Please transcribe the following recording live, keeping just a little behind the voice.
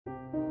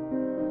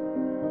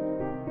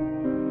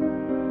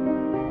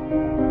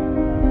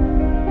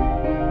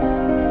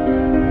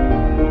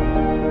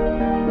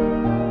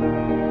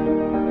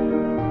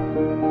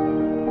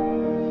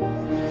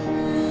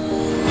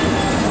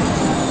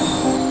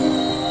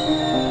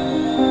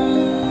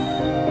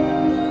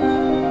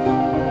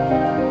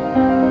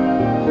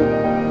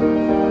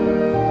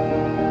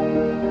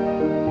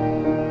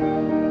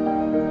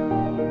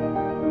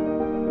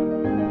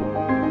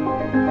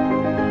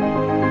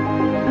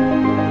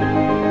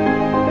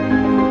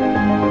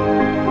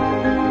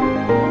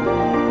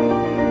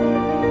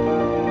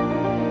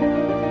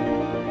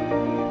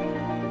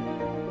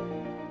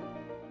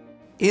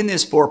In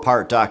this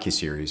 4-part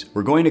docuseries,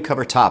 we're going to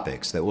cover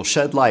topics that will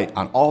shed light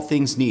on all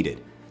things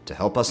needed to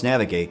help us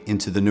navigate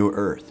into the new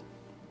earth.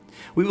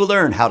 We will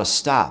learn how to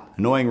stop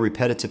annoying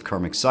repetitive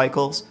karmic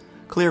cycles,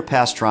 clear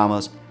past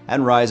traumas,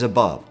 and rise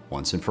above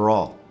once and for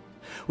all.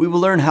 We will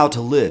learn how to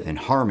live in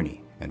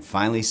harmony and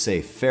finally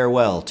say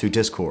farewell to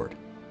discord.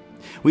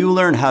 We will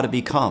learn how to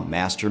become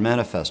master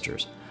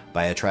manifestors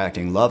by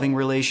attracting loving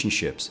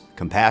relationships,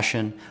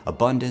 compassion,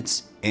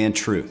 abundance, and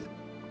truth.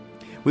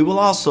 We will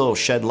also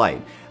shed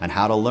light on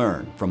how to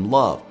learn from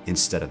love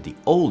instead of the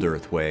old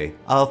earth way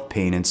of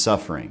pain and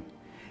suffering.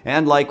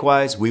 And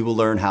likewise, we will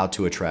learn how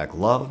to attract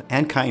love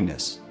and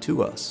kindness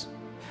to us.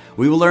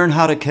 We will learn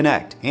how to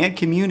connect and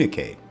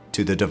communicate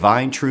to the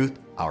divine truth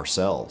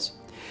ourselves.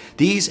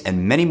 These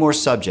and many more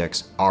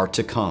subjects are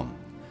to come.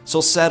 So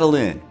settle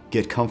in,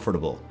 get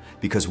comfortable,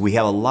 because we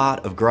have a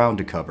lot of ground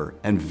to cover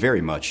and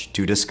very much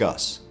to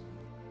discuss.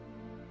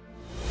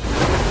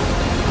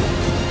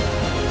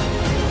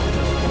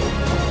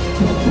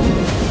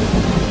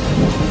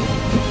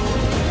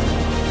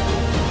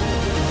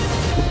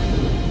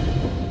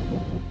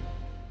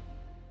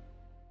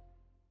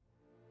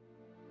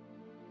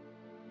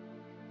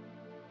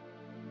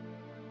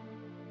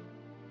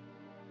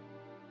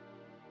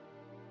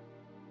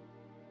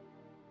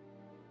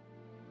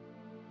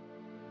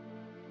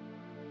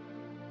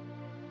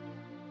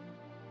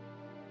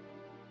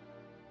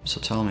 So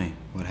tell me,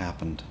 what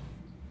happened?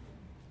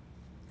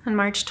 On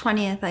March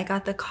 20th, I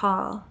got the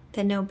call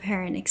that no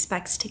parent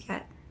expects to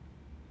get.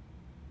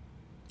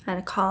 I had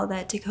a call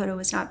that Dakota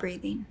was not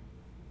breathing.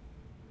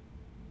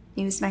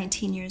 He was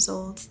 19 years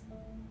old,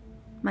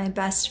 my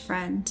best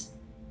friend,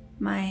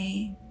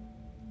 my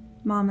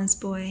mama's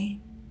boy,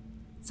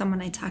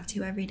 someone I talk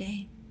to every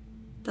day,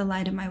 the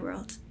light of my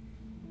world.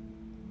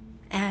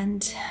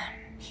 And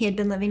he had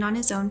been living on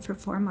his own for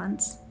 4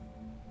 months,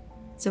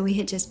 so we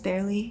had just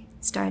barely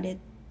started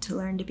to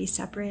learn to be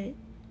separate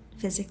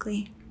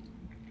physically.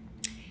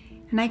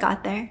 And I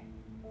got there,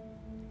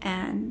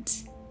 and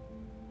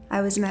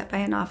I was met by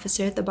an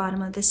officer at the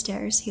bottom of the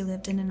stairs. He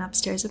lived in an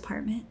upstairs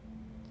apartment.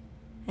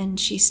 And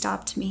she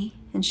stopped me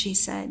and she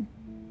said,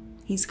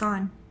 "He's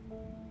gone."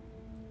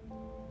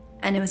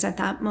 And it was at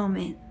that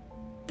moment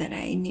that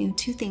I knew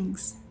 2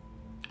 things.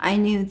 I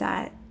knew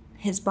that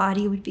his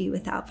body would be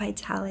without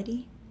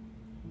vitality,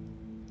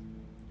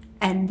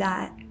 and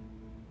that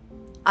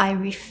I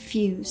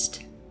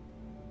refused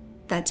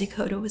that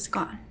Dakota was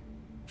gone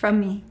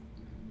from me.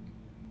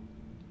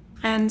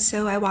 And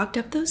so I walked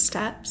up those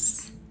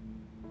steps,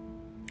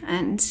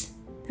 and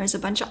there was a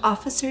bunch of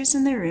officers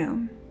in the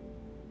room,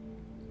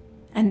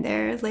 and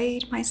there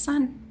laid my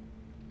son.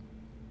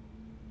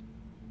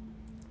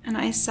 And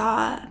I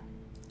saw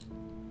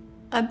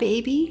a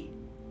baby,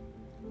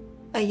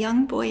 a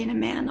young boy, and a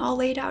man all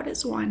laid out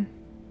as one.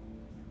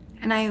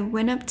 And I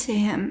went up to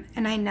him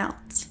and I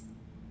knelt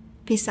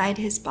beside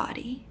his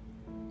body.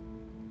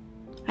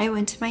 I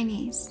went to my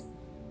knees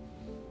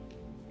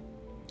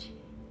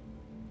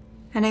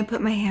and I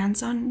put my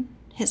hands on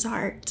his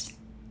heart,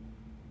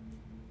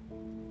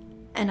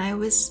 and I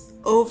was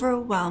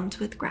overwhelmed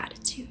with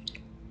gratitude.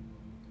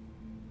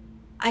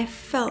 I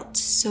felt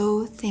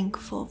so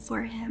thankful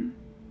for him,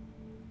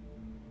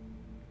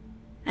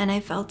 and I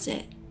felt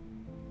it.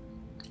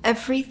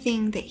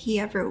 Everything that he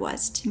ever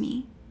was to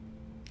me,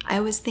 I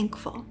was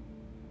thankful.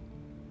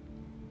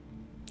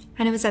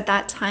 And it was at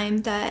that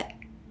time that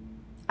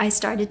I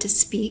started to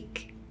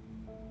speak.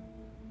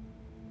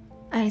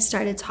 I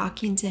started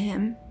talking to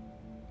him,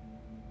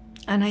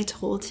 and I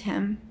told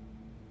him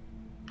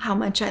how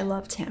much I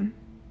loved him.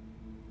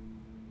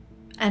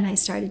 And I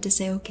started to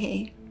say,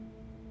 okay,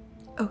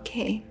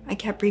 okay. I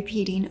kept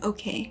repeating,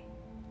 okay.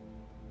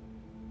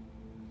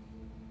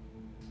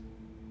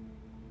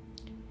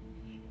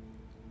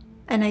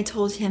 And I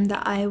told him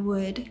that I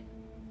would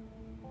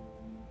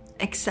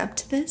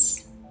accept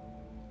this,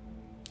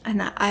 and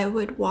that I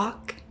would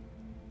walk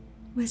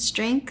with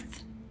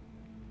strength,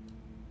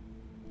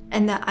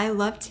 and that I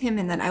loved him,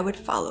 and that I would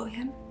follow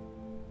him.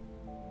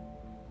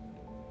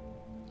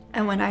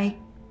 And when I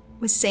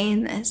was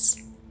saying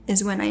this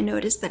is when I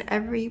noticed that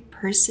every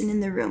person in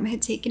the room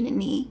had taken a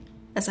knee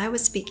as I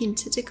was speaking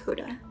to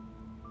Dakota,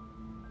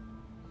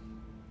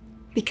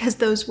 because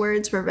those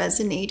words were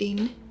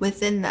resonating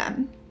within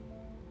them.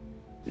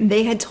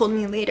 They had told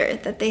me later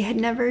that they had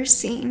never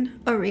seen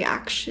a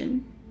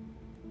reaction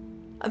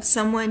of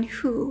someone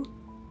who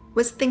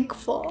was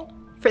thankful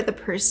for the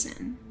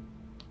person,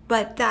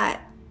 but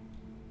that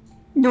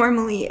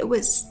normally it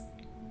was,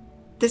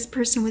 this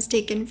person was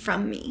taken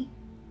from me.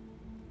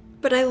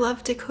 But I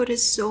love Dakota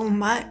so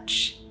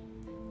much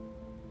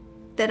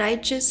that I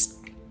just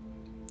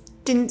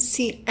didn't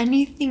see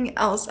anything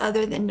else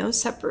other than no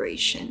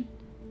separation.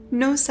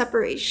 No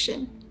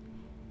separation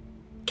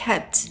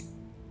kept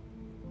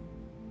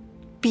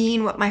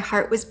being what my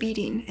heart was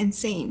beating and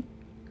saying.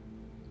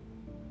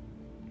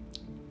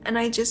 And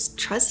I just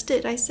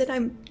trusted. I said,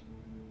 I'm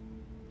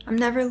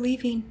never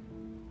leaving.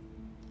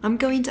 I'm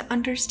going to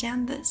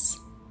understand this.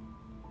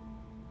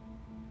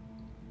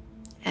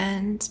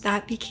 And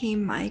that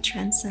became my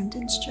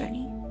transcendence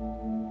journey.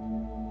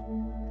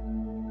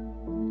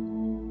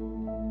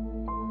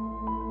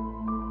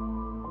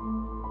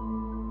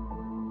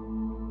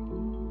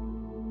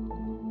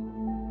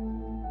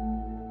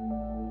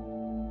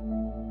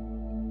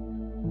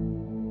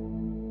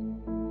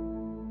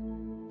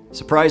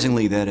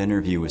 Surprisingly, that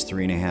interview was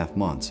 3.5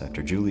 months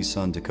after Julie's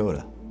son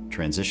Dakota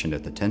transitioned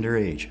at the tender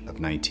age of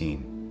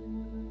 19.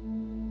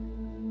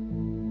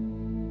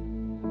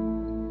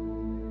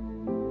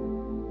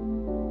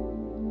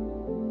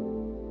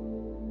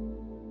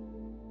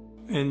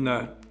 In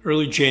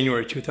early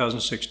January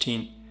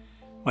 2016,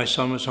 my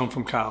son was home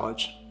from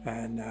college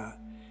and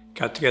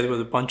got together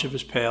with a bunch of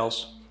his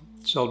pals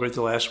to celebrate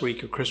the last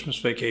week of Christmas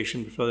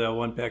vacation before they all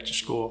went back to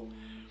school.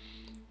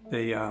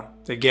 They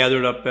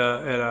gathered up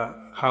at a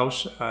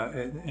house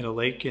in a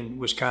lake in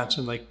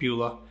Wisconsin, Lake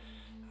Beulah,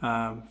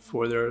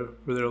 for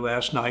their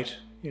last night.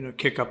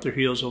 Kick up their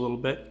heels a little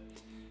bit,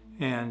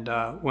 and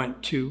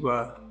went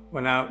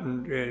out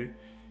and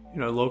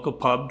a local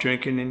pub,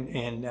 drinking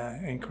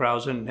and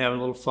carousing and having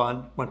a little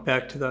fun. Went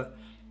back to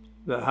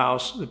the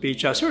house, the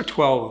beach house. There were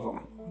 12 of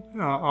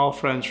them, all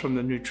friends from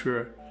the New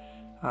Trier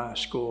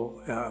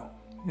school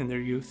in their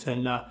youth,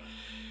 and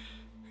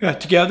got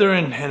together.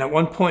 And at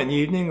one point in the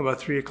evening, about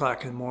 3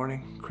 o'clock in the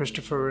morning,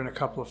 Christopher and a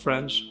couple of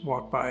friends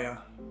walked by a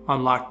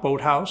unlocked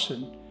boathouse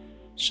and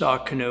saw a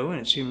canoe,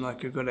 and it seemed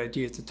like a good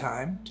idea at the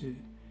time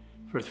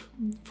for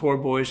 4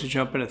 boys to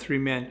jump in a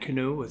 3-man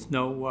canoe with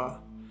no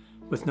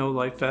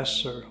life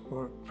vests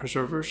or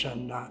preservers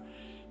and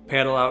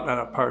paddle out on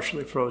a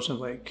partially frozen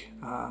lake.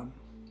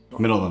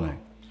 Middle of the night.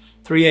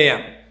 3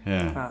 a.m.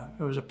 Yeah.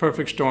 It was a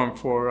perfect storm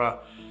for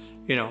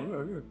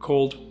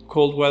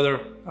cold weather,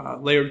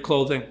 layered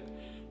clothing,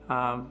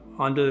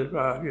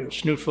 under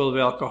snoot full of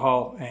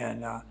alcohol,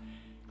 and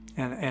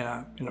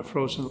in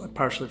a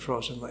partially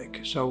frozen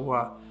lake.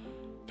 So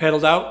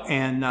paddled out,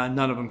 and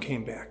none of them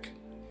came back.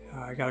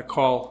 I got a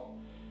call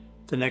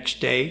the next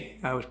day.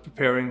 I was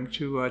preparing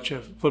to watch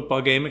a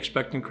football game,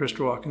 expecting Chris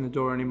to walk in the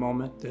door any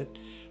moment,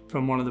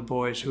 from one of the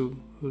boys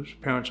whose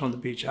parents owned the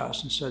beach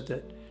house, and said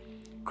that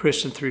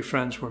Chris and 3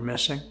 friends were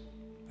missing.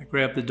 I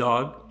grabbed the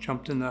dog,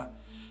 jumped in the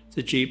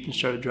Jeep, and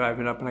started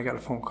driving up, and I got a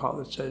phone call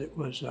that said it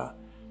was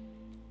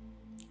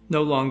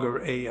no longer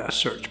a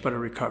search, but a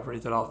recovery,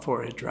 that all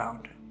 4 had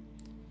drowned.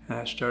 And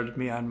that started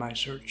me on my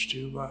search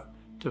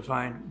to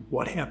find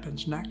what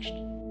happens next.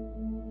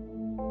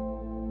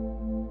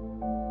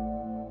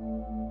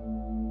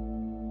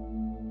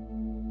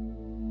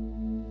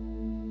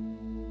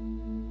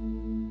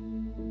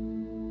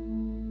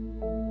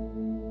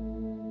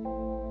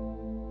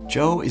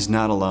 Joe is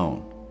not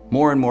alone.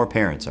 More and more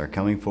parents are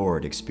coming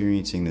forward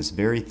experiencing this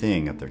very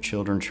thing of their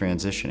children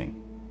transitioning.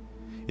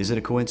 Is it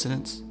a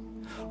coincidence?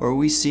 Or are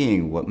we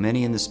seeing what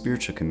many in the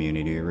spiritual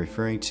community are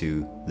referring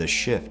to the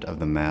shift of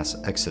the mass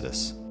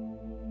exodus?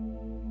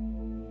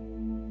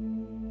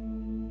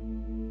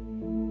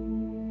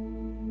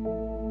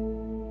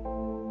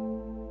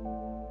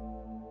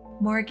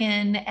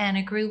 Morgan and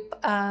a group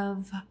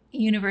of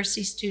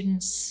university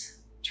students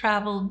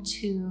traveled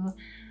to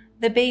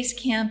the base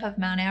camp of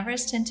Mount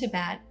Everest in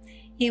Tibet.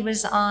 He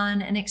was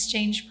on an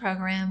exchange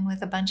program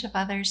with a bunch of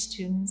other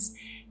students,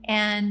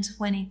 and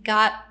when he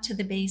got to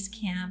the base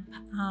camp,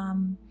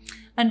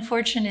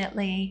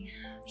 unfortunately,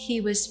 he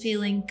was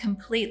feeling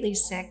completely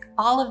sick.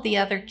 All of the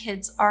other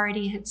kids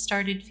already had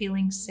started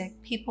feeling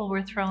sick. People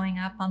were throwing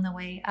up on the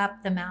way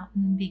up the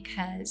mountain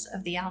because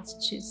of the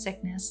altitude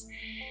sickness.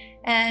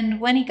 And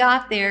when he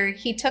got there,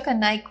 he took a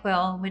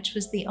NyQuil, which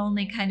was the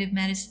only kind of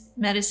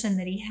medicine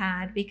that he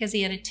had, because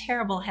he had a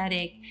terrible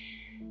headache,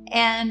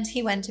 and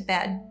he went to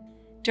bed.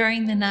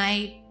 During the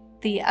night,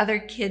 the other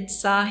kids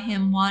saw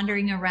him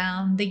wandering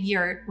around the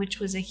yurt, which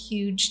was a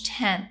huge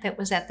tent that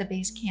was at the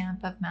base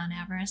camp of Mount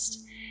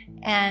Everest,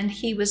 and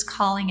he was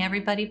calling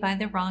everybody by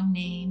the wrong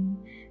name,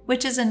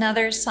 which is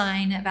another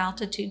sign of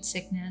altitude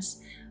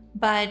sickness.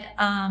 But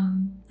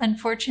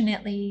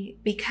unfortunately,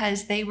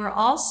 because they were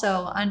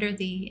also under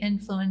the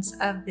influence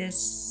of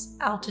this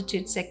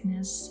altitude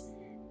sickness,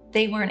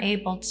 they weren't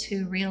able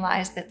to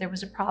realize that there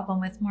was a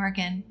problem with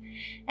Morgan.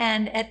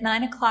 And at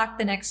 9 o'clock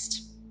the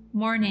next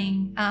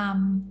morning,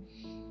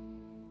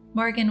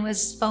 Morgan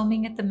was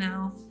foaming at the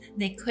mouth.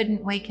 They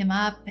couldn't wake him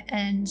up,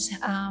 and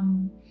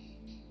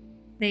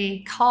they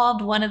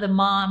called one of the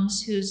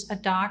moms, who's a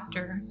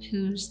doctor,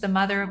 who's the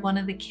mother of one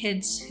of the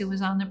kids who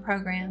was on the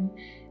program,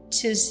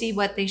 to see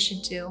what they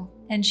should do.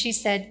 And she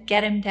said,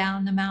 get him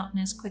down the mountain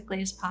as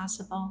quickly as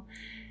possible.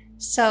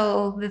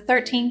 So the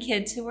 13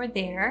 kids who were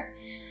there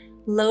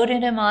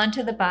loaded him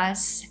onto the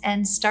bus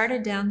and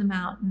started down the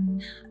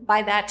mountain.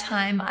 By that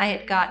time, I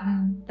had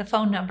gotten the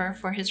phone number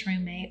for his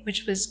roommate,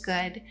 which was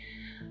good.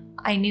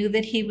 I knew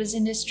that he was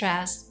in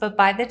distress, but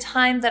by the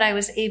time that I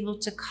was able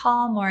to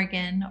call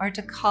Morgan, or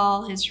to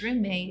call his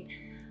roommate,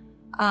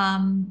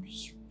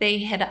 they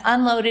had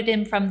unloaded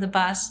him from the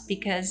bus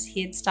because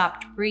he had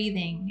stopped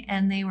breathing,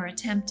 and they were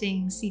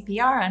attempting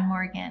CPR on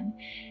Morgan.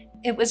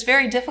 It was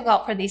very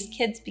difficult for these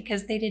kids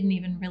because they didn't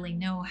even really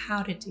know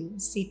how to do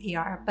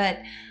CPR. But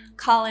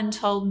Colin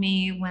told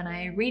me when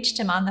I reached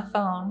him on the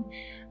phone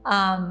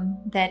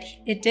that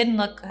it didn't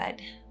look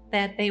good,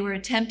 that they were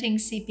attempting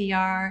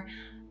CPR,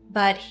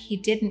 but he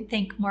didn't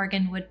think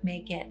Morgan would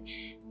make it.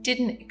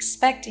 Didn't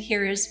expect to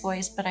hear his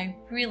voice, but I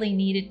really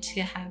needed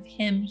to have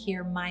him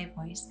hear my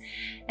voice.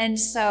 And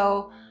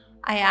so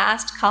I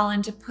asked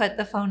Colin to put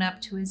the phone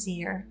up to his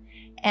ear,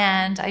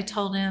 and I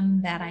told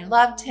him that I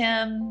loved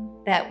him,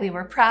 that we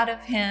were proud of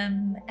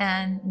him,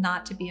 and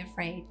not to be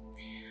afraid.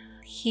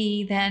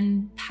 He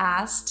then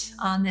passed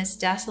on this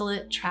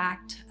desolate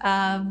tract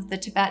of the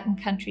Tibetan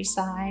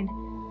countryside.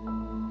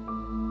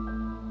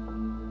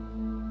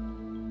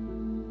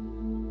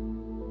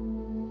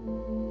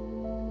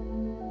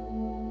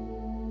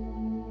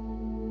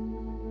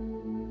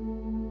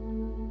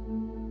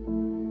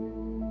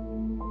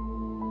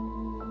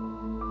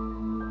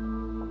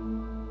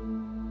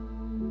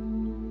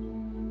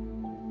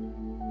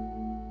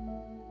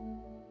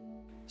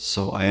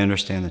 So I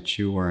understand that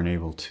you weren't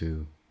able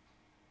to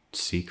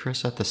see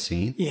Chris at the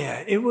scene?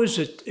 Yeah, it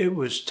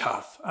was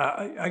tough.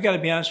 I got to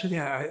be honest with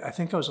you. I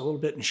think I was a little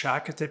bit in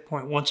shock at that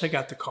point. Once I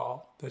got the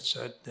call that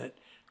said that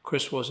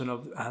Chris wasn't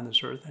on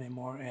this earth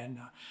anymore, and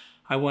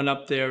I went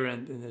up there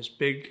and in this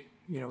big,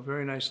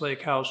 very nice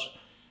lake house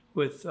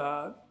with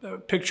a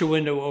picture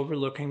window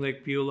overlooking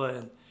Lake Beulah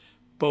and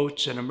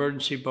boats and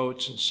emergency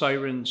boats and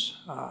sirens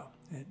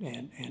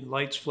and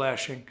lights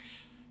flashing.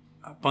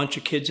 A bunch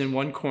of kids in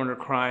one corner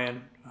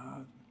crying,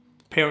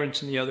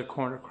 parents in the other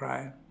corner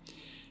crying.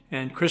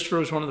 And Christopher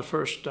was the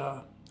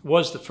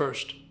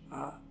first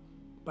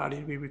body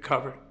to be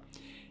recovered.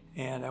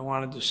 And I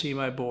wanted to see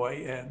my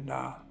boy, and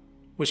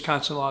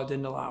Wisconsin law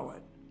didn't allow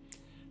it.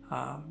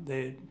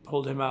 They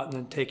pulled him out and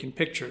then taken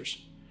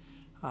pictures.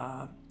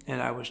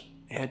 And I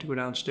had to go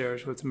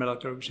downstairs with the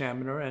medical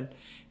examiner and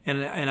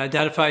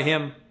identify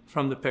him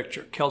from the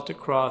picture. Celtic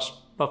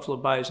cross, Buffalo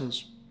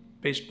Bison's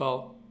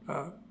baseball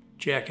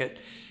jacket.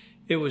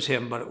 It was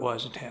him, but it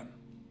wasn't him.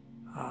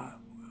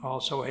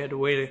 Also, I had to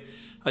wait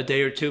a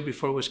day or two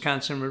before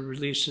Wisconsin would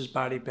release his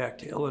body back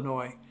to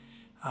Illinois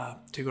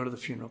to go to the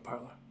funeral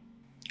parlor.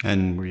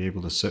 And were you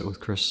able to sit with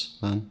Chris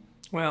then?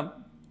 Well,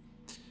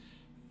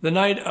 the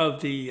night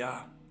of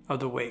the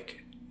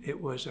wake,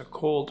 it was a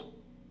cold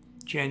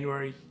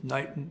January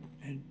night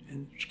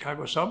in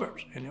Chicago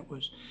suburbs, and it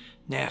was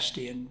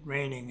nasty and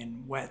raining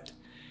and wet.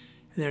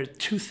 And there were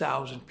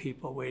 2,000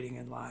 people waiting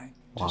in line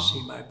to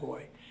see my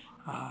boy.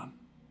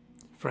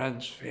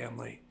 Friends,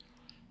 family,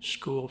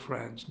 school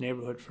friends,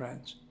 neighborhood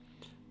friends,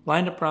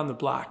 lined up around the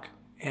block.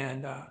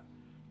 And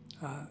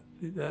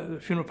the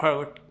funeral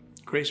parlor,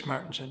 Grace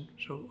Martinson,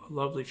 so a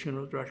lovely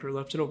funeral director,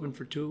 left it open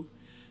for 2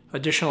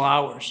 additional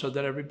hours so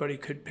that everybody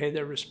could pay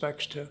their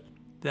respects to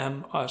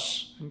them,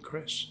 us, and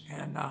Chris.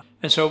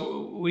 And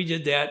so we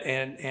did that.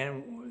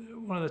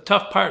 And one of the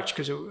tough parts,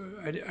 because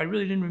I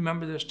really didn't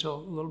remember this till a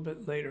little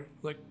bit later,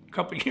 like a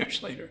couple of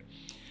years later,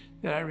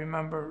 that I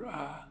remember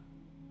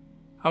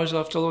I was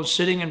left alone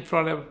sitting on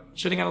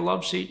a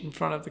love seat in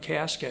front of the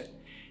casket.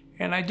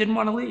 And I didn't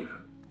want to leave.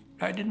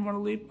 I didn't want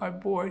to leave my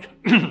boy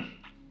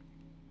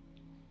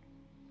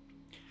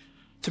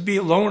to be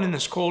alone in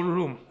this cold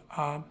room.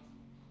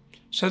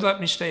 Said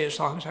let me stay as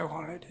long as I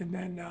wanted. And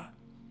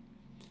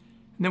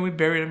then we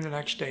buried him the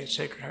next day at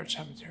Sacred Heart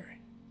Cemetery.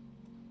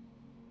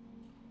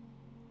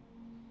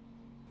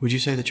 Would you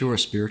say that you were a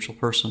spiritual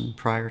person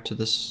prior to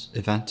this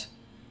event?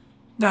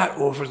 Not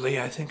overly.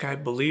 I think I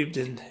believed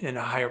in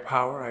a higher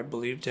power. I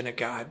believed in a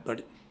God,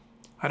 but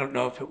I don't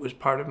know if it was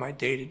part of my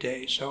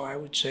day-to-day. So I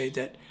would say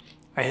that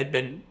I had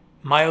been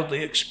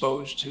mildly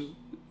exposed to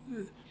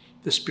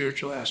the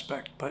spiritual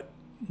aspect, but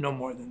no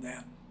more than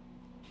that.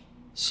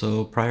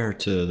 So prior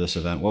to this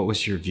event, what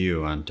was your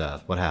view on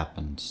death? What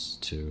happens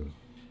to...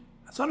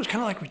 I thought it was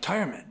kind of like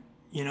retirement.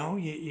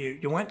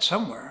 You went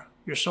somewhere.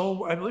 Your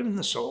soul, I believe in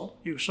the soul.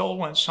 Your soul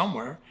went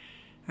somewhere,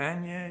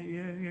 and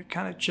you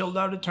kind of chilled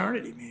out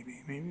eternity,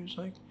 maybe. Maybe it was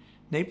like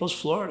Naples,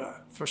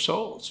 Florida for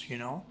souls,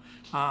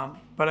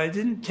 But I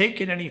didn't take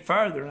it any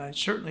farther, and I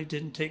certainly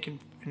didn't take it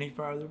any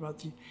farther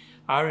about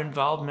our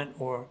involvement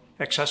or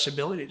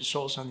accessibility to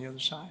souls on the other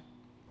side.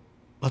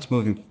 Let's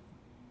move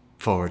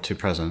forward to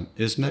present.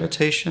 Is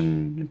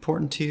meditation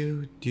important to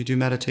you? Do you do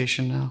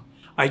meditation now?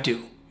 I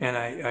do, and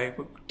I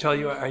will tell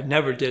you, I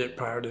never did it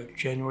prior to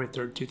January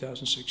 3rd,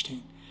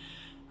 2016.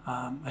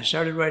 I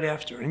started right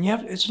after, and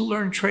it's a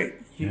learned trait.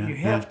 You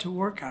have to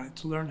work on it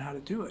to learn how to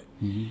do it.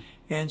 Mm-hmm.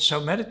 And so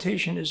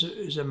meditation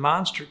is a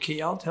monster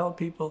key. I'll tell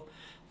people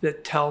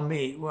that tell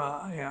me,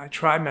 well, I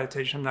try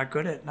meditation, I'm not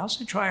good at it. And I'll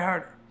say, try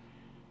harder,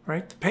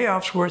 right? The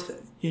payoff's worth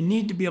it. You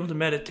need to be able to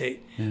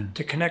meditate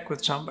to connect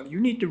with somebody. You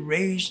need to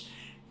raise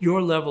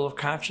your level of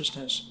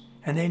consciousness,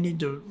 and they need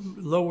to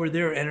lower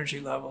their energy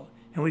level,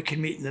 and we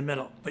can meet in the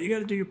middle. But you got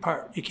to do your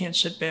part. You can't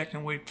sit back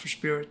and wait for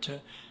spirit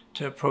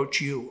to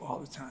approach you all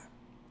the time.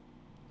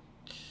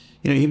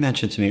 You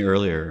mentioned to me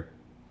earlier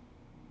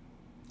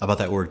about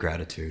that word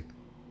gratitude.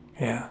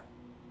 Yeah.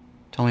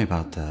 Tell me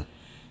about that.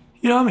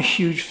 I'm a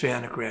huge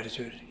fan of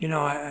gratitude.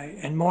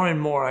 And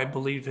more I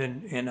believe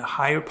in a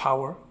higher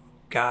power,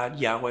 God,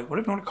 Yahweh,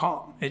 whatever you want to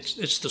call him.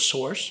 It's the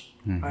source,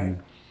 right?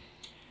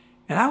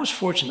 And I was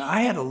fortunate.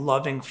 I had a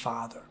loving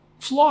father,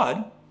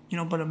 flawed,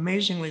 but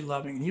amazingly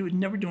loving. And he would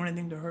never do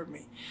anything to hurt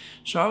me.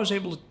 So I was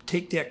able to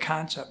take that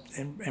concept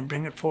and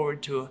bring it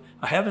forward to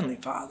a heavenly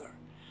father.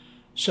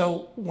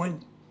 So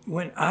when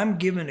I'm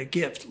given a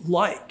gift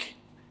like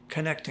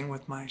connecting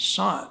with my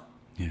son,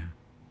 Yeah.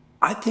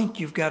 I think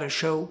you've got to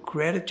show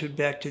gratitude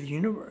back to the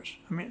universe.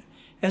 I mean,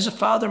 as a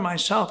father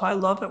myself, I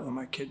love it when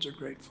my kids are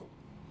grateful.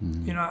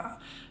 Mm-hmm. You know,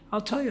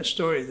 I'll tell you a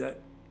story that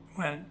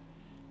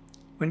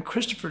when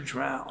Christopher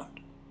drowned,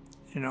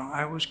 you know,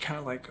 I was kind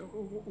of like a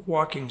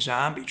walking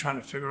zombie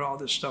trying to figure all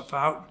this stuff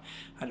out.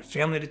 I had a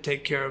family to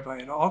take care of. I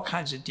had all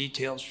kinds of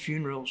details,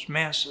 funerals,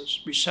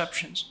 masses,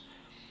 receptions.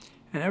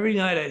 And every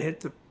night I'd hit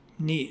the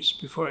knees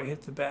before I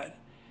hit the bed.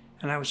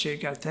 And I would say,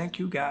 God, thank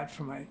you, God,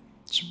 for my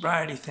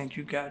sobriety. Thank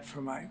you, God,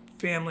 for my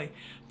family.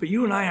 But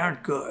you and I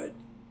aren't good.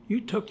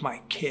 You took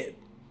my kid.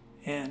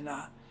 And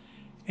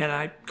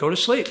I'd go to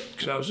sleep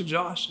because I was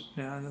exhausted.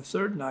 And on the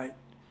third night,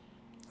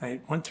 I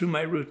went through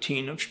my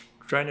routine of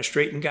trying to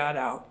straighten God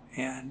out.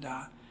 And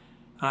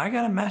I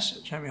got a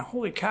message. I mean,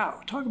 holy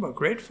cow, talk about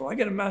grateful. I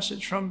got a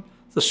message from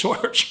the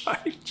source,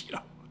 right? You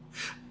know,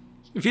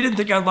 if you didn't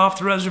think I'd off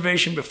the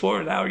reservation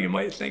before now, you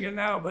might think it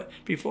now, but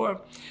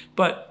before.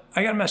 But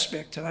I got a message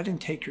back that I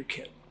didn't take your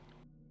kid.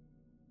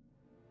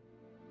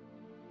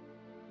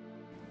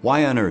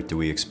 Why on earth do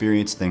we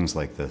experience things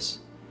like this?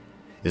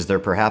 Is there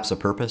perhaps a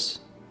purpose?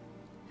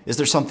 Is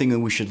there something that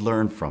we should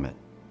learn from it?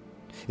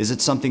 Is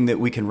it something that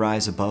we can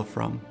rise above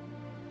from?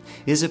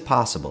 Is it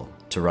possible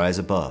to rise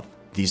above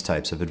these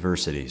types of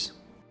adversities?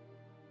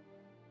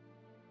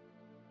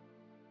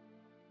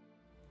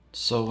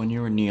 So when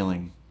you were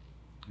kneeling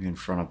in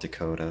front of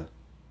Dakota,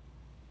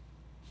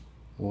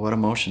 what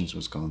emotions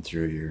was going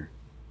through you?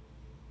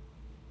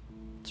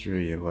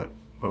 What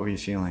were you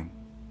feeling?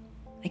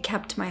 I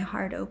kept my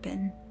heart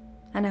open,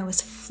 and I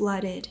was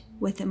flooded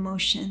with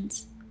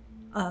emotions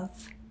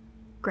of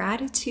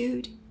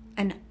gratitude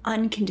and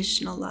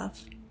unconditional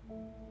love.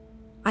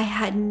 I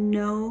had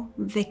no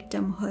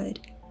victimhood,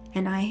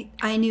 and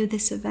I knew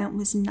this event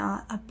was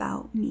not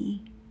about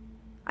me.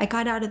 I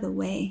got out of the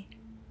way.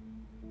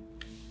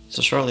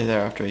 So shortly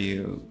thereafter,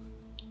 you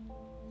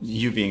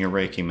being a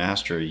Reiki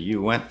master,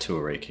 you went to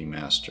a Reiki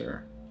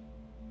master.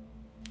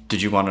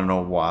 Did you want to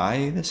know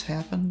why this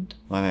happened?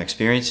 Why am I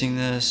experiencing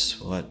this?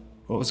 What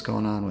was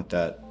going on with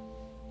that?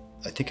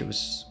 I think it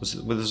was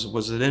it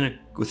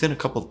within a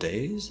couple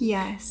days?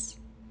 Yes.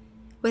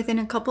 Within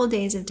a couple of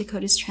days of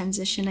Dakota's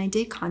transition, I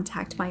did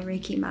contact my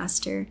Reiki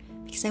master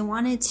because I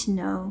wanted to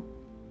know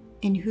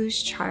in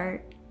whose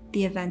chart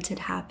the event had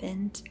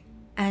happened,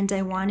 and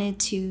I wanted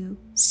to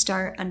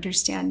start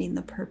understanding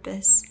the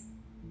purpose.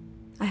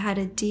 I had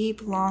a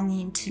deep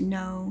longing to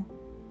know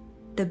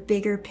the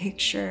bigger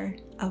picture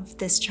of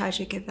this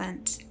tragic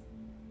event,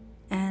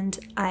 and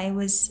I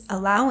was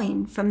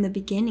allowing from the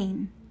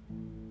beginning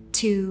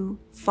to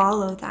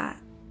follow the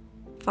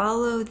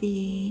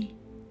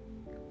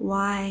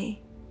why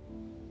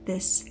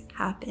this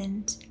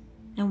happened,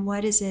 and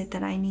what is it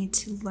that I need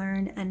to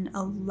learn and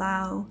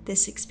allow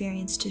this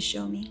experience to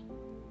show me.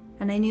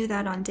 And I knew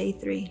that on day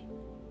 3.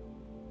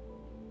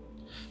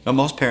 Now,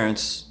 most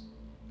parents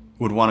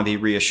would want to be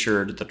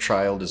reassured that the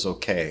child is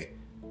okay.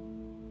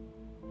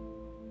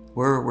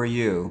 Where were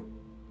you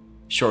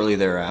shortly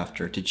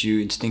thereafter? Did you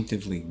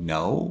instinctively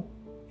know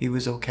he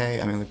was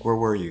okay? I mean, like, where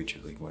were you,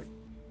 Julie? What?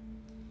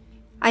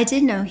 I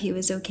did know he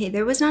was okay.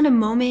 There was not a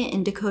moment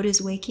in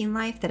Dakota's waking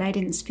life that I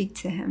didn't speak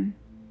to him.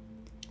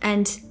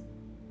 And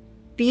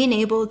being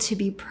able to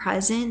be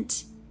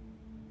present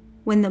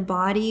when the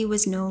body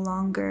was no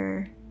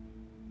longer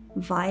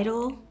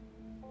vital,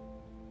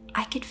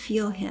 I could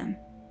feel him.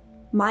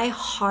 My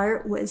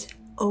heart was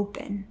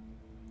open.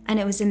 And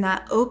it was in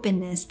that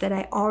openness that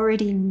I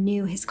already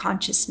knew his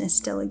consciousness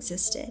still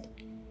existed.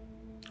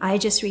 I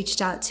just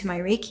reached out to my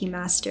Reiki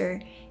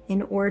master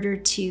in order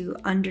to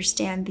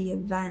understand the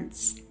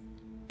events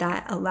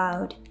that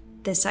allowed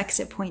this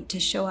exit point to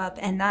show up.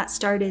 And that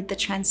started the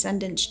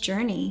transcendence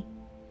journey,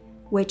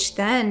 which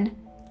then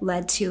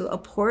led to a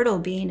portal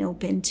being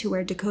opened to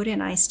where Dakota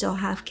and I still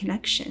have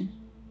connection.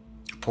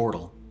 A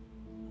portal?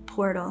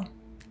 Portal.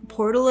 A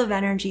portal of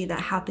energy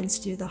that happens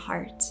through the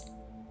heart.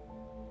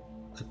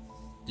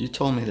 You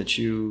told me that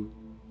you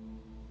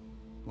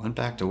went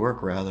back to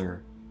work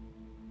rather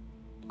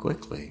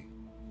quickly.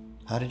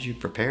 How did you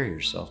prepare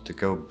yourself to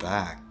go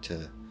back to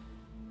the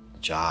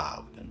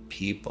job and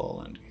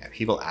people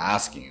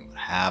asking you what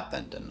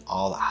happened and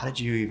all that? How did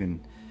you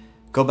even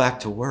go back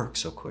to work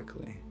so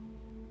quickly?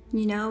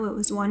 You know, it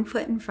was one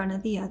foot in front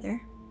of the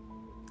other.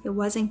 It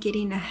wasn't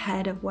getting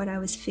ahead of what I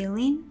was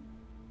feeling.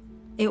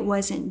 It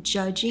wasn't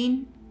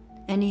judging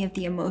any of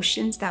the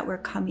emotions that were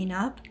coming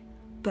up,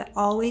 but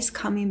always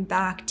coming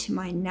back to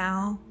my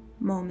now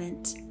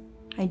moment.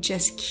 I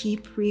just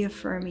keep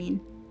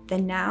reaffirming the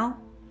now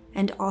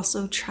and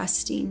also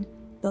trusting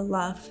the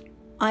love.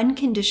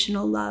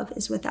 Unconditional love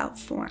is without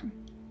form.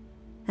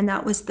 And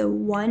that was the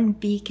one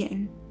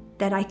beacon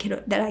that I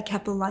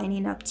kept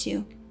aligning up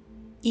to.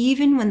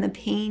 Even when the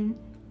pain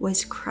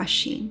was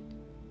crushing,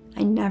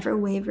 I never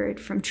wavered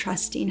from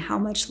trusting how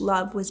much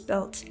love was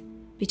built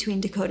between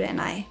Dakota and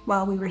I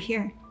while we were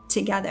here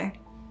together.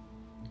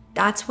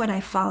 That's what I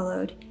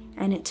followed,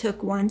 and it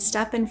took one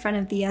step in front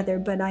of the other,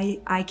 but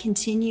I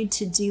continued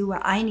to do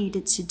what I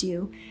needed to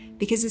do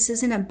because this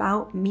isn't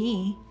about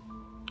me.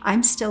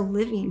 I'm still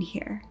living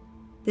here.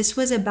 This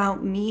was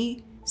about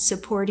me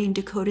supporting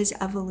Dakota's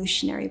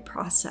evolutionary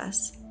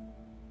process.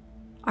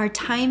 Our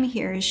time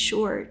here is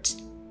short,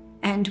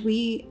 and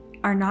we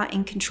are not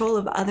in control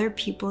of other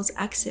people's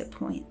exit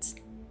points.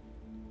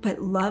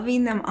 But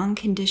loving them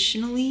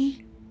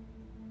unconditionally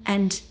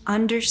and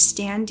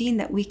understanding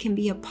that we can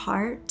be a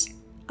part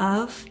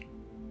of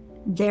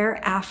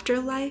their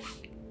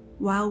afterlife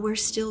while we're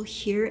still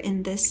here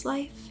in this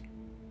life,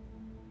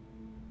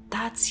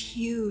 that's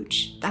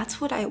huge.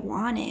 That's what I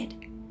wanted.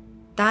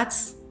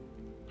 That's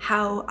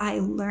how I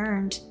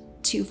learned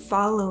to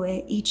follow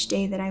it each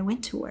day that I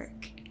went to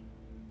work.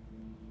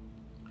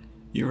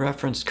 You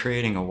referenced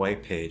creating a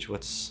white page.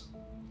 What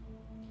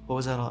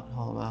was that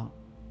all about?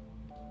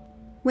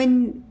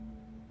 When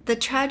the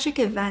tragic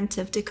event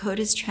of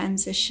Dakota's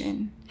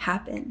transition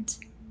happened,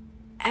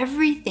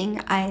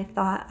 everything I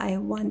thought I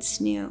once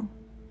knew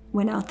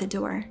went out the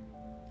door.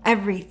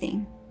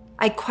 Everything.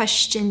 I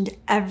questioned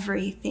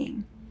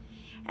everything.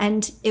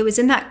 And it was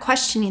in that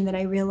questioning that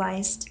I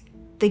realized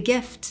the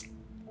gift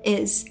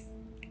is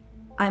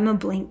I'm a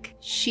blank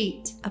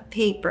sheet of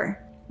paper.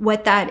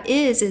 What that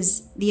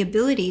is the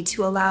ability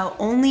to allow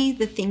only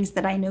the things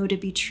that I know to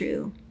be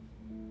true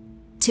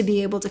to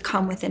be able to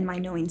come within my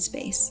knowing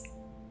space.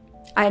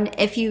 And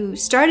if you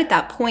start at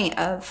that point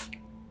of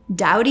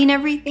doubting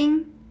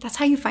everything, that's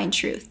how you find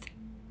truth.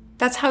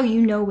 That's how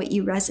you know what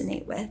you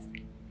resonate with.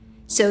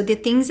 So the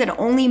things that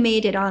only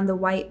made it on the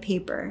white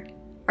paper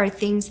are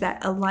things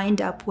that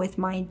aligned up with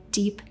my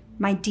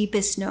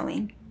deepest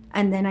knowing.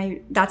 And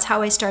then that's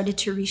how I started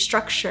to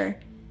restructure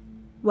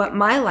what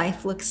my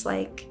life looks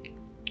like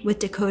with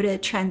Dakota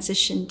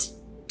transitioned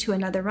to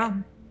another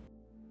realm.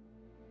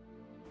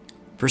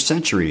 For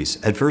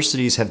centuries,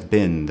 adversities have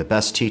been the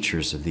best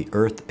teachers of the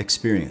Earth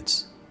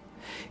experience.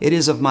 It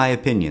is of my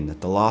opinion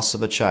that the loss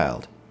of a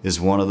child is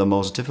one of the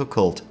most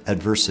difficult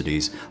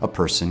adversities a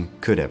person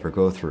could ever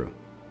go through.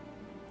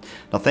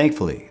 Now,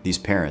 thankfully, these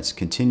parents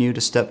continue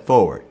to step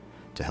forward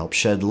to help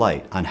shed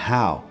light on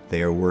how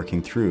they are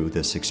working through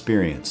this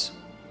experience.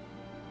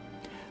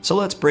 So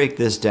let's break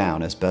this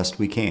down as best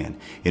we can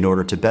in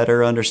order to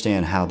better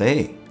understand how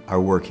they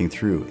are working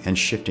through and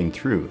shifting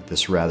through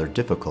this rather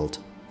difficult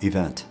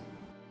event.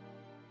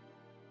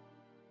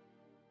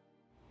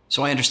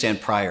 So I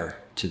understand prior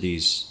to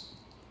these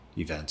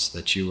events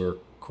that you were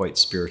quite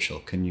spiritual.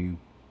 Can you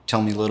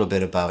tell me a little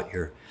bit about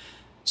your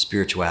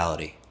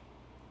spirituality?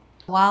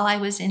 While I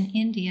was in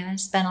India, I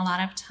spent a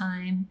lot of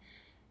time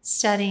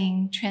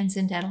studying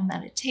transcendental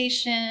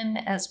meditation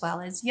as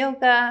well as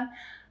yoga.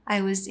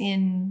 I was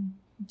in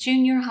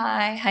junior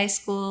high, high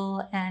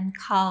school, and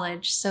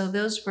college. So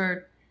those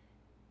were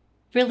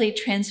really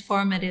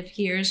transformative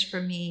years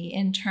for me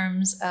in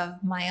terms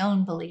of my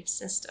own belief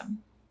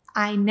system.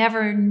 I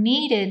never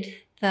needed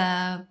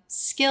the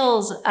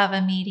skills of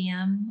a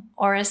medium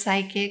or a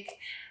psychic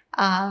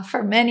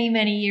for many,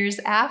 many years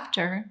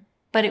after,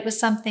 but it was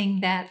something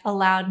that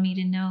allowed me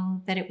to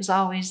know that it was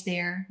always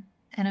there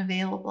and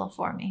available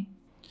for me.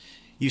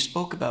 You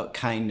spoke about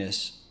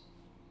kindness,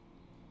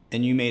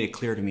 and you made it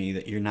clear to me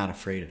that you're not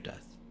afraid of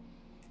death.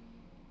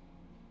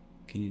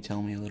 Can you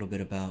tell me a little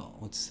bit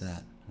about what's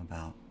that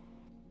about?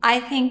 I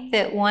think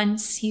that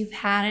once you've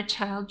had a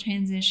child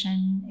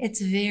transition,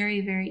 it's very,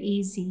 very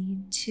easy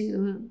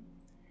to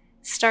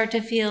start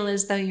to feel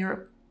as though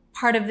you're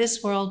part of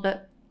this world,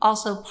 but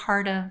also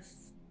part of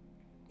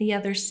the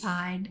other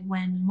side.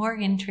 When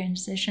Morgan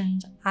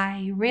transitioned,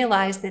 I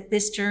realized that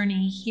this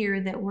journey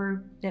here that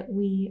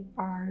we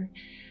are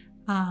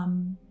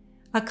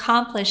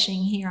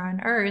accomplishing here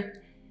on Earth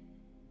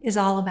is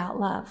all about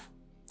love.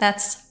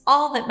 That's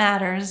all that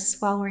matters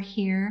while we're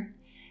here.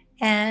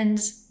 And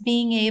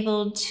being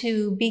able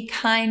to be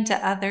kind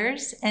to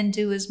others and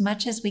do as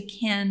much as we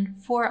can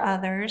for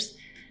others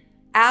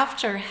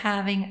after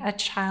having a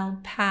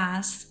child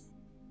pass,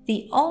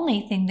 the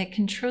only thing that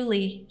can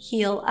truly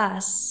heal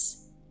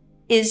us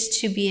is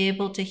to be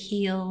able to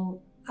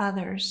heal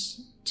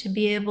others, to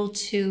be able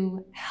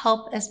to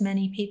help as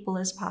many people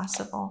as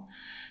possible.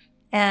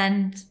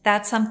 And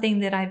that's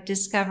something that I've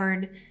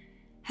discovered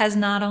has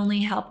not only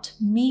helped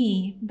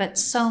me, but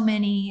so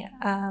many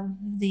of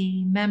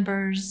the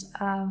members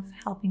of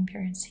Helping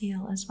Parents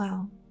Heal as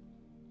well.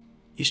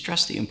 You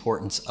stress the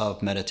importance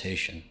of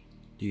meditation.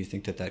 Do you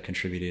think that that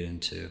contributed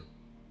into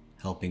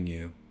helping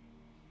you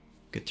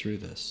get through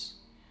this?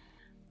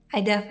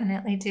 I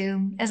definitely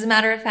do. As a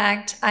matter of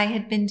fact, I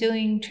had been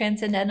doing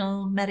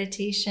transcendental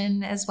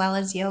meditation as well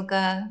as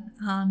yoga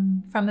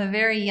from a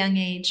very young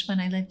age when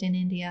I lived in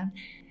India.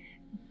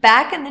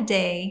 Back in the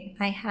day,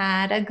 I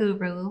had a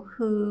guru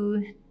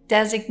who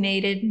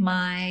designated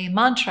my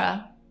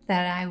mantra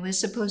that I was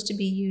supposed to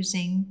be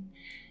using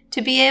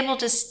to be able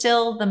to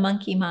still the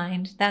monkey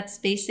mind. That's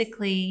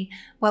basically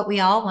what we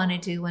all want to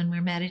do when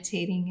we're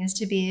meditating, is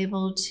to be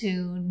able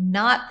to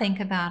not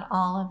think about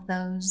all of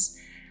those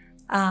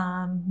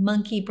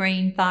monkey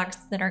brain thoughts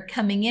that are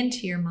coming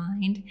into your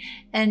mind.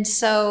 And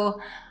so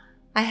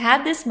I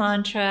had this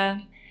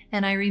mantra,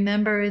 and I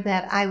remember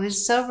that I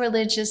was so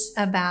religious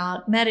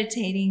about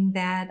meditating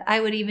that I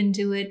would even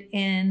do it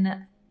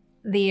in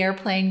the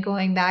airplane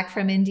going back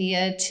from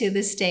India to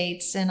the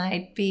States, and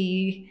I'd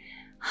be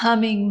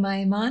humming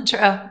my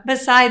mantra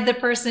beside the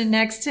person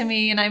next to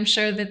me. And I'm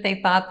sure that they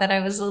thought that I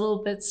was a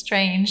little bit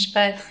strange,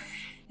 but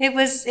it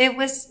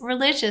was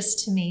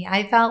religious to me.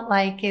 I felt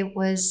like it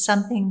was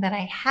something that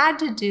I had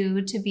to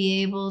do to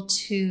be able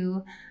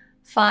to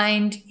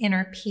find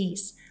inner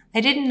peace. I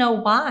didn't know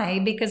why,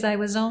 because I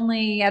was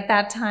only, at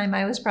that time,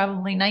 I was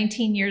probably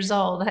 19 years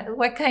old.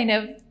 What kind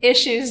of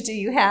issues do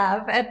you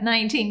have at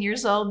 19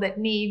 years old that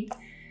need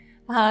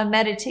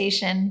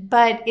meditation?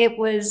 But it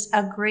was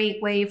a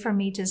great way for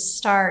me to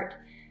start,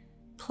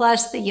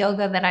 plus the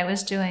yoga that I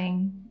was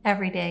doing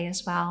every day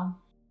as well.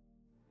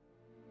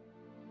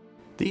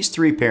 These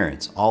three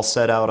parents all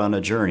set out on a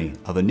journey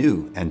of a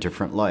new and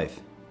different life.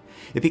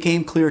 It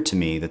became clear to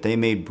me that they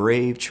made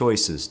brave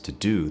choices to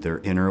do their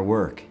inner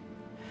work.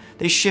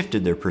 They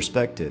shifted their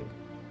perspective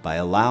by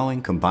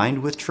allowing,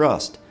 combined with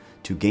trust,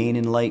 to gain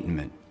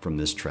enlightenment from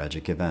this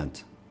tragic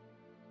event.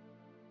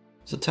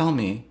 So tell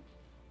me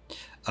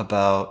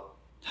about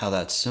how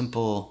that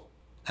simple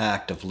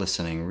act of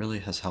listening really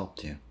has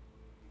helped you.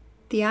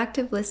 The act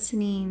of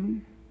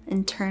listening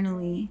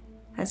internally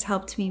has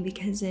helped me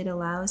because it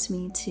allows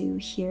me to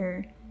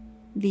hear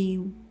the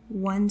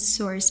one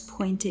source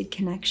pointed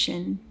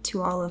connection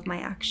to all of my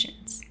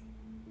actions.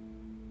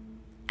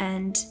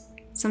 And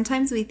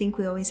sometimes we think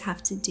we always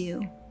have to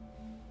do.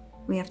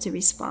 We have to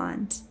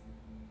respond.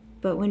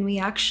 But when we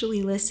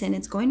actually listen,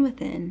 it's going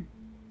within.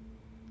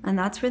 And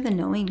that's where the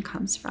knowing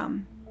comes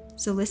from.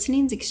 So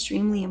listening is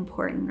extremely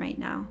important right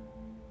now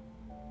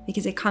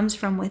because it comes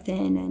from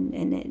within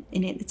and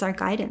it's our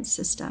guidance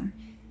system.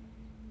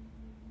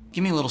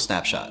 Give me a little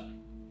snapshot.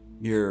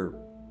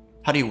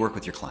 How do you work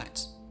with your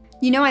clients?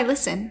 I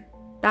listen.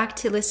 Back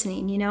to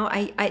listening.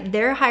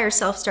 Their higher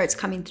self starts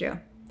coming through.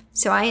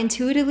 So I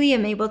intuitively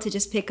am able to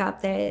just pick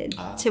up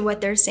to what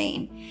they're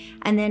saying.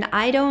 And then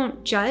I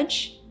don't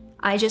judge,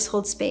 I just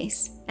hold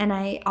space. And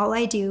all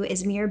I do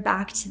is mirror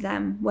back to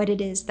them what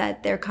it is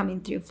that they're coming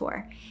through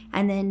for.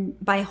 And then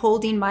by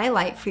holding my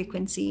light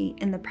frequency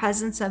in the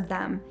presence of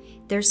them,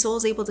 their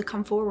soul's able to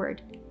come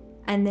forward.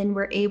 And then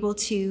we're able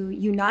to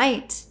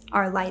unite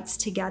our lights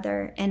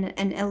together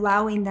and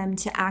allowing them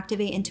to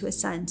activate into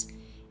ascent.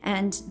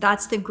 And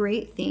that's the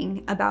great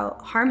thing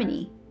about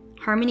harmony.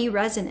 Harmony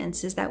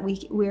resonance is that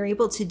we're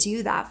able to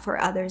do that for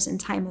others in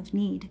time of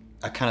need.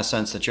 I kind of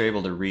sense that you're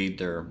able to read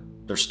their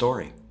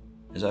story.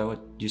 Is that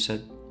what you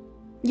said?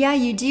 Yeah,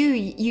 you do.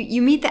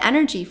 You meet the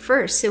energy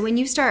first. So when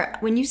you start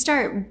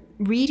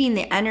reading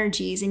the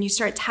energies and you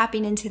start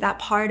tapping into that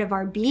part of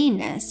our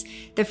beingness,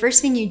 the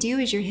first thing you do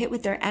is you're hit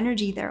with their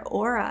energy, their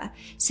aura.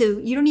 So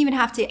you don't even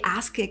have to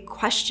ask a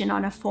question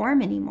on a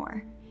form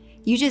anymore.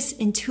 You just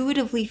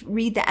intuitively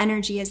read the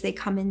energy as they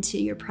come into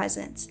your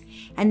presence.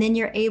 And then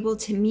you're able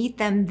to meet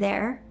them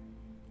there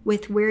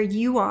with where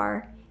you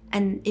are.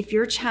 And if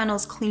your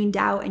channel's cleaned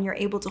out and you're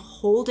able to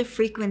hold a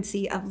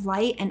frequency of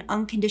light and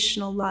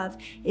unconditional love,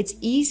 it's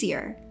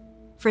easier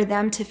for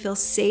them to feel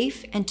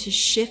safe and to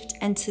shift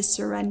and to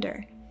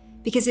surrender.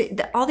 Because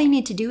all they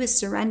need to do is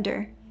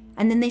surrender.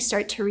 And then they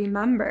start to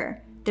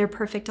remember their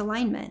perfect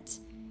alignment.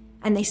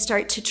 And they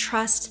start to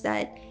trust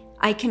that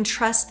I can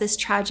trust this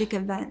tragic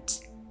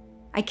event.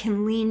 I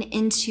can lean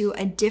into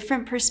a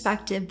different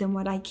perspective than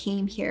what I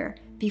came here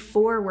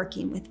before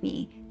working with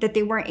me, that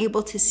they weren't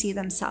able to see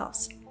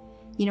themselves.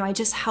 I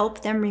just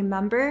help them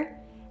remember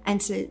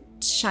and to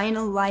shine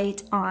a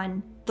light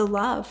on the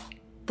love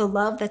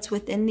that's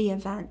within the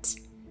event,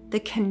 the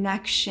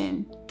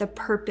connection, the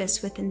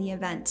purpose within the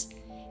event,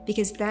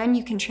 because then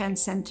you can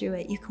transcend through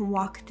it, you can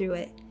walk through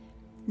it.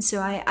 And so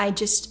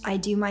I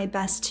do my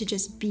best to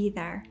just be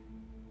there.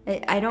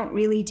 I don't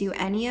really do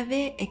any of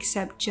it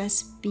except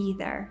just be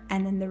there.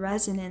 And then the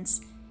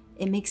resonance,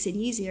 it makes it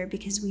easier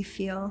because we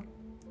feel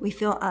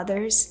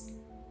others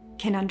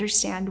can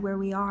understand where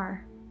we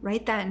are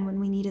right then when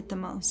we need it the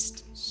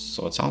most.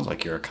 So it sounds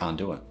like you're a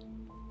conduit.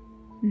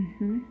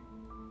 Mm-hmm.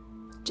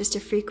 Just a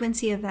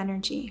frequency of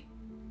energy.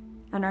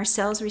 And our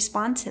cells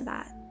respond to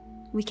that.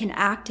 We can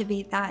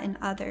activate that in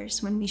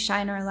others when we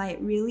shine our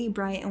light really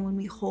bright and when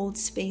we hold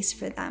space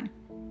for them.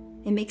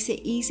 It makes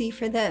it easy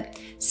for the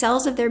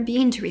cells of their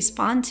being to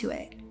respond to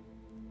it.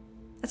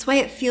 That's why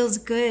it feels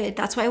good.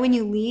 That's why when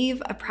you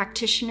leave a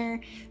practitioner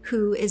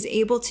who is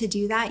able to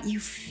do that, you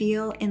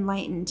feel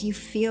enlightened. You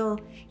feel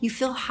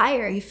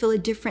higher. You feel a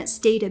different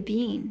state of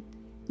being.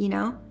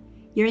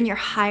 You're in your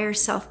higher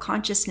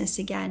self-consciousness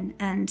again,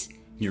 and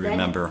you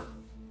remember.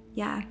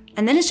 Yeah,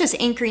 and then it's just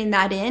anchoring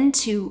that in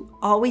to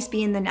always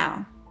be in the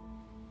now.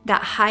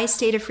 That high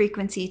state of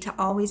frequency to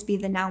always be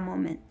the now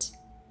moment.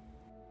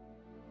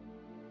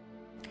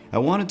 I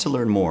wanted to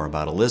learn more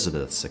about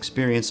Elizabeth's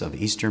experience of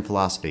Eastern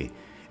philosophy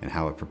and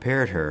how it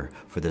prepared her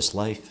for this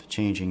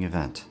life-changing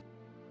event.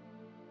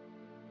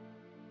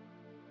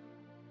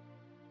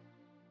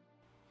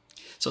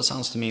 So it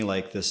sounds to me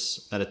like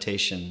this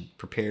meditation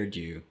prepared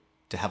you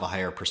to have a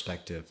higher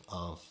perspective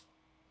of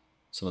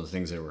some of the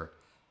things that were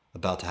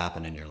about to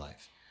happen in your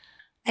life.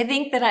 I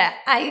think that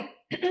I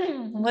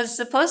was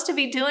supposed to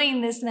be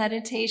doing this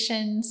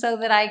meditation so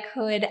that I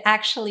could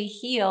actually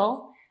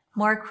heal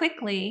more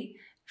quickly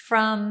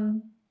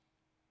from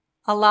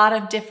a lot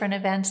of different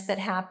events that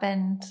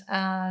happened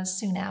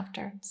soon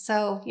after.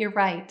 So you're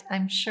right.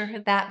 I'm sure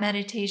that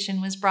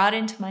meditation was brought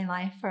into my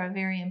life for a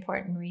very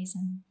important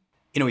reason.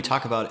 You know, we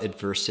talk about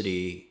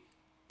adversity,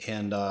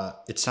 and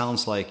it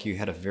sounds like you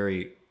had a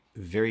very,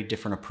 very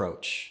different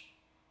approach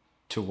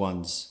to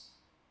one's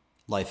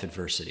life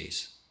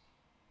adversities.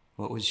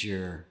 What was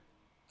your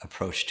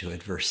approach to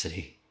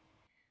adversity?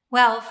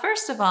 Well,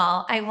 first of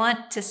all, I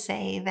want to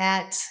say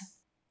that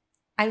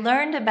I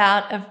learned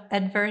about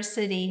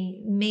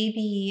adversity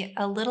maybe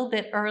a little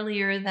bit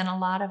earlier than a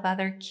lot of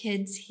other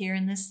kids here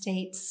in the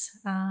States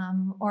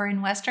or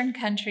in Western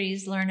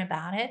countries learn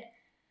about it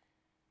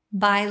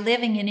by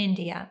living in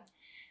India.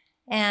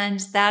 And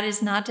that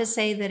is not to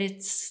say that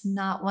it's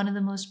not one of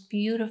the most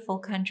beautiful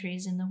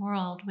countries in the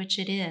world, which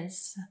it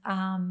is.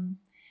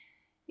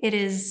 It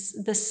is,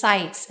 the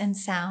sights and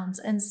sounds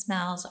and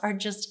smells are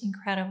just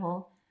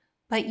incredible.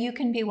 But you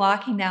can be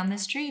walking down the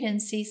street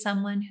and see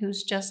someone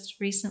who's just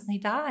recently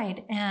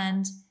died.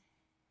 And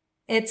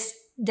it's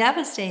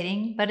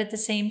devastating, but at the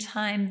same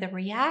time, the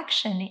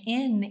reaction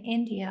in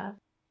India,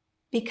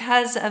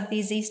 because of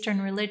these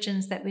Eastern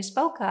religions that we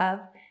spoke of,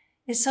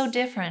 is so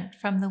different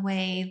from the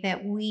way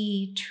that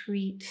we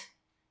treat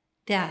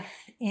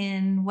death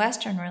in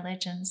Western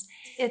religions.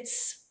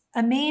 It's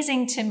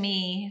amazing to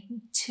me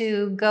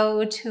to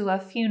go to a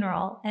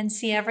funeral and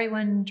see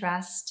everyone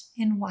dressed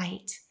in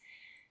white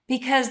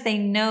because they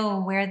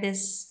know where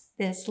this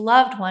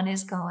loved one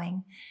is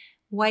going.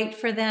 White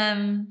for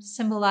them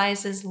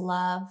symbolizes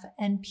love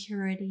and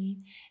purity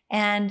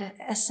and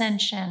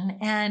ascension.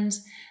 And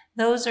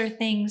those are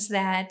things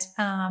that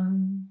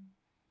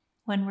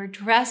when we're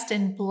dressed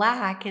in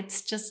black,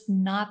 it's just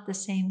not the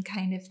same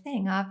kind of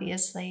thing,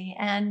 obviously.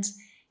 And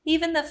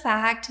even the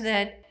fact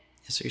that...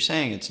 So you're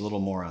saying it's a little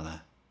more on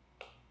the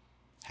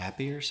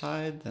happier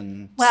side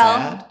than well,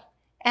 sad?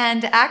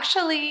 And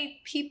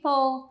actually,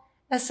 people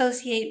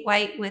associate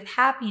white with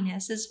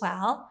happiness as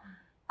well.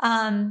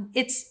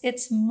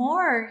 It's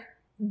more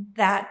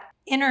that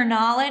inner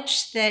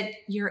knowledge that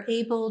you're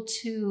able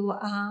to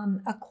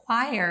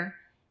acquire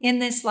in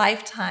this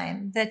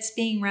lifetime that's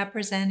being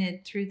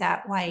represented through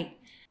that white.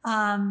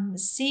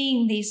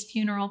 Seeing these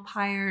funeral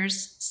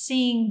pyres,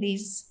 seeing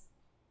these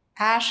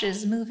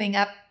ashes moving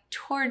up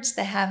towards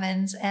the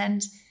heavens,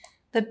 and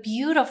the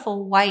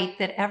beautiful white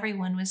that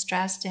everyone was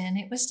dressed in.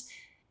 It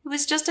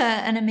was just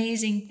an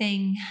amazing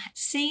thing.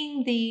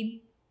 Seeing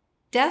the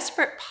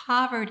desperate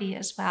poverty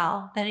as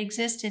well that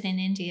existed in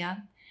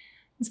India,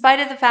 in spite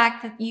of the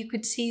fact that you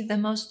could see the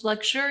most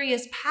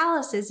luxurious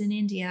palaces in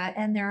India,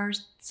 and there are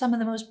some of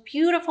the most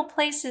beautiful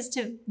places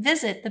to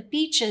visit, the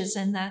beaches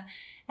and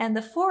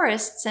the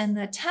forests and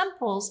the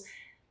temples,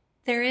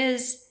 there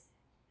is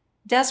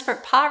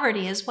desperate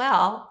poverty as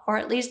well, or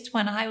at least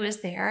when I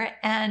was there.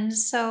 And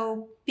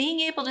so being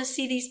able to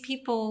see these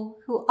people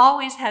who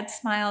always had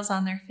smiles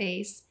on their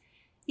face,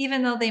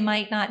 even though they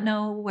might not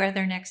know where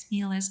their next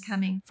meal is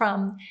coming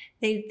from,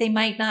 they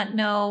might not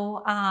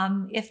know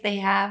if they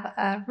have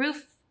a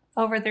roof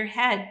over their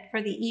head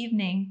for the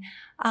evening,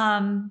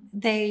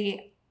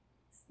 they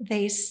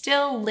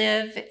still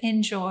live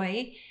in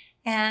joy.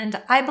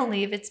 And I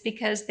believe it's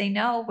because they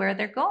know where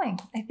they're going.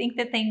 I think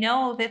that they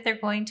know that they're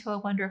going to a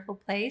wonderful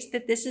place,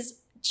 that this is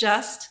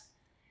just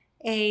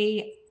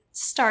a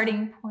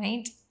starting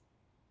point,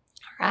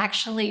 or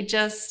actually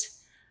just,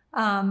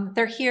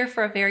 they're here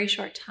for a very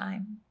short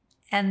time.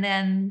 And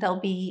then they'll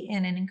be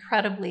in an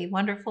incredibly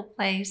wonderful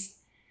place.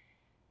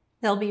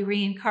 They'll be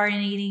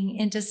reincarnating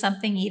into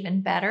something even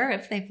better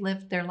if they've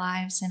lived their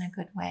lives in a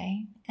good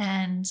way.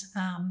 And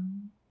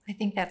I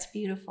think that's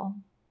beautiful.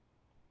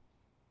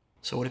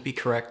 So would it be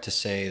correct to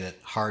say that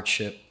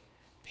hardship,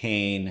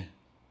 pain,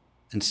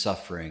 and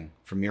suffering,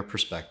 from your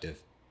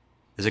perspective,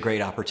 is a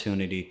great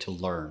opportunity to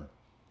learn?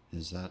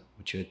 Is that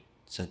what you had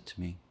said to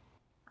me?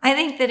 I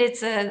think that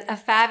it's a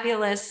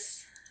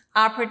fabulous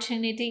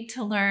opportunity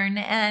to learn.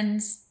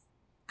 And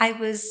I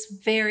was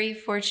very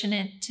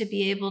fortunate to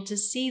be able to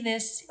see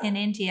this in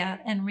India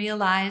and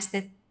realize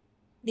that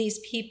these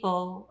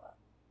people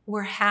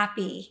were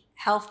happy,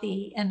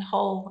 healthy, and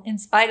whole, in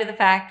spite of the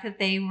fact that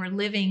they were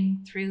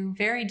living through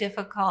very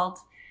difficult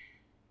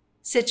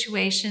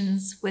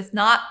situations with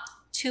not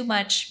too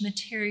much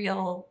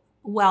material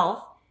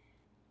wealth,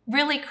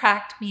 really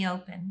cracked me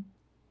open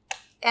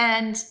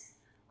and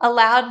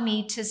allowed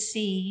me to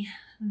see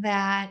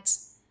that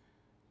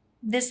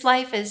this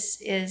life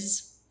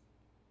is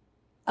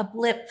a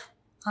blip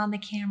on the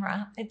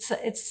camera. It's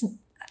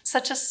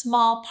such a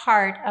small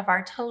part of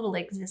our total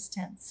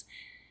existence.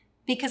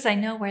 Because I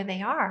know where they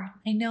are.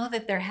 I know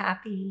that they're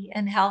happy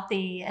and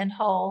healthy and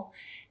whole.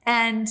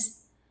 And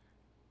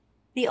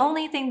the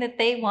only thing that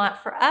they want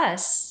for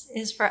us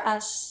is for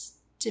us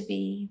to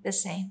be the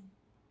same.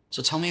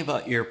 So tell me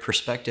about your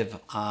perspective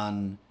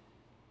on,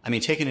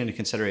 taking into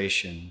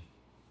consideration,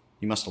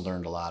 you must have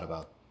learned a lot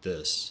about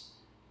this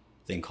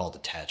thing called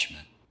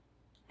attachment.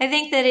 I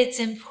think that it's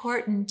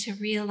important to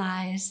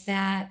realize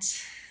that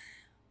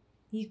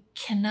you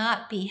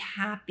cannot be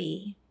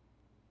happy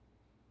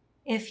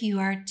if you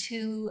are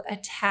too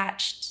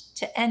attached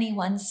to any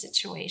one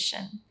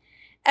situation.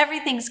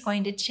 Everything's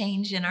going to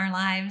change in our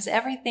lives.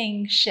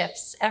 Everything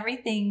shifts.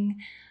 Things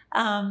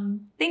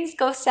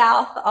go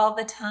south all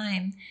the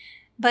time.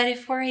 But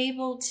if we're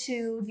able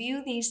to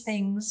view these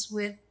things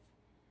with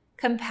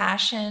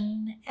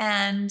compassion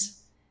and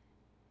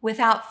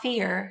without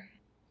fear,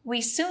 we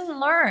soon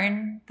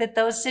learn that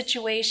those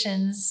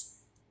situations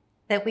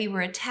that we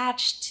were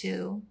attached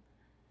to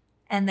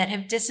and that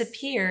have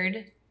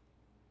disappeared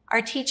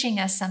are teaching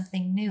us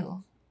something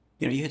new.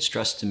 You know, you had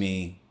stressed to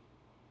me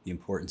the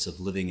importance of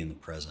living in the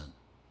present.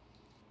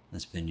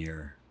 That's been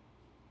your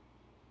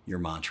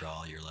mantra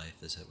all your life.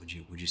 Is it?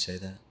 Would you say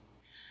that?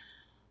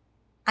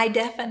 I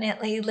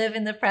definitely live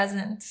in the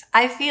present.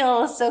 I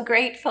feel so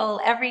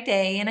grateful every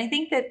day. And I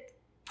think that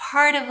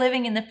part of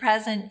living in the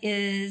present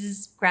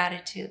is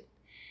gratitude.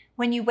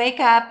 When you wake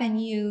up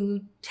and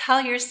you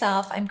tell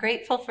yourself, I'm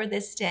grateful for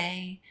this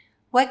day.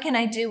 What can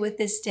I do with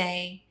this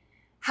day?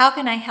 How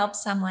can I help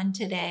someone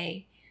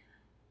today?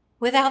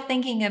 Without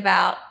thinking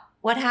about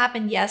what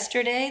happened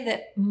yesterday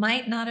that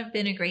might not have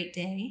been a great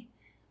day,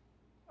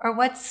 or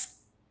what's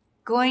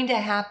going to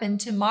happen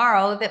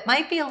tomorrow that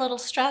might be a little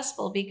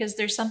stressful because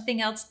there's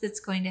something else that's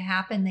going to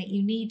happen that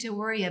you need to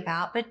worry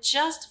about, but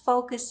just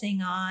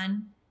focusing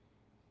on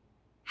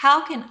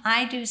how can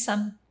I do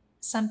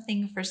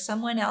something for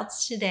someone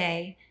else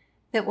today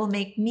that will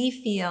make me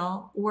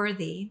feel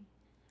worthy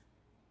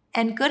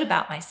and good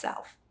about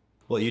myself.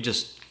 Well, you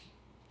just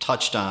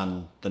touched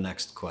on the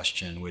next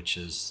question, which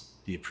is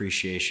the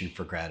appreciation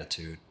for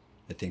gratitude.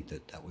 I think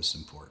that was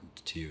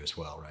important to you as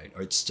well, right?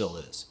 Or it still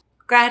is.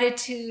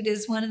 Gratitude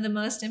is one of the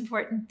most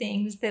important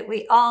things that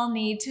we all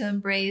need to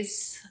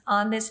embrace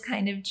on this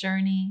kind of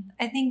journey.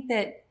 I think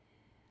that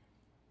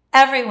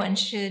everyone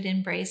should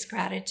embrace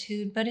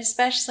gratitude, but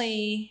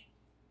especially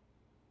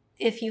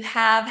if you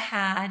have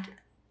had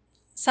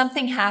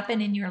something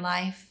happen in your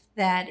life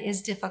that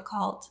is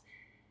difficult,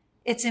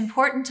 it's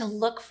important to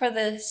look for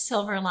the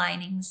silver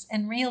linings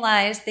and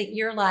realize that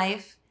your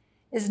life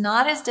is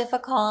not as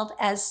difficult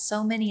as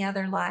so many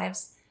other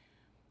lives.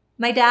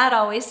 My dad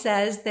always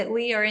says that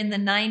we are in the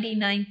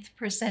 99th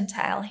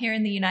percentile here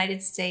in the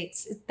United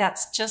States.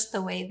 That's just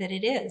the way that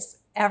it is.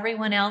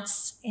 Everyone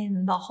else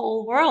in the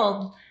whole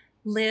world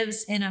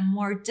lives in a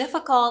more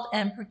difficult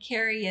and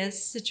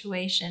precarious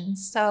situation.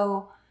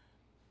 So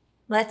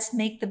let's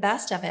make the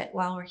best of it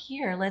while we're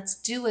here. Let's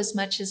do as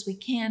much as we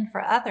can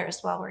for others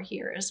while we're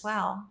here as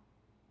well.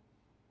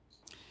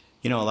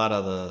 You know, a lot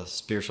of the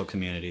spiritual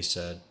community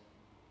said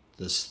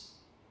this,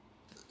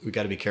 we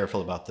got to be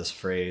careful about this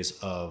phrase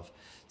of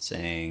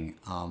saying,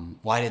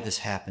 why did this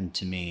happen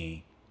to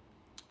me?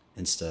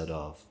 Instead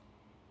of,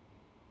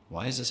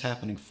 why is this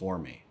happening for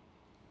me?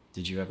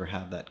 Did you ever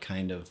have that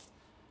kind of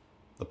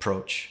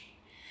approach?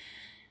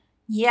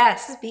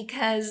 Yes,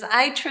 because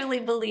I truly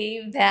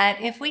believe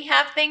that if we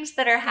have things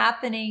that are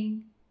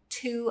happening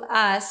to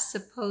us,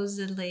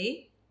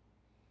 supposedly,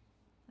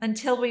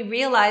 until we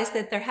realize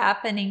that they're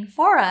happening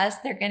for us,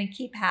 they're going to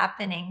keep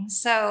happening.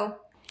 So,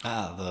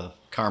 the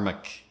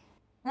karmic.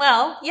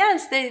 Well,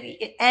 yes,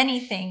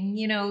 anything.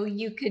 You know,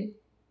 you could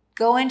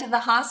go into the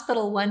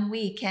hospital one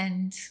week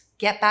and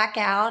get back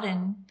out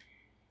and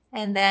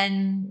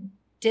then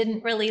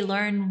didn't really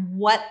learn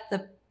what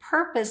the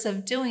purpose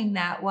of doing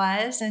that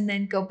was, and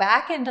then go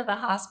back into the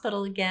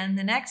hospital again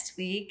the next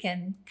week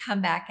and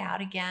come back out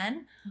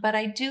again. But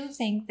I do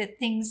think that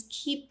things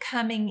keep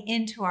coming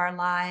into our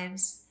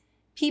lives.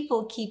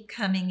 People keep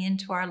coming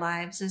into our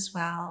lives as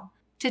well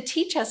to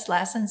teach us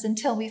lessons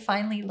until we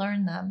finally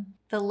learn them.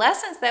 The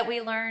lessons that we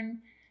learn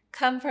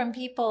come from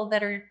people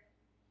that are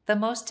the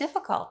most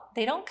difficult.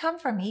 They don't come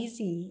from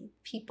easy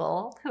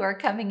people who are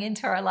coming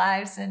into our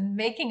lives and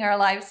making our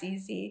lives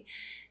easy.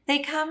 They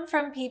come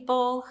from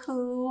people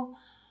who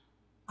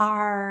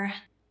are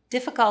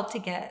difficult to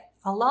get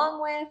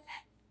along with.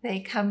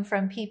 They come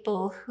from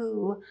people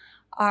who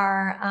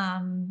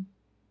are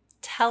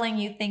telling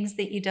you things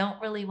that you don't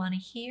really want to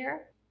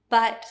hear.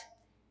 But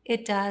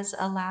it does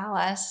allow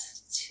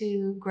us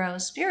to grow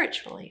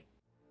spiritually.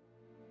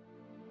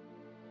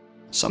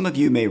 Some of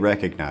you may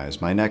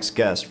recognize my next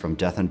guest from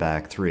Death and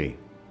Back 3.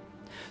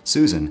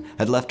 Susan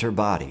had left her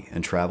body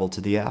and traveled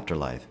to the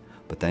afterlife,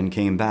 but then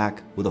came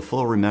back with a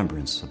full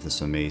remembrance of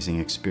this amazing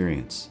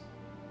experience.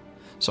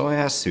 So I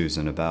asked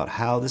Susan about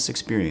how this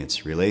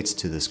experience relates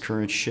to this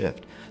current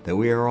shift that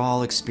we are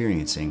all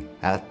experiencing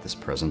at this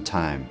present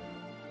time.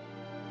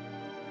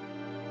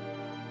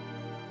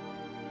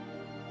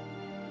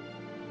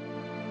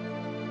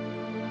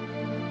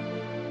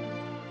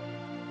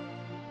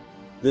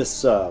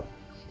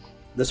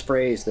 This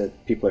phrase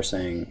that people are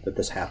saying that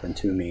this happened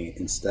to me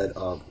instead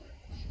of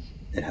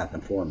it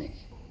happened for me.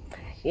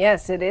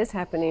 Yes, it is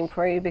happening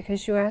for you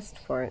because you asked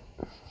for it.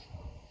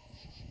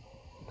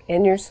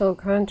 In your soul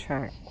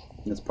contract,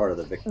 That's part of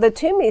the victim. The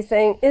to me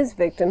thing is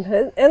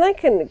victimhood, and I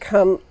can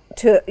come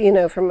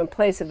to, from a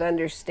place of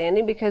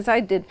understanding, because I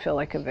did feel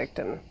like a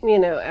victim,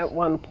 at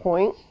one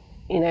point,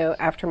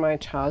 after my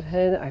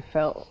childhood. I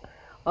felt,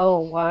 oh,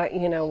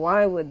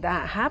 why would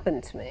that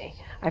happen to me?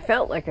 I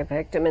felt like a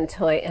victim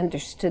until I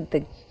understood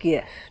the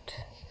gift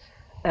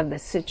of the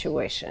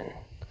situation.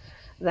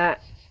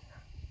 That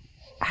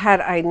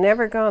had I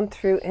never gone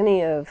through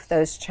any of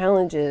those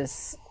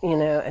challenges,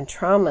 and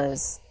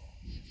traumas,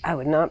 I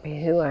would not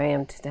be who I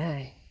am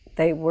today.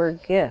 They were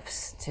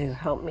gifts to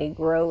help me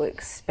grow,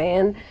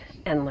 expand,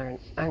 and learn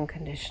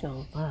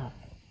unconditional love.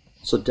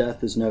 So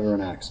death is never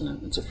an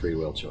accident. It's a free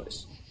will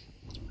choice.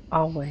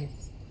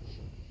 Always.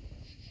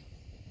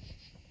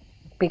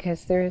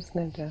 Because there is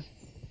no death.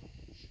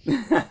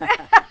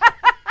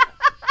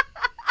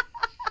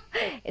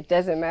 It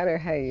doesn't matter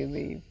how you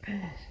leave.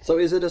 So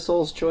is it a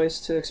soul's choice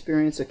to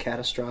experience a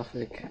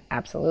catastrophic?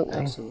 Absolutely.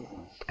 Absolutely.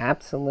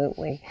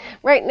 Absolutely.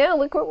 Right now,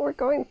 look what we're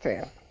going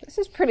through. This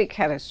is pretty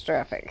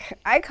catastrophic.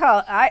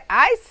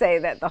 I say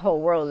that the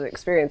whole world has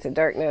experienced a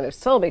dark night of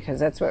soul, because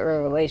that's what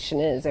revelation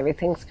is.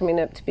 Everything's coming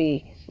up to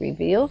be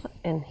revealed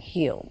and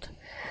healed.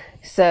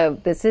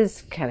 So this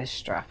is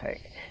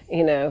catastrophic.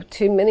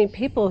 Too many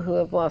people who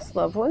have lost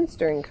loved ones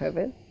during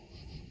COVID,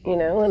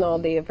 and all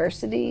the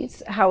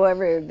adversities,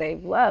 however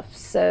they've left.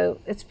 So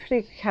it's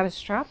pretty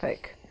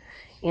catastrophic,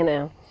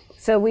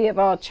 So we have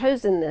all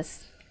chosen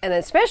this, and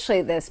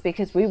especially this,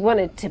 because we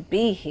wanted to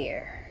be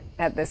here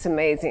at this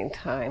amazing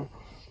time,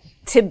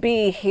 to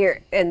be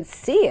here and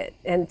see it,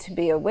 and to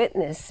be a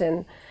witness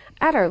and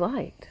add our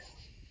light,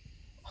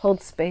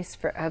 hold space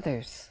for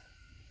others,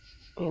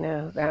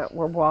 that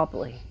were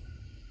wobbly,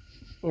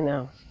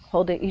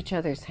 hold each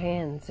other's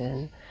hands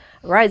and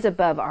rise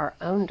above our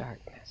own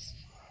darkness.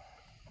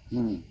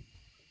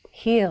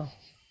 Heal.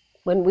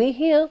 When we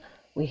heal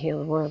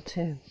the world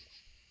too.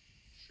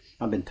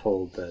 I've been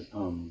told that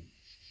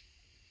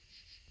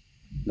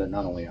that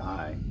not only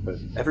I, but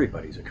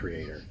everybody's a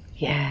creator.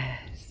 Yes.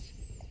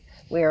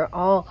 We are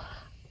all,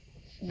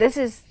 this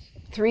is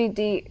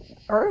 3D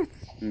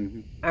Earth,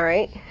 all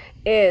right,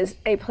 is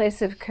a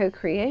place of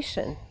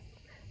co-creation.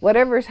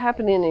 Whatever is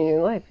happening in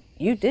your life,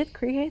 you did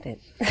create it.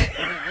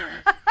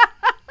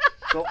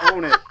 So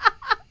own it.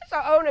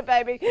 So own it,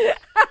 baby.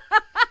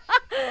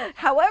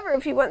 However,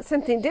 if you want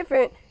something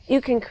different, you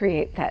can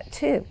create that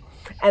too.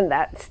 And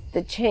that's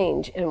the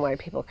change in why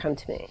people come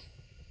to me.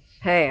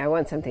 Hey, I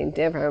want something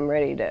different. I'm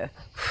ready to,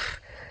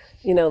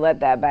 let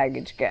that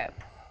baggage go.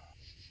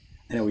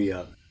 I know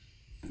you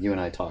and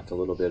I talked a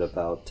little bit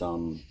about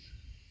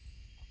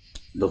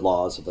the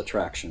laws of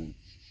attraction.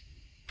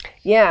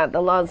 Yeah,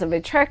 the laws of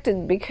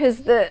attraction,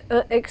 because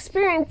the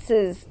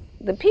experiences,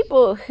 the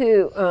people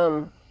who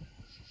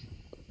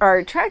are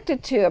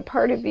attracted to a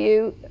part of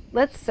you,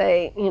 let's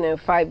say,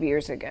 5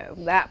 years ago,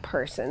 that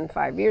person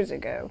 5 years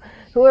ago,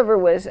 whoever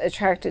was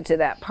attracted to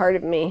that part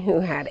of me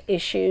who had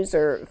issues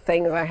or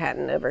things I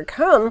hadn't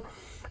overcome,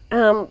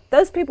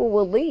 those people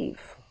will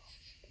leave.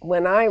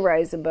 When I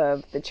rise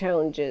above the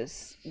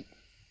challenges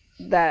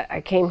that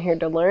I came here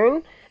to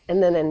learn,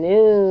 and then a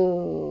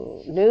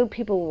new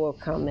people will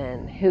come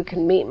in who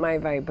can meet my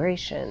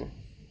vibration.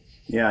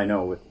 Yeah, I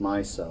know with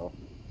myself,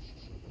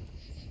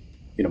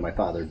 my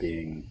father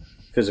being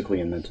physically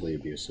and mentally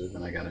abusive,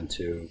 and I got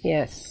into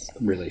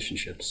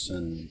relationships,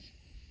 and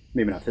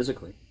maybe not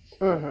physically,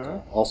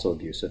 but also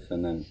abusive,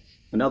 and then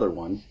another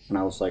one, and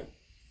I was like,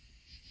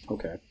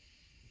 okay.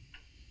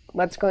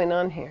 What's going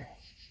on here?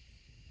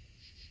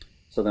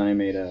 So then I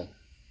made a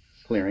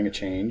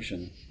change,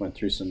 and went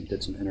through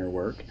did some inner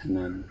work, and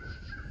then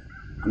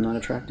I'm not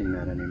attracting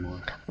that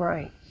anymore.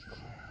 Right.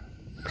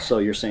 So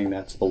you're saying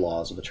that's the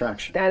laws of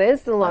attraction. That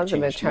is the laws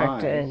of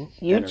attraction.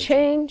 You energy.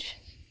 Change,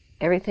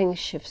 everything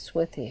shifts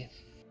with you.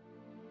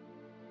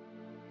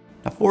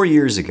 Now, 4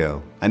 years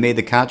ago, I made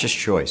the conscious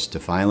choice to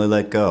finally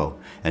let go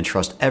and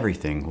trust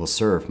everything will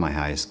serve my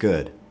highest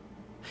good.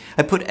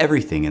 I put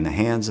everything in the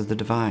hands of the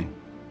divine.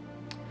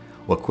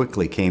 What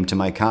quickly came to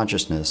my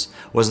consciousness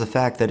was the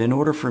fact that in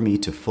order for me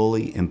to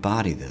fully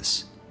embody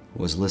this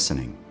was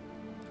listening.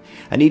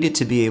 I needed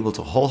to be able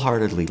to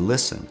wholeheartedly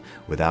listen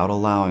without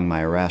allowing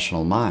my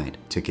irrational mind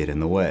to get in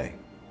the way.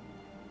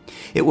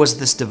 It was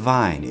this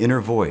divine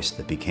inner voice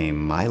that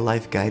became my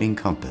life-guiding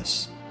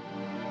compass.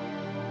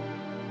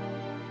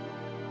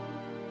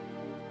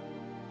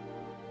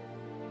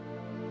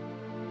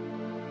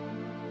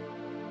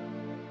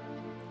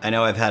 I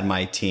know I've had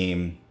my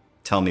team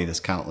tell me this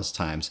countless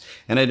times,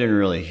 and I didn't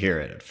really hear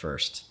it at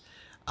first.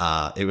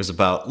 It was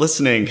about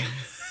listening.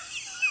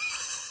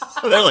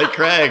 They're like,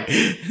 Craig,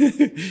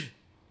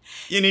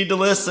 you need to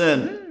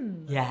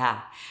listen.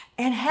 Yeah.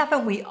 And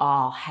haven't we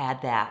all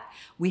had that?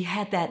 We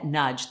had that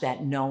nudge,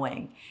 that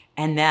knowing.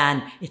 And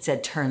then it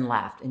said, turn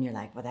left. And you're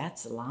like, well,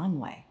 that's a long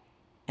way.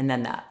 And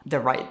then the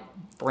right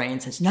brain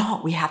says,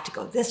 no, we have to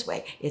go this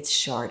way. It's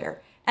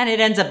shorter. And it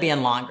ends up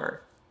being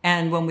longer.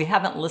 And when we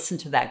haven't listened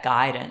to that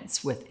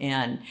guidance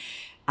within,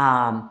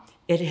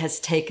 it has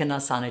taken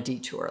us on a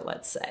detour,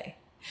 let's say.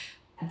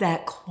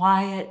 That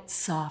quiet,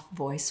 soft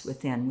voice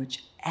within,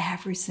 which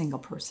every single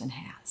person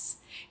has,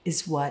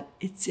 is what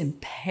it's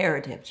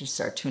imperative to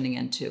start tuning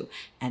into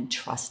and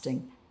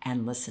trusting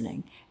and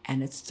listening.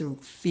 And it's through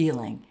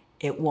feeling.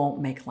 It won't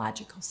make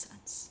logical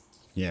sense.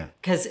 Yeah.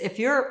 Because if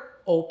you're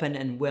open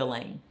and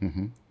willing,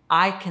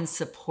 I can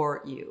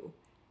support you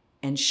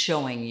in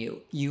showing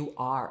you you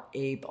are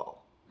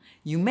able.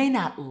 You may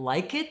not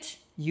like it,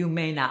 you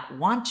may not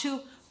want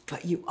to,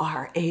 but you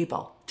are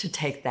able to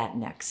take that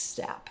next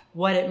step.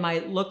 What it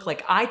might look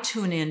like, I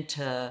tune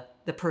into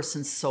the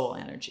person's soul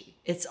energy.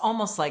 It's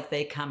almost like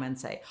they come and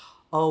say,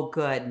 oh,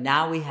 good,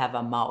 now we have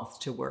a mouth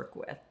to work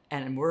with.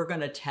 And we're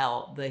going to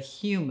tell the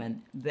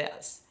human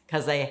this,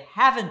 because they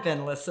haven't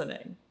been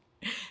listening.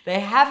 They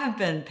haven't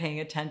been paying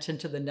attention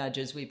to the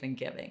nudges we've been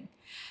giving.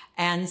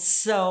 And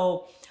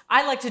so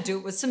I like to do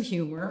it with some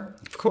humor.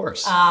 Of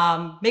course.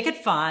 Make it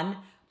fun.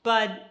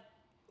 But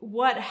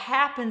what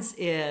happens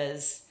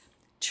is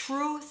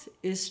truth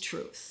is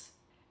truth,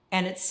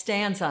 and it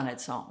stands on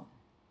its own.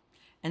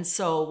 And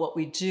so what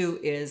we do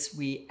is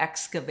we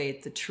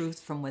excavate the truth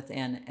from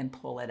within and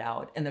pull it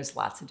out. And there's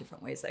lots of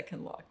different ways that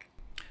can look.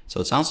 So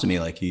it sounds to me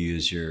like you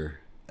use your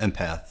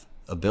empath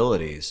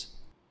abilities.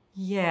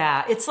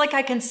 Yeah, it's like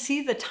I can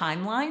see the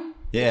timeline,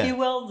 if you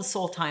will, the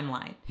soul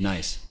timeline.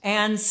 Nice.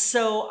 And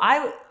so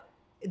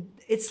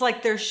it's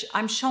like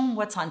I'm shown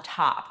what's on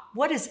top,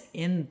 what is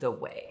in the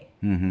way,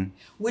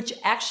 which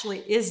actually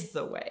is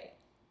the way.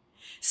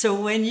 So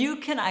when you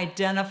can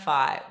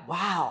identify,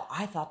 wow,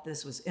 I thought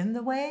this was in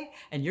the way,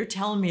 and you're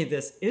telling me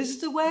this is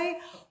the way,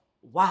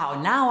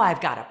 wow, now I've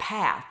got a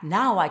path.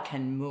 Now I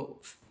can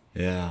move.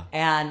 Yeah.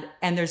 And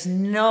there's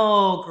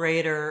no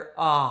greater,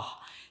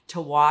 to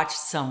watch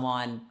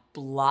someone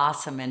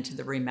blossom into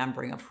the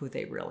remembering of who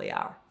they really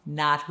are,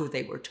 not who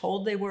they were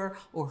told they were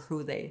or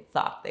who they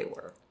thought they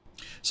were.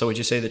 So would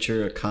you say that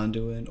you're a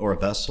conduit or a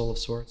vessel of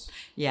sorts?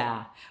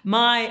 Yeah.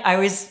 I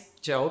always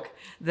joke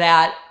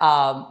that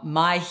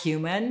my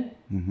human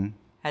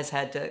has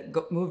had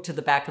to move to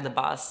the back of the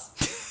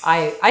bus.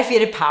 I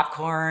feed it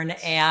popcorn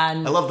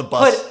and... I love the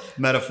bus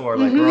metaphor,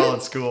 like we're all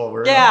in school.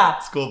 We're in a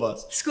school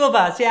bus. School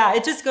bus, yeah.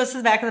 It just goes to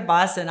the back of the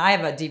bus, and I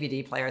have a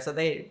DVD player,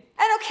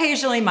 and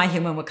occasionally my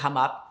human would come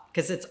up,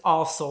 because it's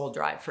all soul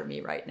drive for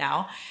me right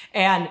now.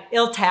 And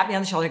it'll tap me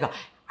on the shoulder and go,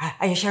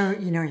 are you sure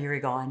you know where you're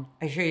going?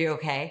 Are you sure you're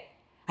okay?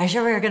 Are you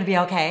sure we're going to be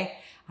okay?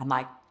 I'm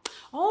like,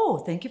 oh,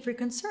 thank you for your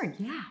concern.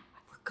 Yeah,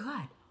 we're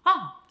good.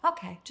 Oh,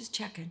 okay, just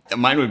checking.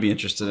 Mine would be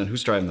interested in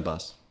who's driving the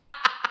bus.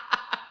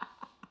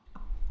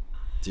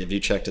 Have you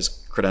checked his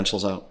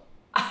credentials out?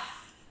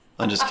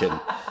 I'm just kidding.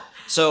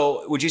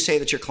 So would you say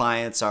that your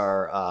clients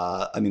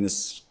are, this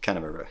is kind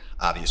of an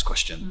obvious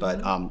question,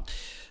 but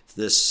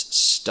this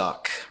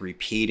stuck,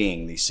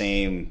 repeating the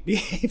same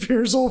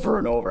behaviors over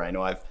and over? I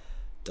know I've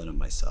done it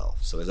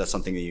myself. So is that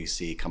something that you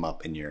see come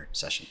up in your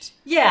sessions?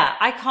 Yeah,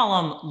 I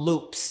call them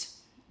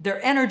loops.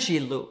 They're energy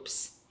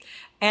loops.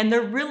 And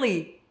they're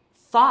really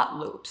thought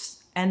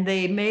loops. And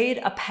they made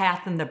a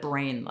path in the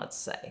brain, let's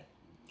say.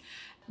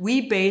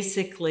 We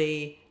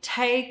basically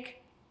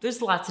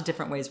there's lots of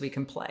different ways we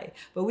can play,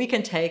 but we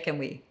can take and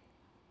we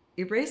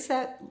erase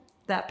that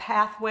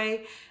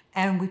pathway,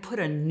 and we put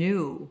a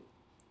new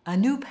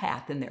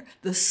path in there,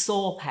 the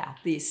soul path,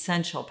 the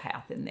essential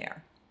path in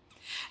there.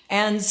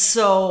 And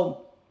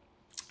so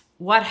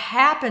what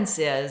happens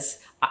is,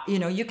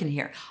 you can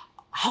hear,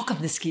 how come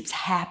this keeps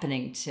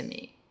happening to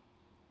me?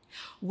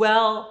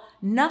 Well,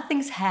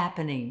 nothing's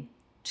happening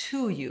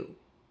to you.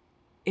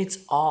 It's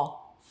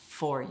all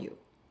for you.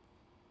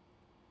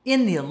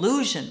 In the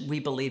illusion, we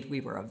believed we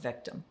were a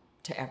victim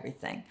to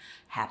everything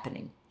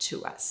happening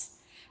to us.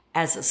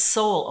 As a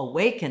soul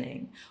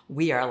awakening,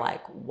 we are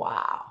like,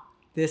 wow,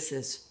 this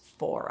is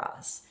for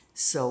us.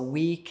 So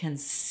we can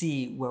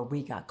see where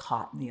we got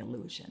caught in the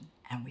illusion,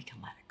 and we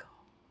can let it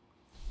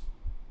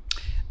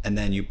go. And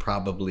then you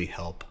probably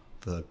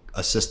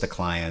assist the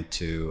client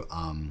to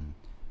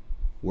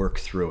work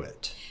through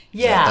it.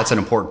 Yeah. That's an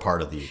important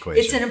part of the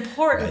equation. It's an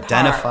important we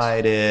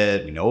identified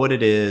it, we know what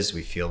it is,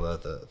 we feel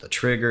the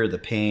trigger, the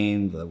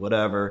pain, the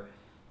whatever,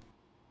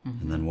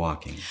 and then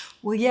walking.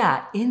 Well,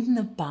 yeah, in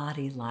the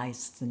body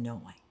lies the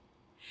knowing.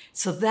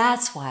 So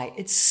that's why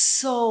it's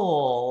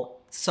soul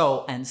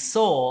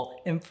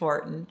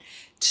important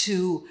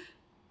to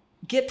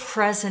get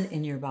present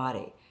in your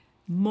body.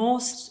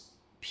 Most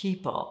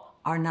people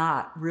are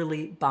not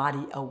really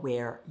body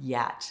aware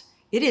yet.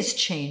 It is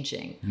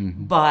changing,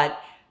 but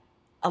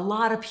a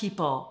lot of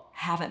people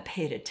haven't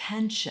paid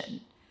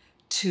attention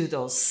to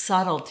those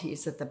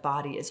subtleties that the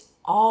body is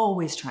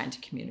always trying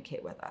to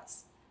communicate with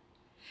us.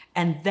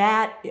 And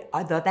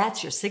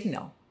that's your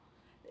signal.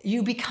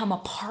 You become a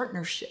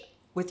partnership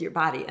with your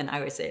body. And I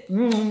always say,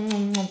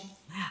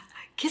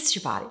 kiss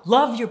your body,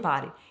 love your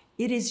body.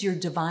 It is your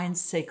divine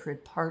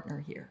sacred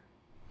partner here.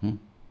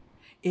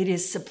 It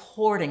is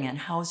supporting and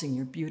housing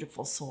your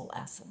beautiful soul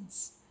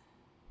essence.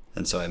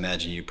 And so I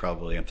imagine you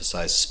probably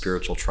emphasize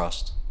spiritual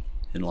trust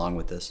along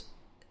with this.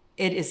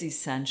 It is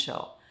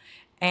essential.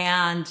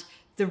 And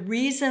the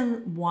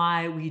reason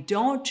why we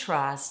don't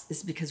trust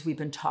is because we've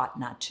been taught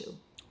not to.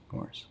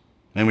 course.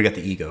 And we got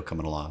the ego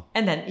coming along.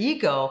 And then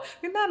ego,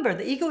 remember,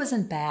 the ego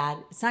isn't bad.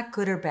 It's not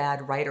good or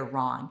bad, right or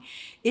wrong.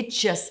 It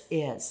just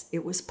is.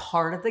 It was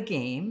part of the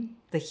game,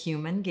 the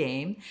human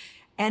game,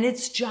 and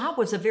its job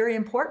was a very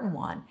important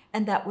one,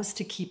 and that was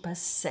to keep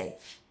us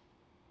safe.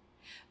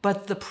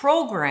 But the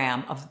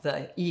program of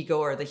the ego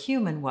or the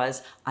human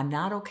was, I'm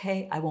not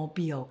okay, I won't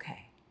be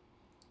okay.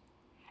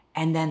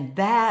 And then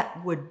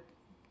that would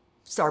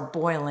start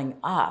boiling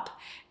up,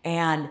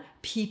 and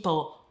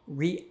people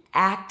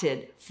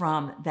reacted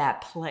from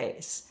that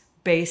place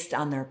based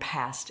on their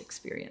past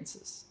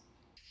experiences.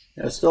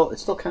 Yeah, it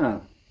still kind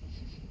of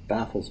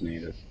baffles me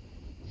that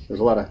there's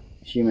a lot of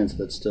humans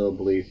that still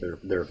believe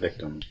they're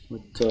victims.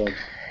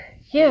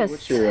 Yes.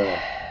 What's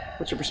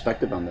your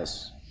perspective on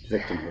this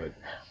victimhood?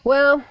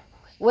 Well,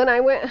 when I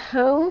went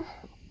home,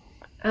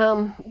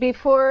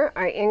 before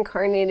I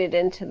incarnated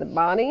into the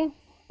body,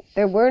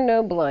 there were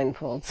no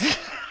blindfolds.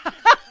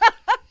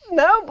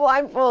 No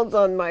blindfolds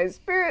on my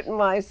spirit and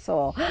my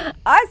soul.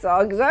 I saw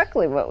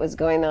exactly what was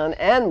going on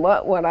and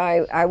what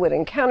I would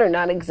encounter,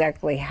 not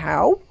exactly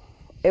how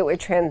it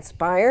would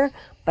transpire,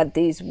 but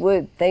these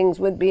things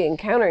would be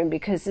encountering,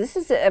 because this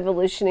is the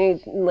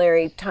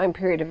evolutionary time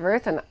period of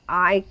Earth, and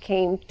I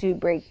came to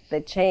break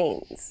the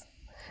chains.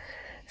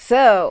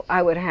 So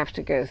I would have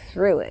to go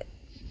through it.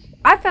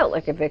 I felt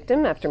like a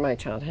victim after my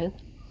childhood.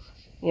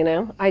 You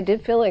know, I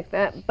did feel like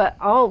that, but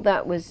all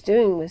that was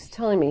doing was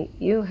telling me,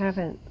 you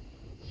haven't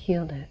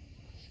healed it.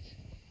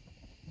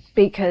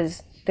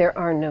 Because there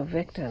are no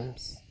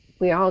victims.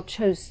 We all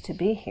chose to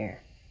be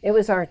here. It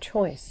was our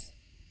choice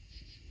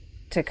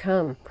to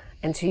come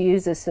and to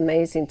use this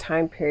amazing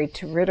time period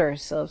to rid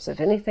ourselves of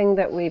anything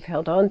that we've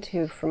held on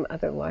to from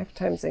other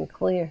lifetimes and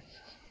clear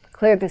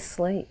the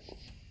slate.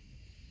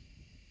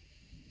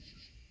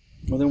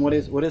 Well, then what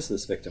is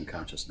this victim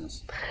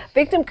consciousness?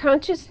 Victim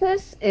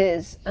consciousness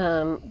is,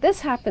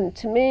 this happened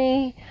to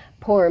me,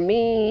 poor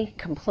me,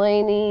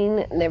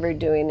 complaining, never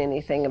doing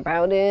anything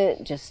about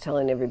it, just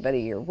telling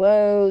everybody your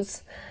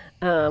woes.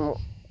 You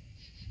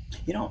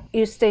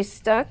stay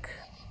stuck.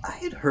 I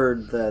had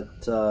heard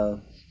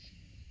that,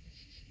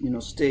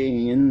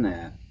 staying in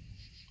that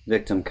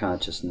victim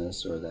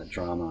consciousness or that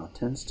drama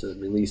tends to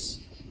release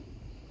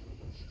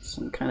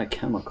some kind of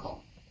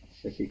chemical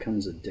that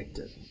becomes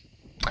addictive.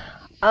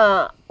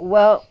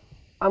 Well,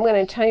 I'm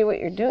going to tell you what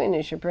you're doing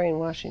is you're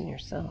brainwashing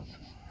yourself.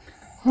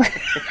 No,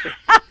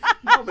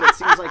 but it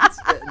seems like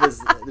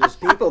there's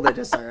people that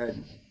just are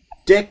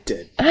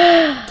addicted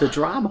to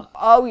drama.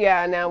 Oh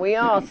yeah, now we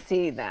all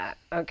see that,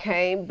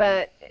 okay?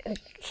 But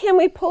can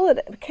we pull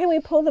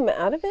them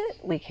out of it?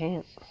 We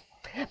can't.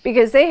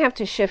 Because they have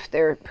to shift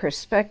their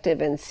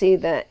perspective and see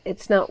that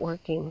it's not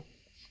working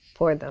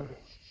for them.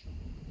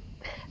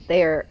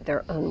 They're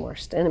their own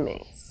worst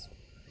enemies.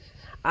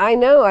 I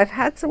know I've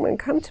had someone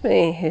come to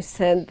me who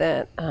said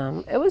that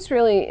it was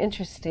really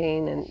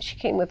interesting, and she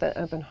came with an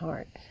open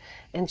heart.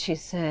 And she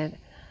said,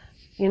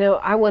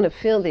 I want to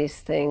feel these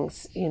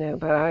things,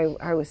 but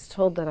I was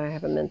told that I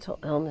have a mental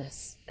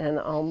illness and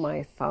all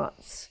my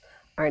thoughts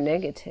are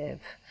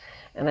negative.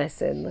 And I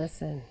said,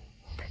 listen,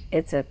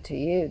 it's up to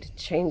you to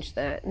change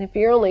that. And if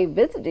you're only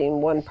visiting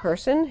one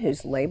person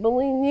who's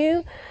labeling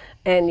you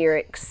and you're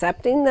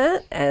accepting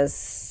that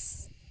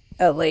as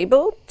a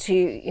label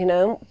to,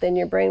 then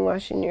you're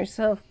brainwashing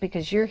yourself,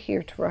 because you're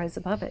here to rise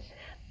above it.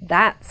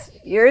 That's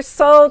your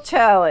soul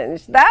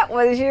challenge. That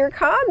was your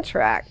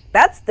contract.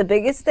 That's the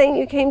biggest thing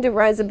you came to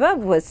rise above,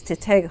 was to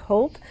take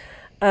hold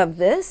of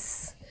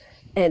this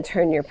and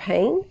turn your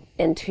pain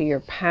into your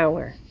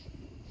power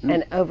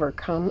and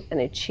overcome and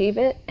achieve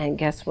it. And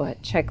guess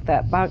what? Check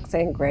that box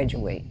and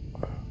graduate.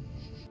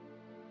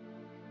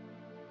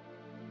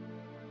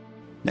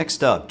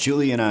 Next up,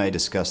 Julie and I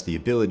discuss the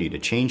ability to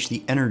change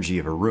the energy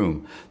of a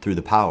room through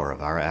the power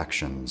of our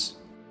actions.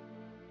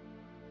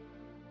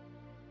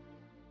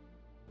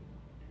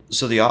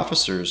 So the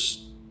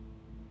officers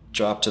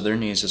dropped to their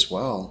knees as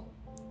well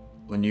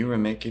when you were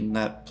making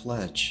that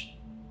pledge.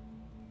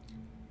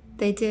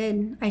 They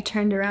did. I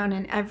turned around,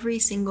 and every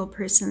single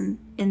person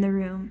in the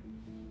room,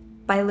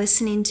 by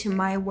listening to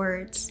my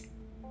words,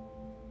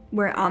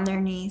 were on their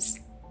knees,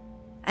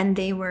 and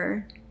they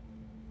were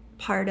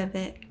part of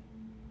it.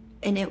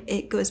 And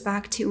it goes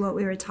back to what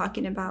we were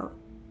talking about.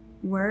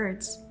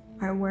 Words.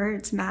 Our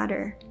words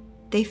matter.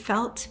 They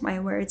felt my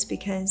words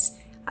because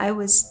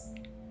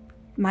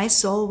my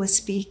soul was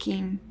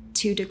speaking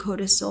to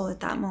Dakota's soul at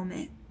that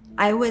moment.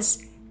 I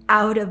was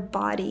out of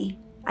body.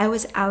 I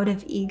was out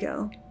of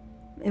ego.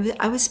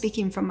 I was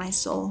speaking from my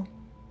soul.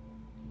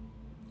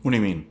 What do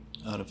you mean,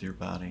 out of your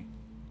body?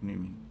 What do you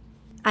mean?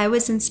 I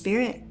was in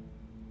spirit.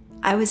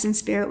 I was in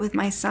spirit with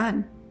my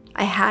son.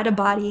 I had a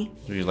body.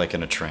 Were you like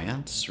in a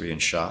trance? Were you in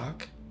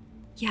shock?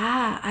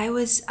 Yeah, I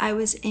was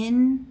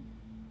in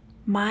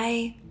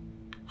my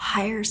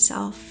higher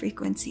self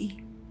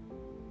frequency.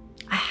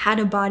 I had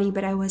a body,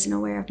 but I wasn't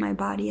aware of my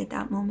body at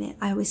that moment.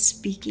 I was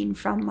speaking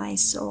from my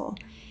soul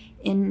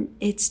in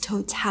its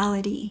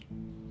totality.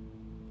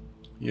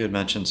 You had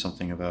mentioned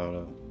something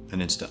about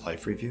an instant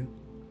life review?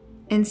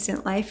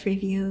 Instant life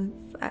review.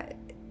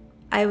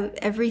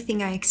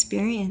 everything I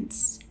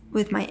experienced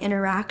with my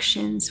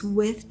interactions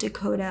with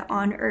Dakota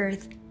on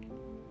Earth,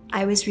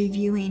 I was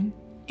reviewing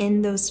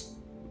in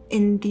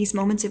these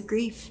moments of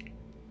grief.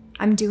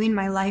 I'm doing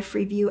my life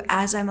review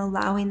as I'm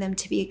allowing them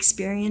to be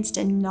experienced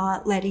and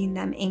not letting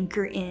them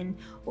anchor in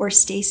or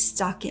stay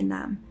stuck in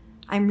them.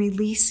 I'm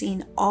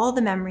releasing all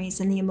the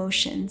memories and the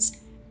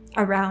emotions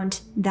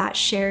around that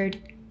shared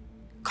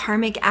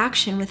karmic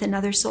action with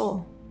another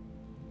soul.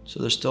 So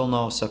there's still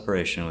no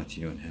separation with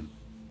you and him?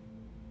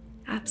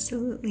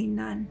 Absolutely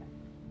none.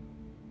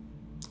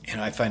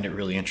 And I find it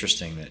really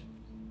interesting that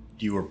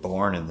you were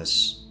born in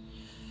this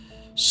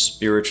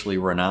spiritually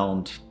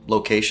renowned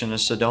location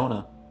as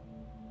Sedona.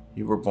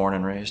 You were born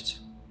and raised.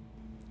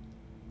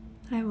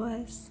 I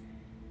was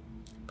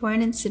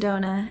born in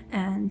Sedona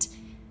and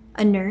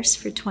a nurse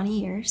for 20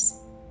 years.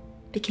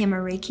 Became a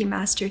Reiki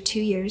master 2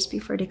 years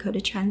before Dakota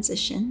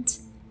transitioned.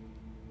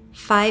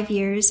 5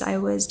 years I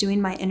was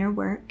doing my inner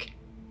work.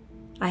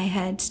 I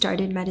had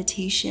started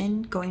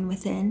meditation, going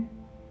within,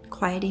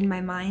 quieting my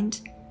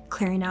mind,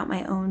 clearing out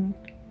my own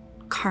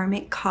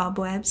karmic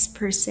cobwebs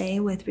per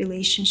se with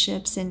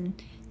relationships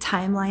and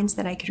timelines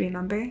that I could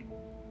remember.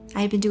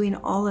 I had been doing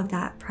all of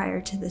that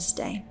prior to this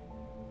day.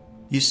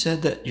 You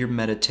said that your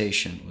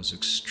meditation was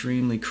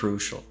extremely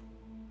crucial.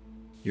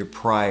 Your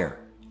prior,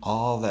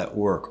 all that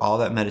work, all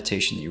that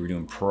meditation that you were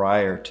doing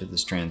prior to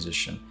this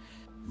transition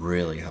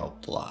really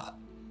helped a lot.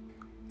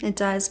 It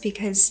does,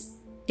 because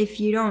if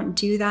you don't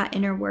do that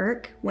inner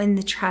work, when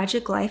the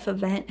tragic life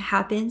event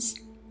happens,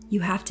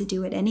 you have to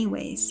do it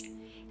anyways.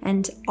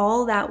 And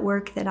all that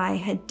work that I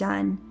had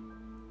done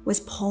was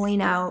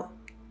pulling out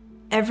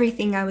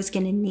everything I was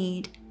going to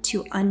need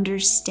to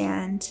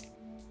understand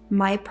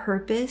my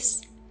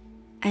purpose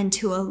and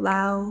to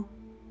allow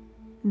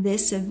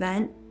this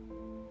event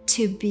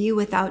to be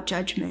without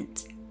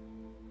judgment,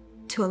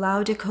 to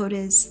allow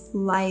Dakota's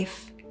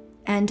life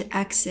and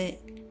exit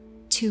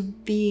to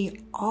be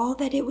all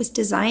that it was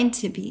designed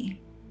to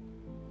be.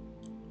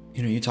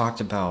 You know, you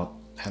talked about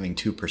having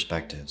two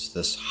perspectives,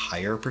 this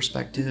higher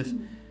perspective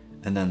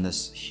and then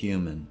this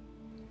human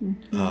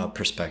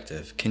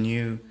perspective. Can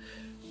you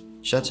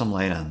shed some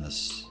light on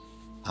this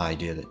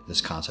idea,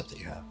 this concept that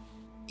you have?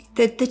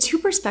 The two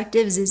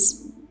perspectives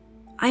is,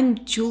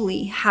 I'm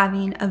Julie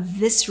having a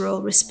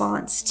visceral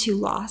response to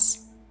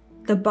loss.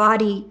 The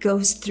body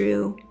goes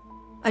through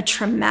a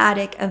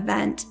traumatic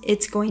event.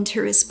 It's going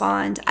to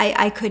respond.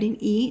 I couldn't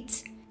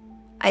eat.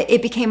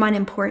 It became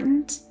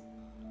unimportant.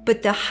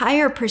 But the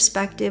higher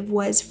perspective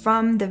was,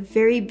 from the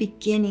very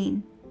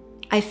beginning,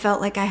 I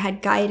felt like I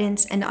had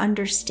guidance and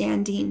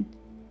understanding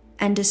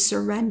and a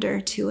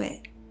surrender to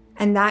it.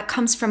 And that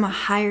comes from a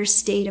higher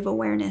state of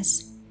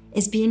awareness,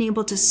 is being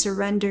able to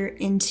surrender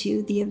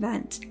into the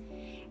event.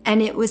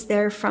 And it was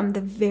there from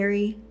the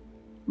very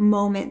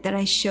moment that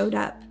I showed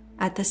up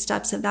at the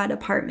steps of that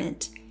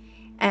apartment.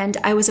 And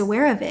I was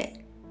aware of it.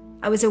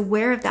 I was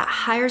aware of that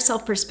higher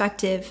self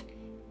perspective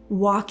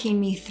walking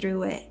me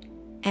through it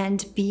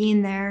and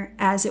being there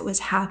as it was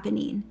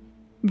happening,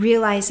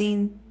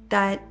 realizing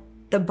that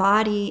the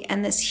body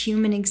and this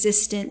human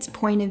existence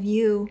point of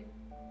view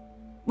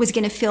was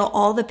going to feel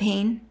all the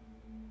pain,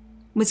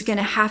 was going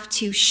to have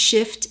to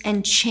shift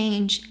and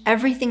change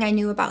everything I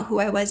knew about who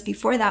I was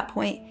before that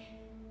point.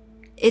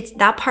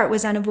 That part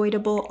was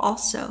unavoidable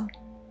also.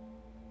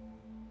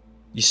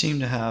 You seem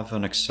to have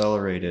an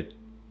accelerated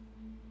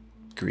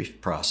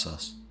grief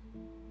process.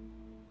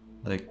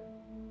 Like,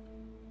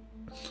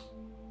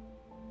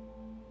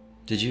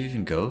 did you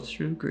even go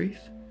through grief?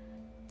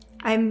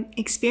 I'm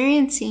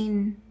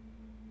experiencing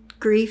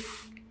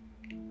grief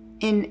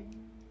in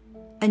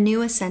a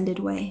new ascended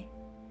way.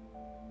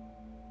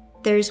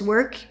 There's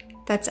work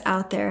that's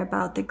out there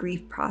about the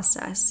grief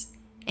process,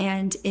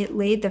 and it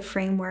laid the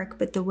framework,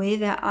 but the way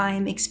that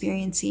I'm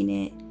experiencing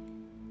it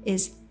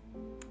is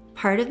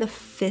part of the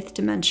fifth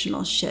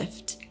dimensional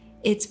shift.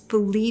 It's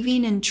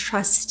believing and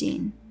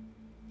trusting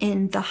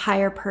in the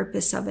higher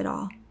purpose of it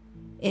all.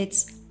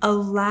 It's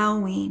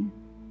allowing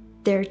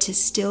there to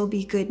still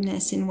be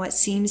goodness in what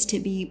seems to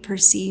be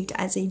perceived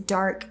as a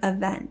dark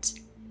event,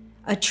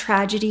 a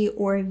tragedy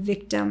or a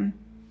victim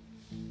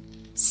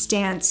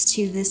stance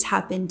to this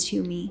happened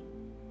to me.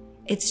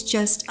 It's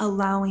just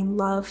allowing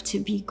love to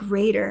be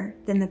greater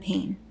than the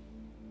pain.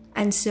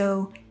 And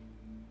so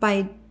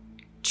by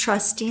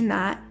trusting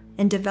that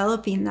and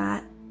developing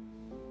that,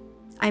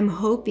 I'm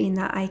hoping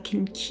that I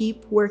can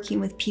keep working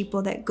with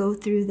people that go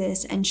through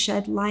this and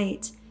shed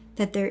light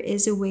that there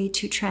is a way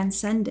to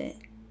transcend it.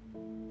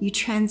 You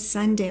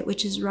transcend it,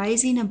 which is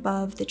rising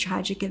above the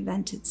tragic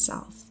event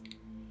itself.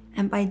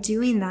 And by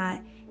doing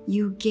that,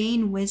 you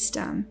gain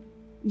wisdom.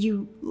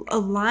 You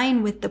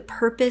align with the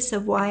purpose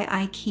of why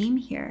I came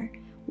here,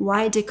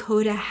 why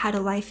Dakota had a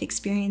life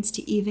experience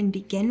to even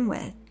begin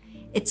with.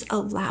 It's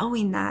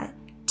allowing that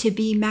to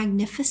be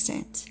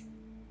magnificent.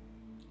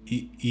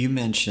 You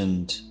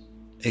mentioned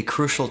a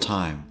crucial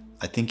time.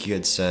 I think you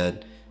had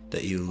said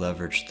that you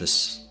leveraged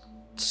this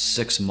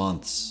 6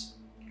 months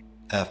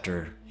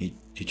after he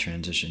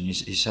transitioned.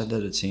 You said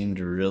that it seemed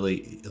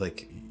really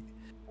like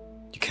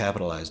You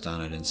capitalized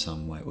on it in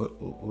some way.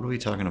 What are we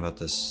talking about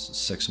this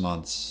 6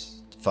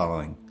 months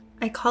following?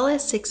 I call it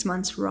 6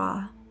 months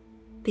raw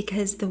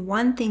because the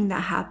one thing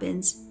that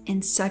happens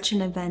in such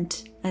an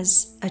event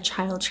as a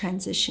child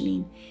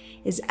transitioning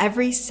is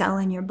every cell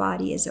in your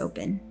body is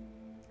open.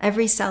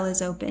 Every cell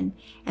is open.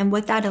 And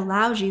what that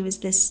allows you is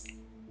this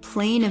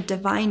plane of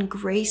divine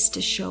grace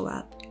to show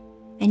up.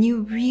 And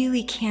you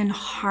really can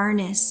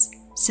harness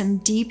some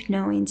deep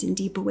knowings and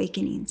deep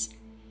awakenings.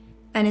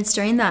 And it's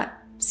during that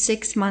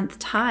 6-month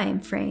time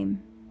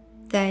frame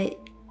that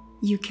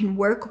you can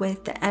work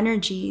with the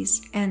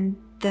energies and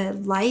the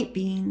light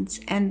beings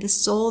and the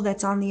soul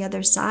that's on the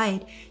other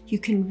side. You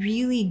can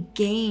really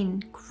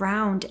gain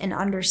ground and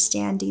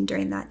understanding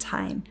during that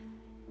time.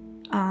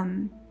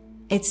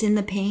 It's in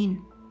the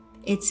pain.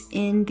 It's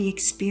in the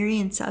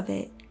experience of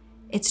it.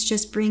 It's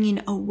just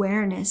bringing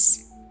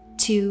awareness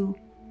to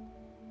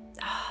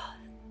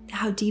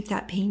how deep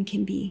that pain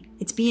can be.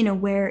 It's being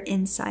aware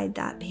inside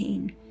that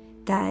pain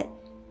that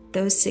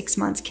those 6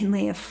 months can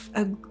lay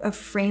a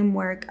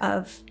framework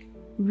of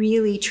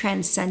really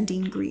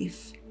transcending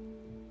grief.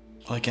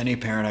 Like any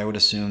parent, I would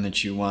assume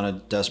that you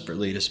wanted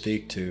desperately to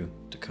speak to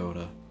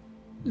Dakota.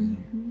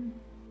 Mm-hmm.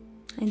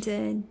 I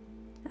did.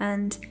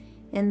 And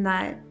in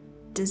that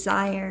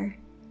desire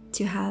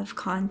to have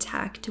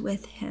contact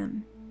with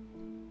him,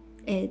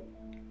 it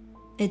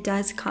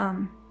does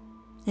come.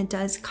 It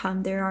does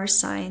come. There are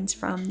signs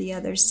from the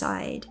other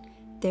side.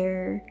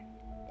 They're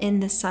in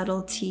the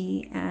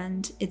subtlety,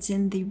 and it's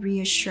in the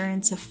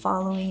reassurance of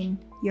following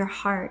your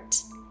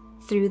heart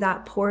through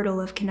that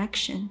portal of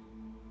connection.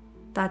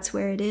 That's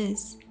where it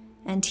is.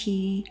 And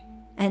he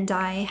and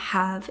I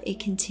have a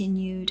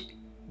continued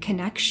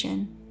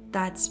connection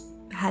that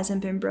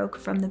hasn't been broke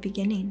from the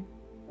beginning.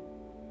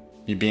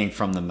 You being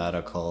from the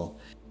medical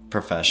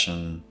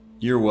profession,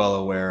 you're well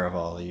aware of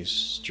all these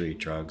street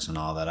drugs and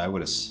all that. I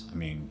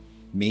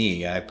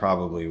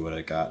probably would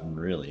have gotten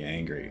really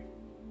angry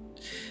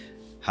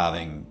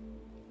having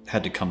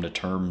had to come to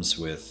terms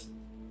with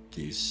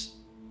these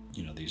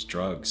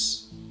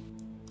drugs.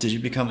 Did you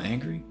become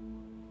angry?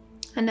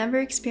 I never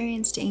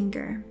experienced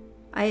anger.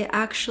 I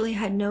actually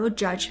had no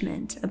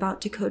judgment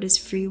about Dakota's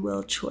free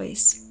will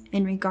choice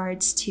in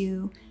regards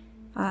to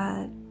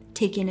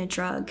taking a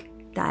drug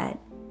that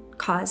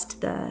caused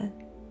the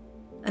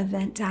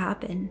event to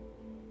happen.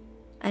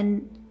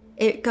 And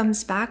it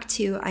comes back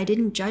to, I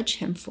didn't judge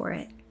him for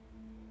it.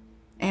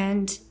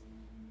 And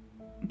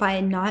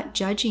by not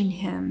judging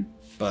him...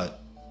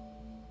 But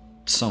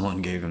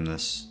someone gave him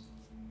this.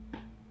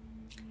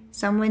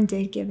 Someone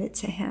did give it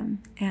to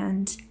him.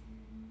 And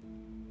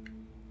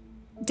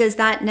does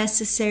that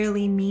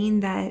necessarily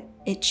mean that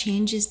it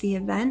changes the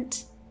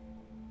event?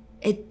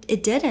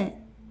 It didn't.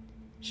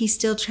 He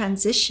still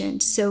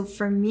transitioned. So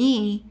for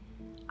me,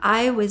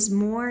 I was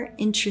more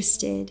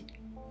interested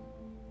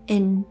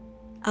in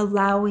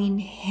allowing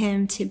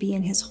him to be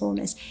in his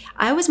wholeness.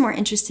 I was more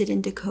interested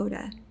in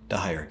Dakota. The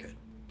higher good.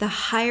 The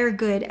higher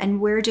good,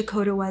 and where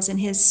Dakota was in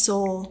his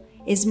soul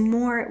was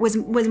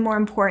more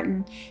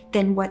important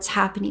than what's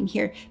happening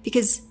here,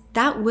 because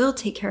that will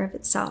take care of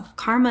itself.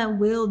 Karma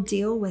will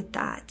deal with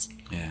that.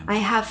 Yeah. I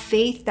have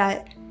faith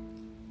that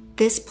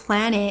this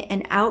planet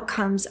and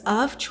outcomes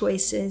of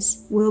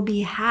choices will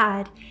be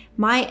had.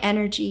 My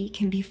energy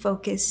can be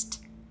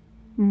focused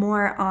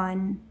more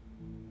on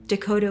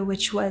Dakota,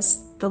 which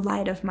was the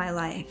light of my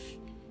life,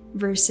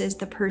 versus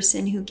the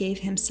person who gave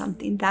him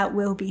something. That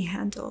will be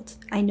handled.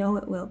 I know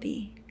it will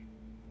be.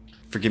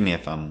 Forgive me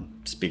if I'm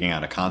speaking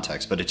out of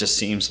context, but it just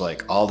seems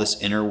like all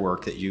this inner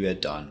work that you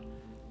had done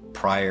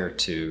prior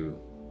to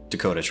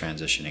Dakota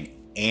transitioning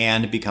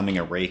and becoming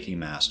a Reiki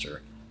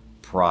master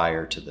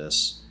prior to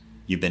this,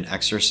 you've been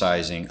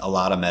exercising a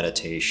lot of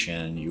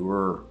meditation. You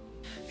were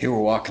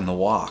walking the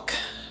walk.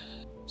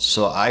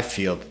 So I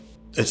feel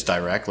it's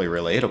directly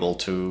relatable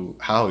to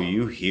how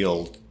you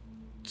healed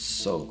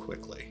so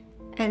quickly.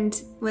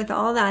 And with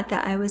all that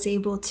I was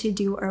able to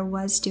do or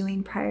was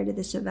doing prior to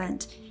this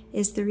event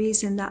is the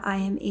reason that I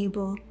am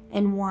able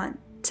and want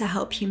to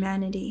help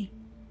humanity.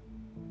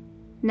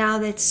 Now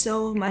that's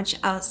so much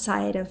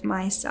outside of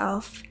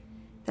myself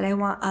that I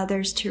want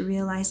others to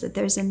realize that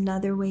there's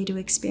another way to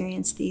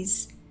experience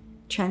these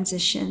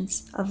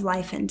transitions of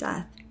life and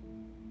death.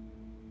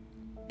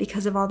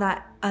 Because of all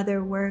that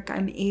other work,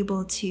 I'm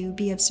able to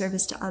be of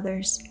service to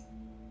others,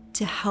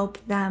 to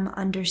help them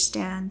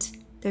understand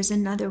there's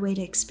another way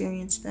to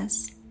experience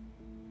this.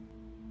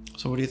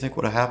 So what do you think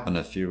would have happened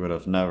if you would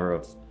have never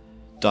have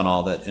done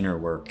all that inner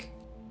work?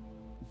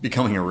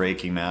 Becoming a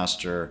Reiki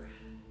master,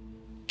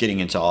 getting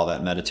into all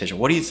that meditation.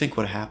 What do you think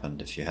would have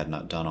happened if you had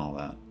not done all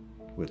that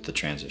with the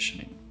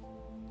transitioning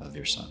of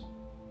your son?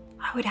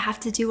 I would have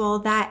to do all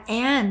that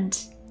and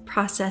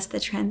process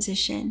the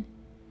transition.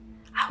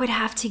 I would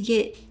have to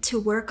get to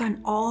work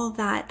on all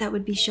that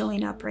would be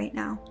showing up right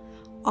now.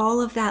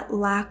 All of that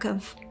lack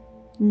of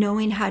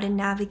knowing how to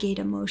navigate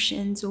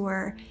emotions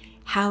or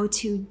how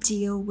to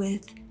deal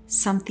with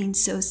something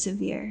so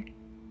severe.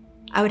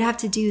 I would have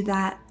to do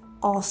that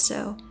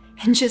also.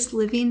 And just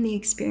living the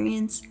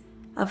experience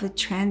of a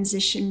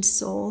transitioned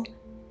soul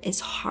is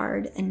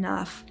hard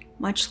enough,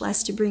 much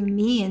less to bring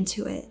me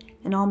into it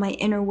and all my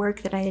inner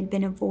work that I had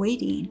been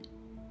avoiding.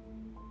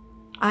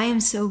 I am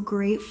so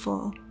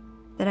grateful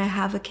that I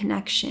have a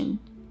connection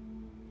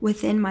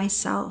within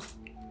myself,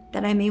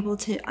 that I'm able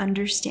to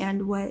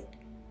understand what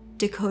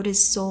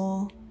Dakota's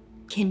soul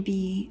can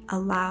be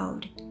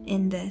allowed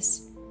in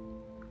this.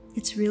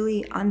 It's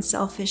really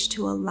unselfish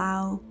to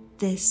allow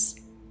this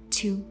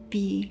to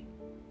be.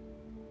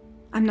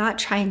 I'm not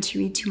trying to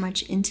read too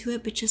much into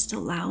it, but just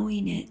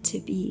allowing it to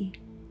be.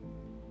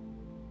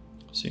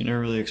 So you never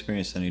really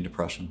experienced any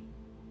depression?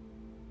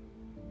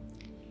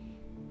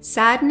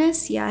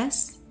 Sadness,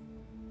 yes.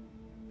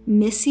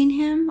 Missing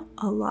him,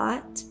 a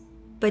lot.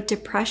 But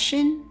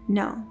depression,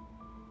 no.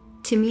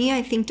 To me,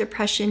 I think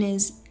depression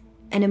is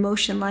an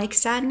emotion like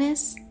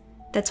sadness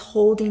that's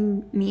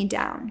holding me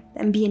down.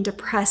 I'm being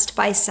depressed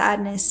by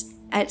sadness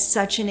at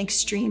such an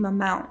extreme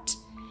amount.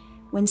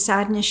 When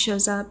sadness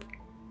shows up,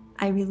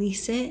 I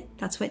release it.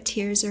 That's what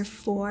tears are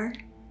for.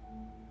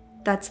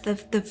 That's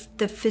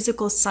the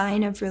physical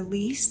sign of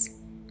release.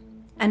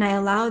 And I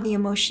allow the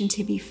emotion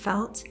to be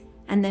felt.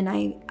 And then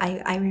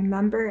I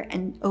remember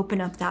and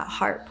open up that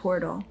heart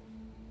portal.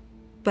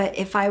 But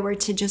if I were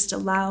to just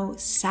allow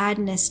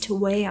sadness to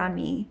weigh on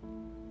me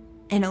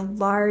in a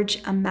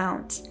large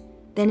amount,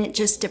 then it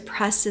just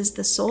depresses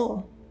the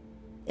soul.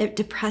 It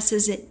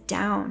depresses it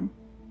down.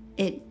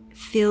 It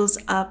fills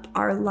up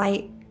our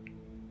light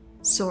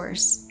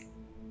source.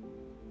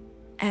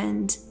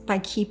 And by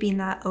keeping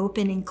that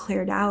open and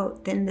cleared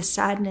out, then the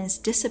sadness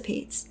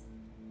dissipates.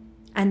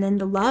 And then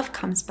the love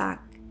comes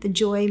back. The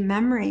joy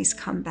memories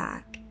come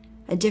back.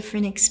 A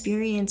different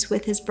experience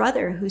with his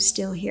brother who's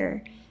still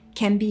here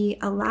can be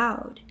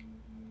allowed.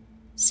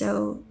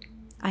 So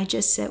I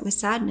just sit with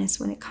sadness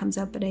when it comes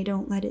up, but I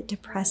don't let it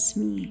depress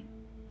me.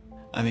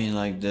 I mean,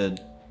 like, did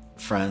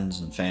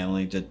friends and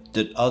family,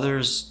 did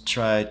others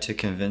try to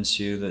convince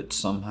you that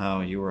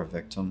somehow you were a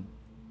victim?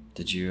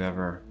 Did you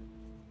ever?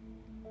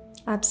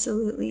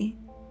 Absolutely.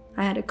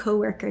 I had a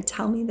coworker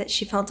tell me that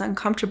she felt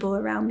uncomfortable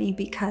around me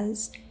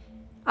because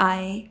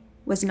I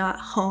was not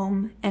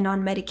home and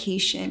on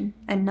medication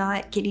and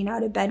not getting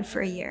out of bed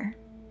for a year.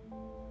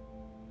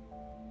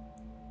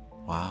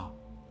 Wow.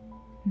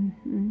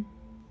 Mm-hmm.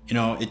 You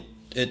know,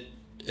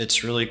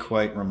 it's really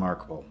quite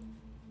remarkable.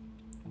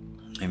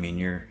 I mean,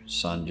 your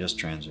son just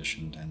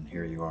transitioned, and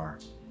here you are,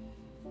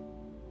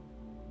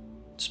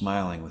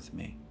 smiling with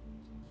me.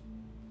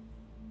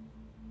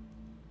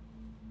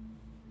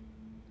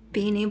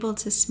 Being able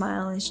to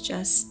smile is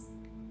just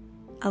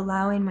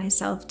allowing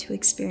myself to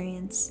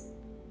experience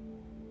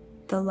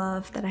the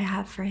love that I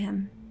have for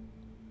him.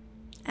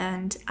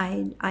 And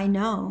I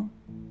know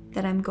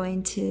that I'm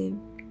going to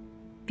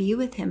be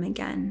with him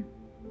again.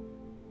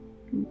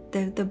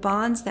 The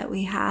bonds that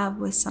we have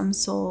with some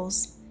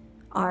souls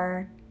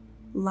are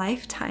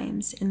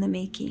lifetimes in the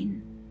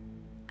making,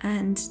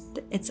 and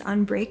it's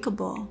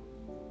unbreakable.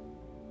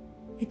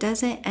 It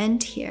doesn't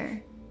end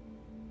here.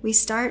 We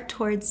start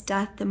towards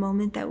death the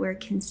moment that we're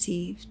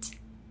conceived.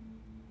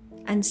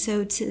 And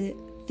so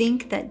to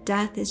think that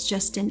death is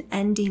just an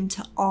ending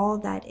to all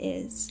that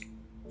is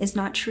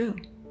not true.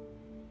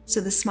 So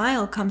the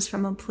smile comes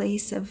from a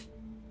place of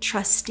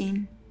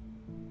trusting,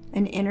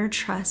 an inner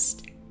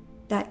trust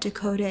that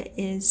Dakota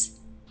is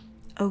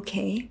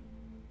okay,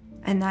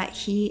 and that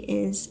he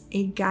is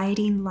a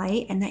guiding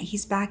light, and that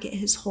he's back at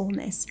his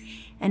wholeness.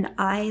 And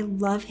I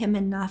love him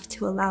enough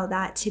to allow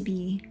that to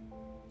be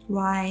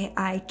why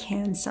I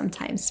can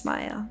sometimes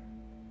smile.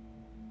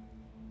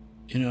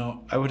 You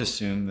know, I would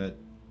assume that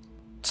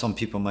some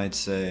people might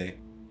say,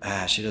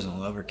 she doesn't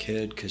love her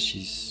kid because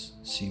she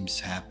seems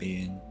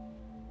happy and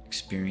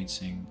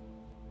experiencing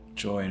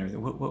joy and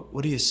everything.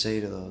 What do you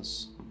say to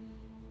those?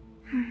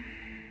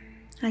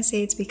 I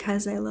say it's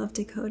because I love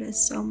Dakota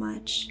so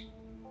much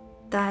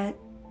that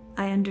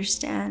I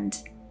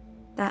understand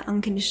that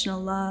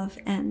unconditional love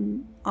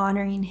and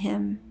honoring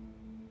him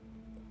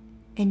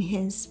in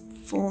his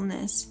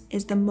fullness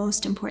is the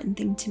most important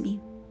thing to me.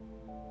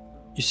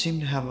 You seem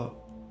to have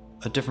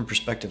a different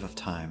perspective of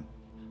time.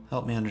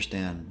 Help me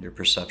understand your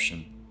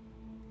perception.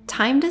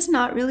 Time does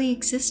not really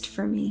exist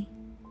for me.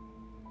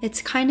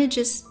 It's kind of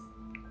just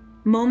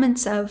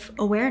moments of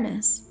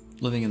awareness.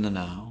 Living in the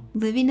now.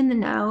 Living in the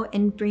now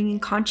and bringing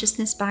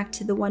consciousness back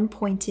to the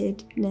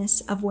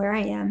one-pointedness of where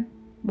I am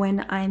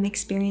when I'm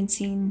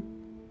experiencing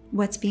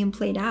what's being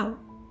played out.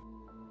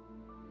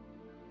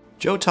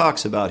 Joe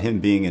talks about him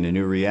being in a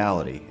new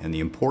reality and the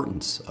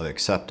importance of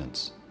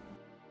acceptance.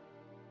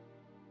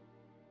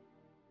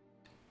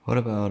 What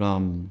about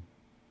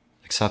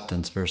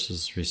acceptance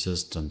versus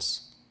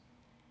resistance?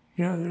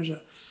 You know,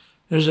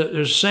 there's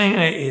a saying in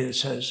AA that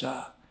says,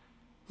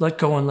 "Let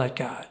go and let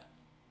God."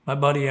 My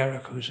buddy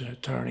Eric, who's an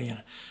attorney and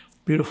a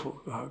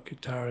beautiful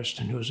guitarist,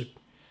 and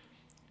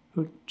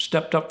who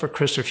stepped up for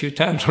Chris a few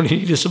times when he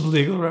needed some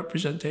legal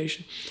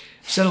representation,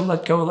 said,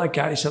 "Let go, let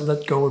God." He said,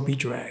 "Let go or be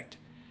dragged."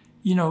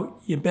 You know,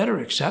 you better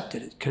accept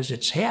it because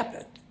it's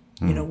happened.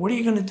 You know, what are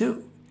you going to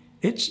do?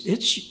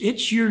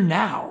 It's your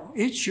now.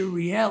 It's your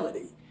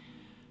reality.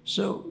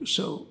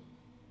 So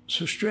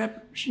So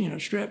strap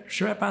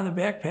on the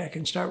backpack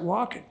and start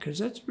walking, because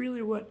that's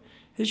really what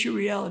is your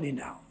reality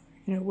now.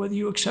 You know, whether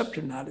you accept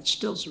it or not, it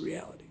still's a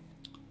reality.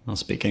 Well,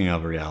 speaking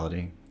of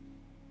reality,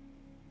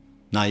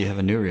 now you have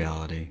a new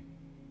reality.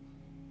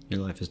 Your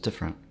life is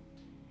different.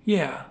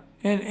 Yeah,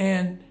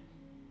 and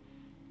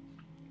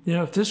you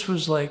know, if this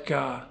was like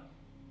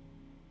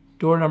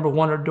door number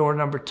 1 or door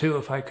number 2,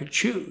 if I could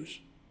choose,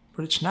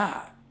 but it's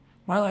not.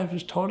 My life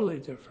is totally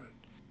different.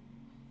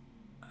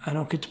 I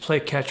don't get to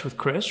play catch with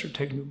Chris or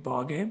take a new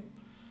ball game,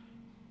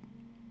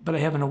 but I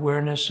have an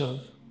awareness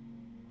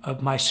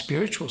of my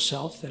spiritual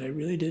self that I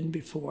really didn't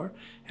before,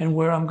 and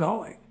where I'm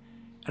going.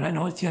 And I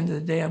know at the end of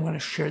the day, I'm going to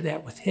share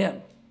that with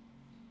him.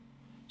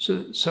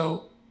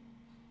 So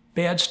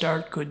bad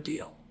start, good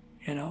deal,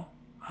 you know.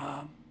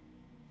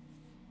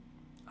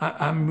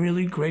 I'm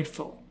really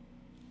grateful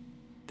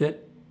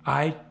that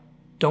I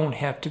don't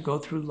have to go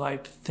through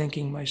life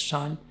thinking my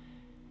son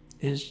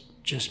is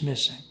just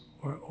missing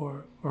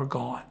or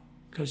gone,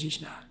 because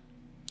he's not.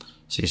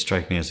 So you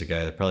strike me as a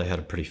guy that probably had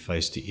a pretty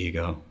feisty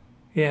ego.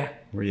 Yeah.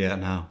 Where you at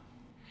now?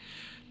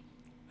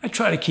 I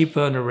try to keep it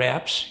under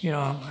wraps. You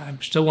know, I'm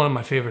still one of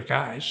my favorite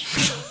guys.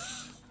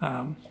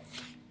 I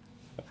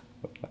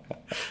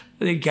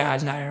think God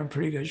and I are in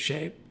pretty good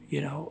shape.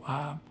 You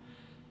know,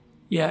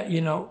 yeah.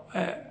 You know,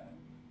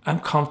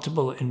 I'm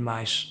comfortable in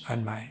my skin.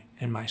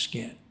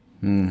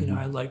 Mm-hmm. You know,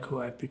 I like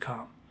who I've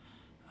become.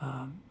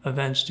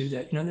 Events do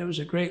that. You know, there was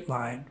a great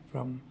line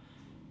from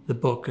the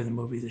book and the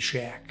movie The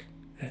Shack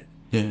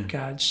that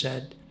God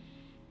said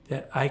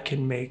that I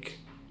can make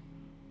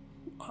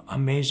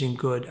amazing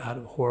good out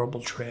of horrible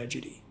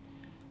tragedy.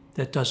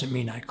 That doesn't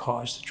mean I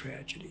caused the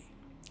tragedy.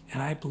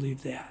 And I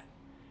believe that.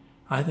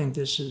 I think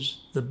this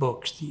is the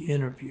books, the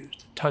interviews,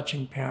 the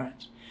touching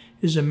parents,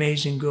 is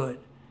amazing good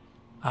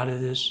out of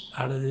this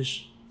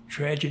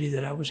tragedy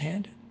that I was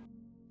handed.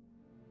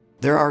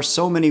 There are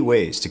so many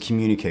ways to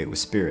communicate with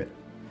spirit.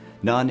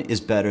 None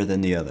is better than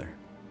the other.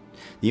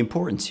 The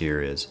importance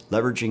here is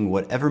leveraging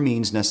whatever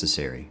means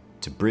necessary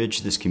to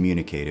bridge this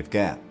communicative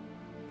gap.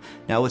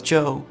 Now with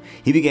Joe,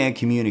 he began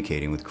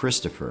communicating with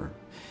Christopher,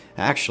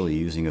 actually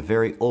using a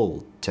very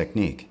old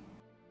technique.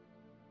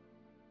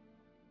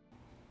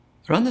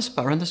 Run this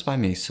by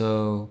me.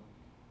 So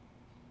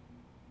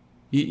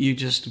you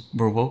just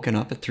were woken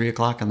up at 3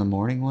 o'clock in the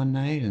morning one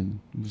night and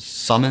was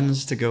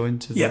summons to go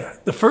into the... Yeah,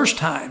 the first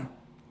time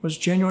was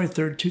January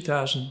 3rd,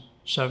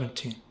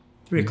 2017,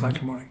 3 o'clock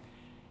in the morning.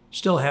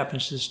 Still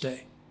happens to this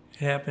day.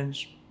 It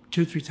happens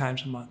 2-3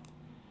 times a month.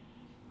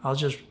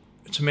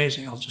 It's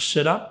amazing. I'll just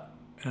sit up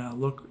and I'll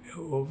look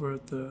over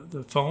at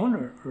the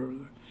phone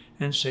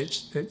and say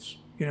it's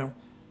you know,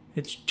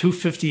 it's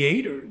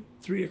 2:58 or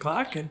 3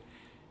 o'clock, and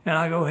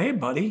I go, hey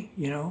buddy,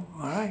 you know,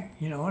 all right,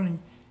 you know, and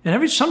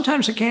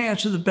sometimes I can't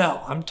answer the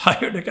bell. I'm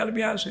tired, I gotta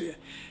be honest with you.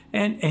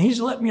 And he's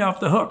let me off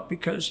the hook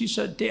because he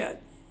said, Dad,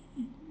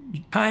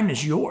 time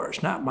is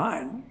yours, not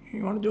mine.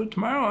 You want to do it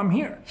tomorrow? I'm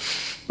here.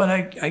 But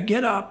I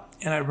get up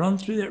and I run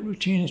through that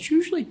routine. It's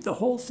usually, the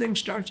whole thing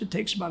starts, it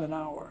takes about an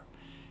hour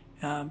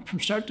from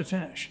start to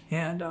finish.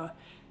 And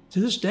to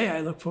this day,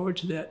 I look forward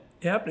to that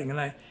happening.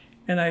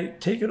 And I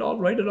take it all,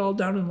 write it all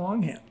down in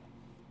longhand.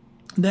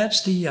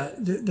 That's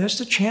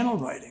the channel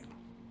writing.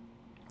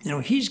 You know,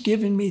 he's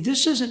given me,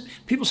 this isn't,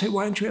 people say,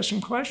 why don't you ask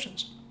some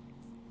questions?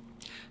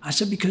 I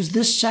said, because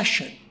this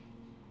session,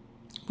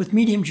 with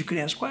mediums you can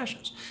ask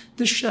questions.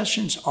 This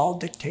session's all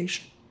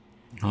dictation.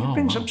 He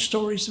brings up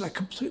stories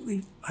that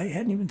I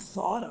hadn't even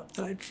thought of,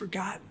 that I'd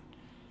forgotten.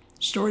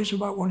 Stories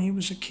about when he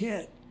was a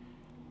kid.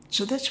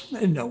 So that's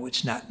when I know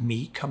it's not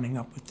me coming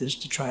up with this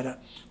to try to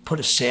put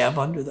a salve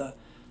under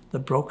the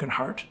broken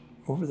heart,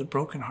 over the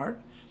broken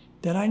heart,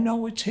 that I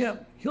know it's him.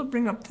 He'll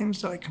bring up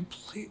things that I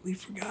completely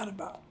forgot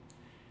about.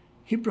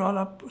 He brought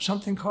up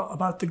something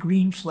about the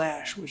green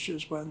flash, which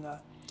is when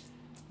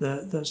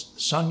the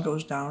sun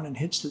goes down and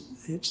hits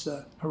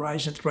the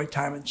horizon at the right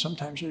time, and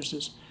sometimes there's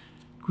this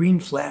green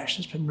flash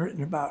that's been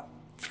written about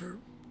for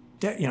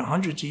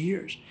hundreds of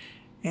years.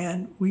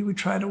 And we would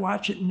try to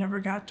watch it and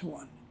never got to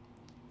one.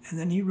 And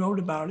then he wrote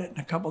about it, and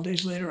a couple of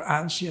days later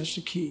on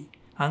Siesta Key,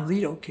 on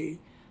Lido Key,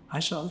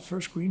 I saw the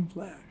first green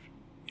flash.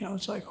 You know,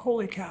 it's like,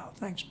 holy cow,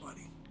 thanks,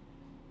 buddy.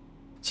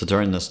 So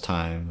during this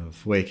time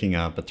of waking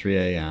up at 3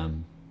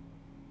 a.m.,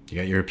 you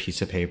got your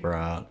piece of paper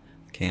out,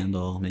 a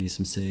candle, maybe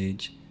some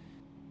sage.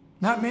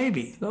 Not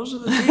maybe. Those are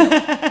the deal.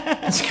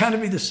 It's got to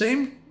be the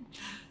same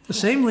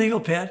legal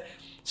pad.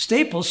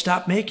 Staples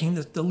stopped making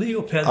the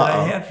legal pad that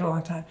I had for a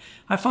long time.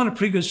 I found a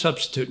pretty good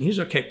substitute, and he's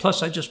okay.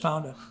 Plus, I just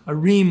found a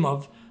ream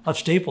of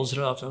Staples that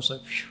are left. I was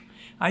like, phew.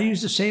 I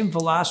used the same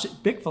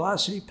big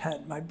velocity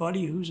pen. My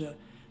buddy, who's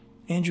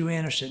Andrew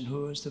Anderson,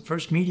 who was the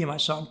first medium I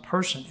saw in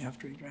person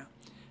after he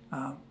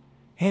drowned,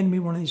 handed me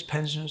one of these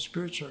pens in a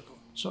spirit circle.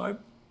 So I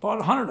bought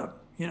 100 of them.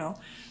 You know,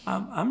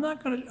 I'm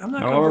not gonna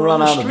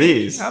run out of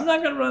these. I'm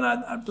not gonna run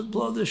out,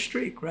 blow this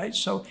streak, right?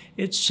 So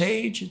it's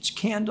sage, it's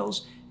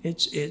candles,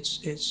 it's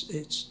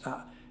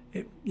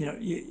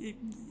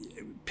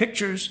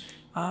pictures,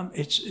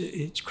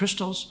 it's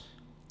crystals.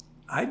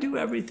 I do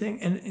everything,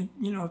 and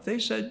you know, if they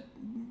said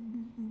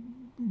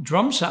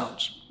drum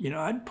sounds.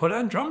 I'd put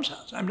on drum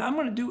sounds. I'm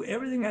going to do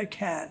everything I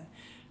can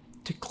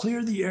to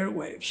clear the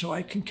airwaves so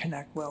I can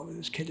connect well with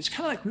this kid. It's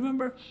kind of like,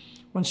 remember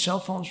when cell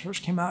phones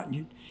first came out and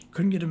you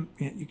couldn't get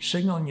a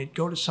signal and you'd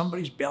go to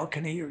somebody's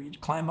balcony or you'd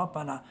climb up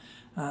on a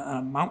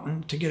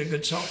mountain to get a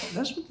good cell phone.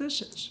 That's what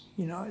this is.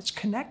 It's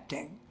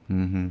connecting.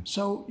 Mm-hmm.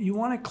 So you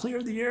want to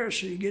clear the air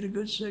so you get a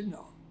good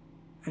signal.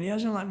 And he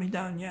hasn't let me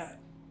down yet.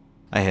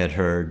 I had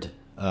heard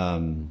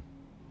from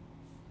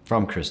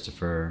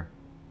Christopher,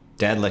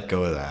 Dad let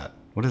go of that.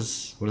 What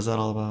is that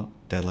all about?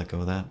 Dad let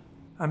go of that?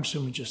 I'm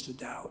assuming just a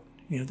doubt.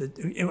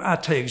 I'll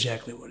tell you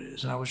exactly what it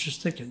is. And I was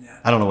just thinking that.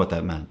 I don't know what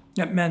that meant.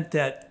 That meant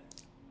that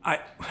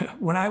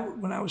when I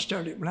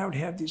would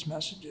have these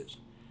messages,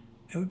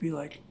 it would be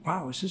like,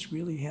 wow, is this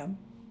really him?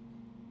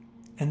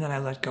 And then I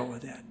let go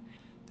of that.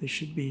 They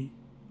should be,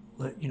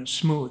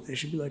 smooth. They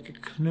should be like a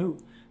canoe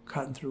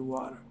cutting through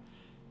water.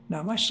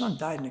 Now, my son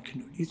died in a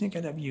canoe. Do you think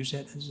I'd ever use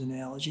that as an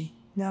analogy?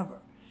 Never.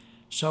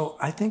 So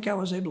I think I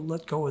was able to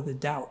let go of the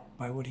doubt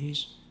by what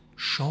he's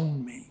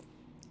shown me.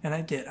 And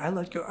I did. I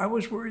let go. I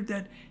was worried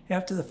that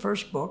after the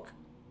first book,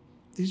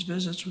 these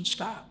visits would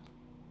stop.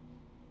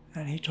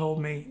 And he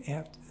told me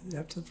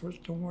after the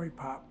first, don't worry,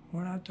 Pop,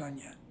 we're not done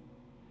yet.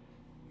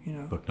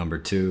 Book number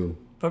 2.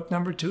 Book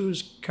number 2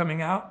 is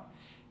coming out,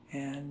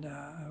 and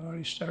I've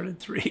already started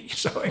 3.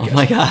 So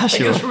I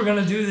guess we're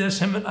going to do this,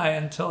 him and I,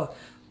 until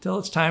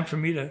it's time for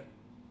me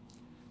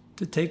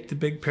to take the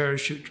big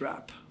parachute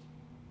drop.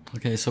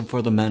 Okay, so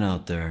for the men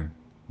out there,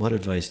 what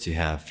advice do you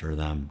have for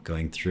them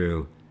going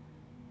through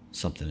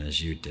something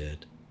as you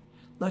did?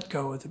 Let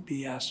go of the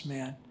BS,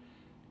 man.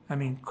 I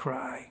mean,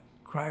 cry.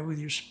 Cry with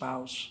your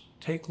spouse.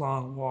 Take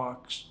long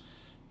walks.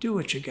 Do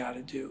what you got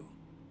to do.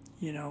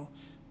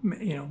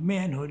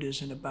 Manhood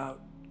isn't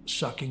about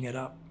sucking it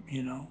up,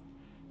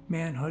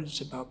 Manhood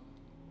is about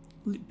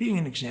being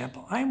an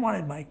example. I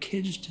wanted my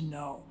kids to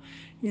know,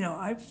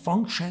 I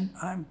function,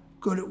 I'm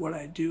good at what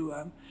I do,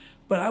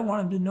 but I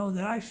want them to know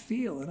that I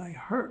feel and I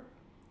hurt.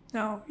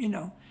 Now,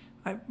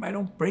 I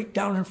don't break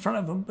down in front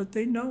of them, but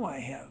they know I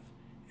have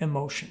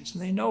emotions,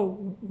 and they know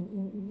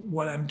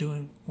what I'm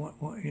doing,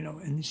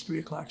 in these 3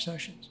 o'clock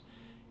sessions.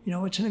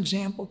 It's an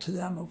example to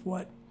them of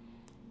what,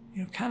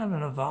 kind of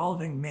an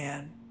evolving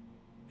man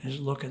is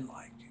looking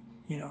like.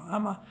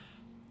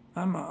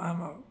 I'm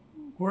a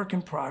work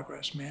in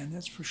progress, man.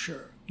 That's for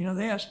sure.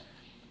 They asked,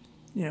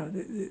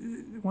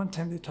 one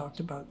time they talked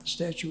about the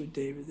statue of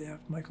David. They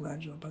asked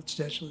Michelangelo about the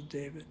statue of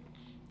David.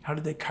 How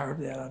did they carve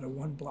that out of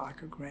 1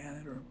 block of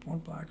granite or 1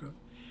 block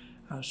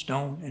of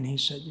stone? And he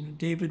said,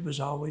 David was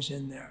always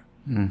in there.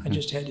 Mm-hmm. I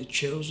just had to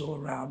chisel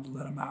around to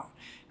let him out.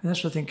 And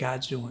that's what I think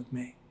God's doing with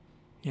me.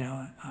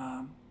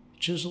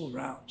 Chisel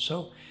around.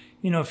 So,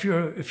 if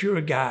you're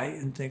a guy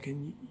and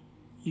thinking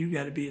you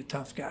got to be a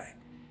tough guy,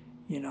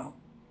 you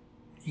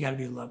got to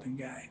be a loving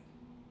guy.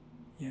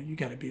 You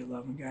got to be a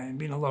loving guy. And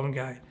being a loving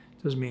guy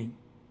doesn't mean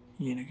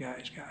you ain't a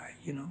guy's guy,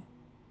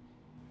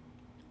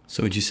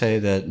 So would you say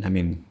that,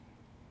 it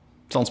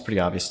sounds pretty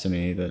obvious to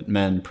me that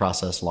men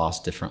process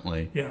loss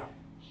differently. Yeah.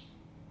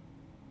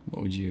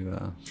 What would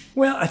you...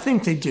 Well, I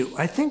think they do.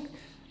 I think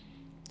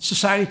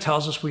society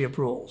tells us we have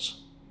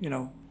rules,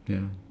 Yeah.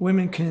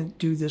 Women can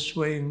do this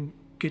way and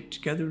get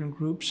together in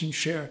groups and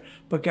share,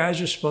 but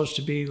guys are supposed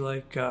to be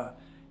like, the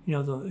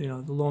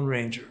Lone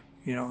Ranger,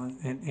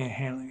 and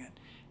handling it.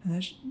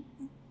 And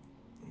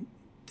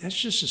that's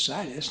just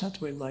society. That's not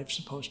the way life's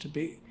supposed to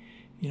be.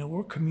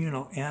 We're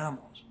communal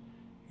animals,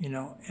 and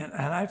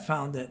I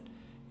found that,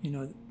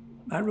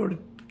 I wrote a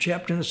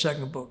chapter in the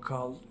second book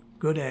called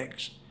Good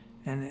Eggs,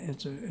 and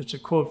it's a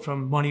quote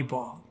from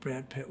Moneyball.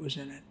 Brad Pitt was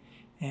in it,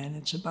 and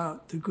it's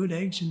about the good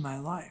eggs in my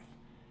life,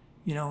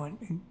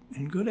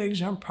 and good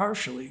eggs aren't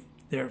partially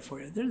there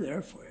for you. They're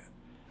there for you,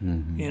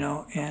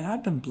 mm-hmm. And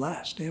I've been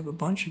blessed. They have a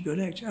bunch of good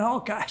eggs, and all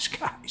guys,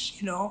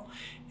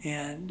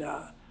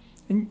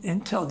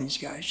 and tell these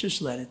guys,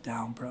 just let it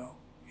down, bro,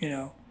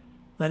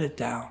 let it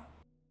down.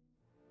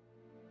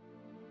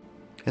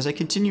 As I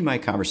continue my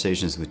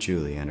conversations with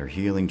Julie and her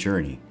healing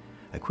journey,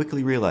 I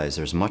quickly realize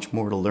there's much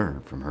more to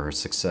learn from her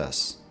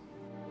success.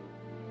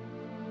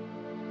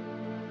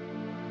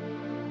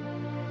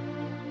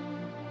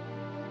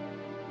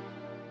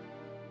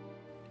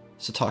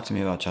 So talk to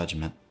me about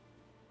judgment.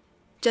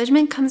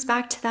 Judgment comes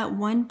back to that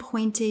one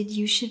pointed,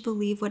 you should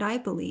believe what I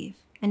believe.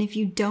 And if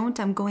you don't,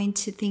 I'm going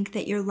to think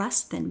that you're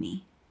less than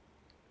me.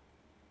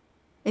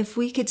 If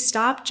we could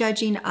stop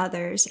judging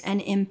others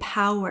and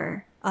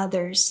empower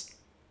others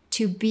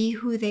to be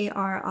who they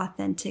are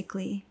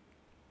authentically,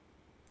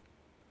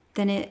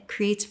 then it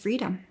creates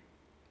freedom.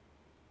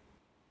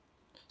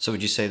 So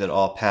would you say that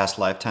all past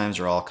lifetimes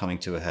are all coming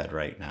to a head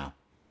right now?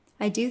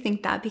 I do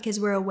think that, because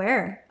we're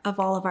aware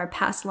of all of our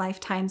past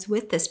lifetimes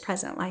with this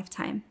present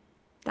lifetime.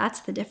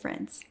 That's the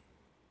difference.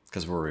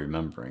 Because we're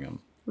remembering them.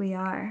 We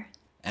are.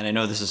 And I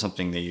know this is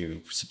something that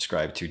you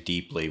subscribe to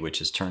deeply,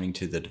 which is turning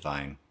to the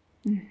divine.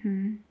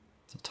 Mm-hmm.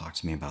 So talk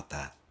to me about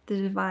that.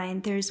 The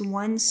divine. There's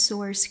one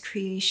source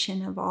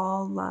creation of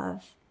all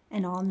love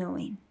and all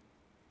knowing.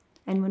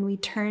 And when we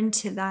turn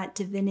to that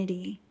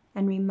divinity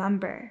and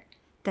remember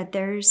that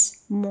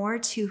there's more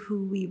to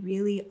who we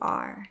really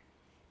are,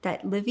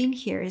 that living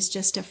here is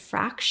just a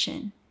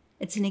fraction.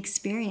 It's an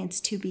experience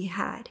to be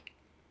had.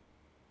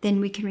 Then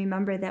we can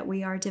remember that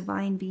we are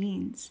divine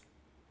beings.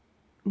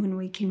 When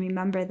we can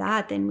remember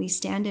that, then we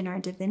stand in our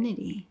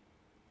divinity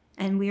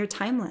and we are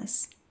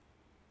timeless.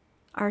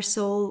 Our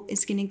soul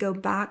is going to go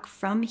back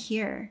from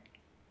here,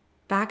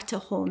 back to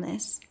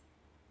wholeness.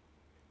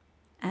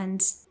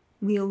 And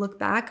we'll look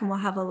back and we'll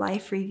have a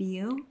life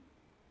review.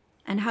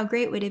 And how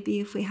great would it be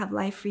if we have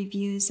life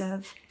reviews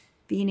of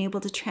being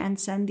able to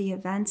transcend the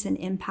events and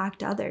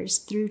impact others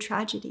through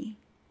tragedy?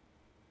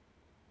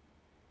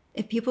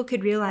 If people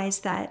could realize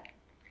that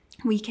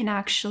we can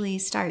actually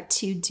start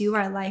to do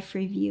our life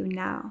review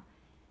now,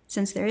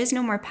 since there is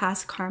no more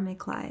past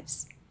karmic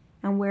lives,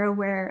 and we're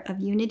aware of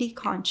unity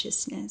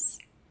consciousness,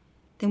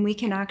 then we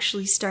can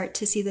actually start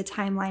to see the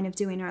timeline of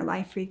doing our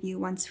life review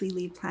once we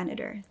leave planet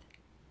Earth.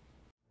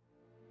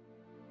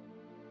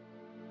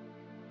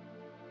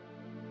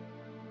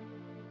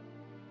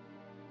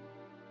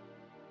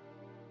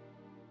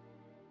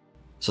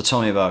 So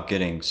tell me about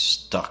getting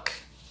stuck,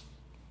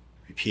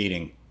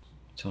 repeating.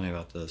 Tell me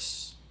about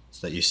this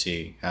that you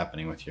see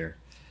happening with your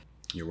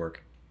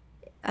work.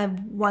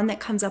 One that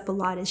comes up a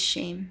lot is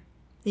shame.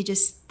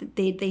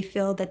 They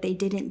feel that they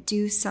didn't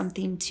do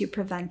something to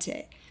prevent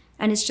it.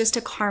 And it's just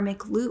a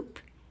karmic loop.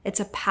 It's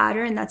a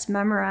pattern that's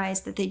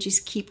memorized that they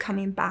just keep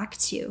coming back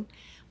to.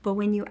 But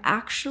when you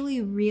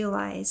actually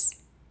realize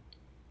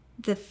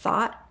the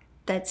thought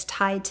that's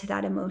tied to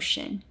that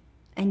emotion,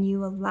 and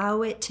you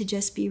allow it to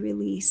just be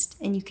released,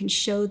 and you can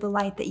show the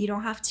light that you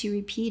don't have to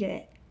repeat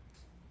it,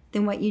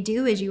 then what you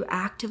do is you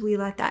actively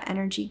let that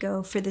energy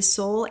go for the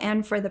soul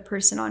and for the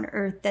person on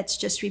earth that's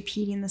just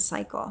repeating the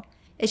cycle.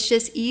 It's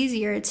just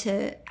easier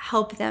to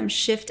help them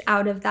shift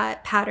out of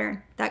that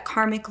pattern, that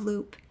karmic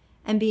loop,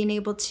 and being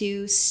able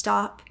to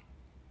stop,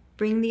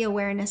 bring the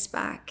awareness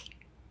back,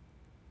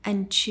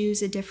 and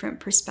choose a different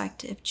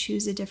perspective,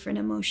 choose a different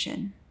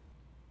emotion.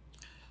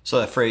 So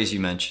that phrase you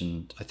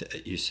mentioned,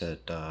 you said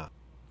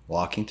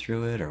walking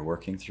through it or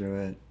working through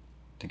it.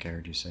 I think I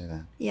heard you say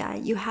that. Yeah,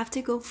 you have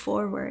to go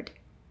forward.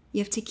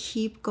 You have to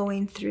keep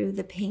going through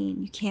the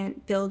pain. You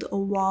can't build a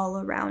wall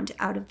around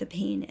out of the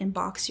pain and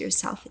box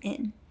yourself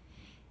in.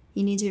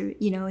 You need to,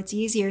 it's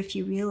easier if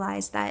you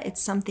realize that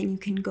it's something you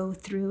can go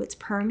through. It's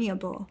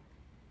permeable.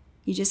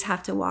 You just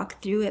have to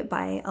walk through it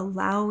by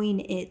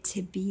allowing it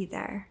to be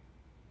there.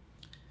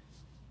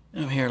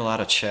 I'm hearing a lot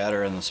of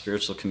chatter in the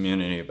spiritual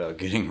community about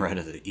getting rid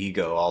of the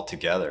ego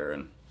altogether.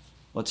 And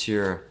what's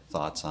your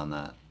thoughts on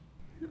that?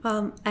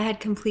 Well, I had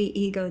complete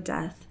ego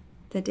death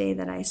the day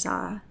that I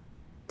saw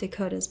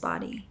Dakota's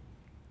body.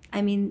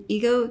 I mean,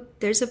 ego,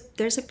 there's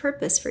a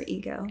purpose for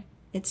ego.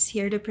 It's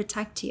here to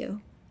protect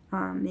you.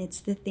 It's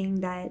the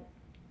thing that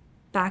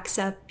backs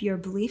up your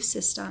belief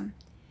system.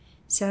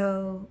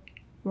 So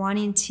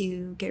wanting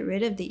to get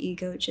rid of the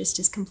ego just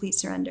is complete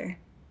surrender.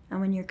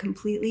 And when you're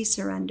completely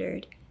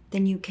surrendered,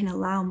 then you can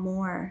allow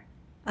more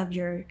of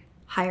your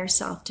higher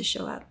self to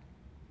show up.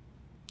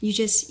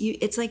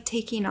 It's like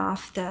taking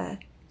off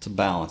It's a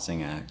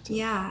balancing act.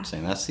 Yeah. I'm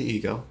saying that's the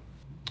ego.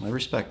 I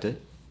respect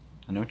it.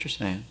 I know what you're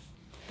saying.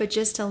 But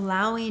just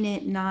allowing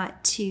it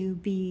not to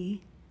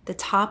be the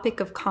topic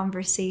of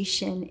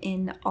conversation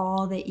in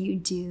all that you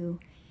do.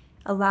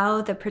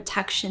 Allow the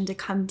protection to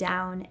come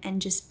down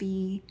and just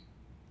be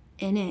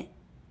in it.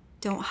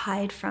 Don't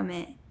hide from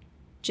it.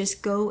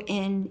 Just go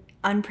in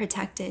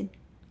unprotected.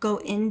 Go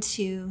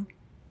into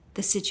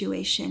the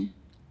situation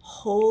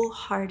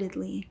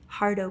wholeheartedly,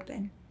 heart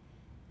open.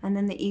 And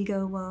then the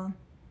ego will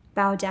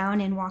bow down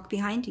and walk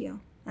behind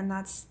you. And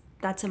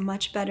that's a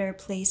much better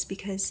place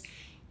because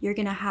you're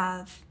going to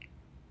have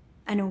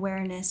an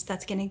awareness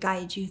that's going to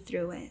guide you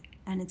through it.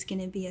 And it's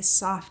going to be a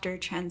softer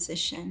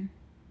transition.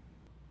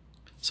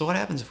 So what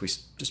happens if we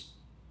just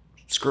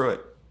screw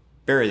it,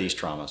 bury these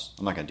traumas?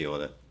 I'm not going to deal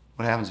with it.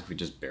 What happens if we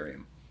just bury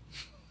them?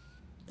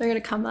 They're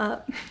going to come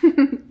up.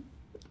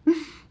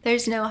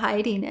 There's no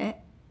hiding it.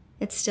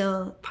 It's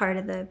still part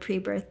of the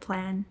pre-birth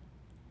plan.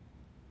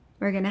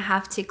 We're going to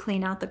have to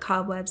clean out the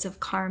cobwebs of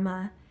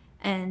karma.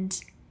 And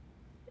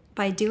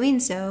by doing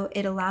so,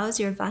 it allows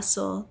your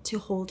vessel to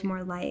hold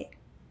more light.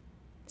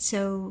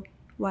 So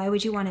why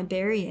would you want to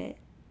bury it?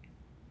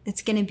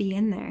 It's going to be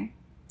in there.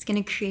 It's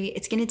going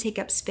to take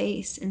up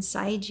space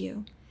inside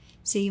you.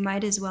 So you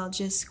might as well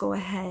just go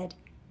ahead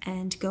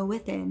and go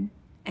within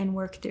and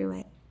work through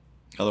it.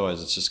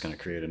 Otherwise, it's just going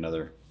to create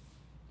another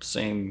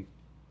same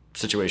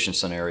situation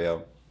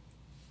scenario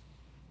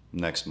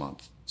next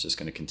month. It's just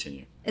going to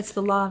continue. It's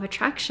the law of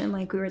attraction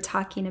like we were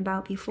talking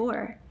about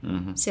before.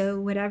 Mm-hmm. So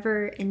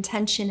whatever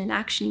intention and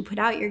action you put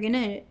out,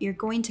 you're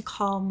going to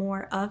call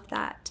more of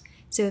that.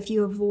 So if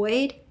you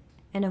avoid,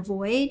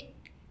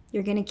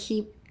 you're going to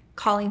keep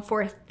calling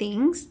forth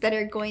things that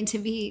are going to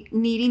be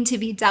needing to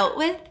be dealt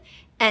with,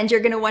 and you're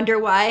going to wonder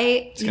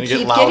why you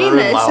keep getting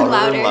this and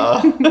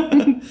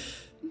louder.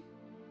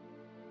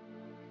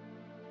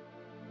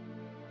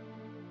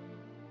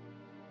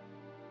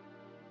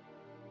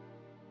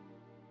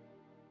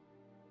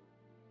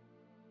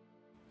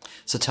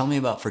 So tell me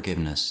about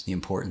forgiveness, the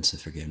importance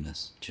of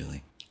forgiveness,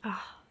 Julie.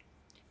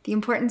 The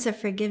importance of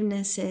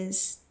forgiveness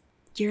is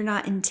you're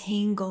not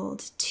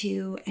entangled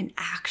to an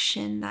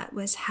action that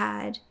was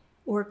had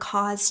or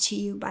caused to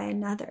you by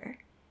another.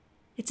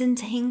 It's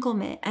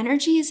entanglement.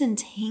 Energy is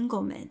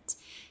entanglement.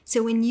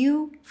 So when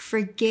you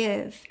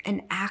forgive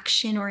an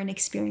action or an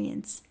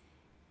experience,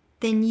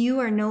 then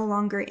you are no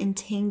longer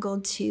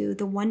entangled to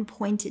the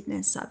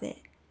one-pointedness of it.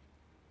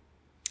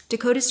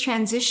 Dakota's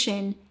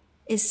transition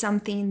is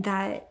something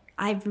that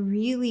I've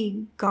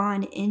really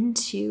gone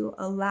into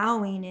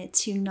allowing it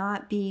to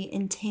not be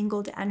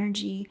entangled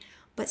energy,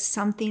 but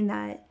something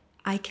that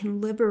I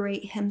can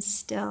liberate him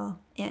still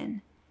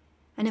in.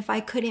 And if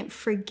I couldn't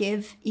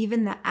forgive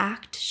even the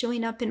act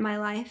showing up in my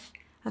life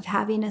of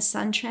having a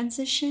son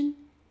transition,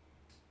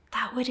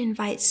 that would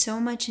invite so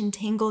much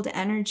entangled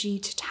energy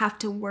to have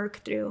to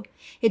work through.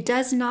 It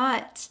does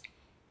not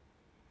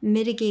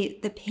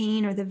mitigate the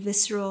pain or the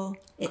visceral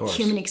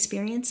human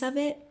experience of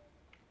it.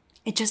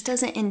 It just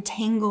doesn't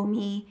entangle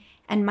me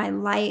and my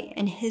light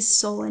and his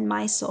soul and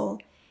my soul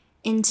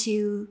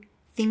into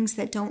things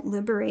that don't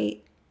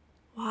liberate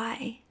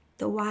why,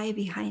 the why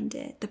behind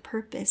it, the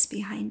purpose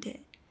behind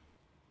it.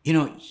 You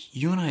know,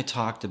 you and I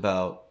talked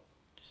about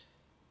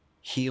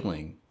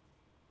healing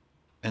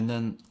and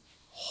then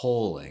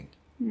holing.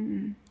 I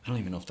don't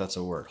even know if that's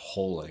a word,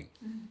 holing.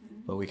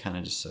 But we kind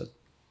of just said,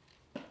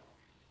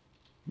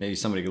 maybe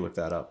somebody could look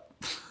that up.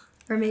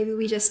 Or maybe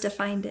we just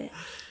defined it.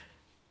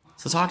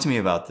 So talk to me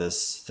about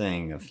this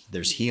thing of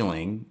there's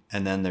healing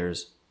and then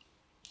there's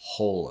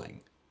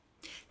holing.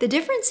 The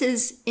difference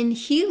is in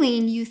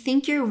healing, you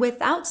think you're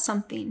without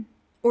something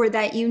or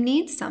that you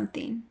need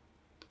something.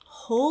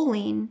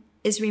 Holing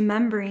is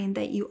remembering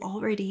that you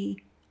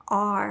already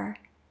are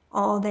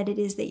all that it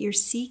is that you're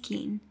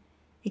seeking.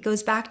 It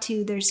goes back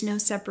to there's no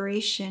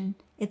separation.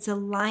 It's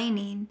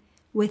aligning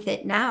with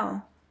it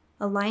now,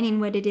 aligning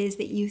what it is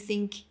that you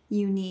think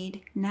you need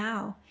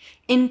now,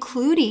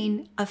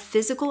 including a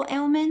physical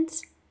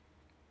ailment,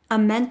 a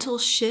mental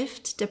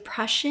shift,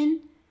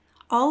 depression.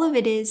 All of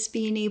it is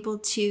being able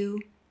to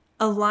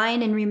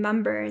align and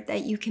remember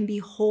that you can be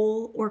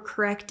whole or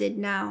corrected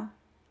now,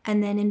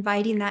 and then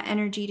inviting that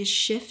energy to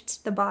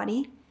shift the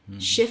body,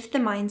 shift the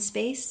mind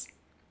space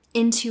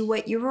into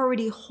what you're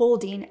already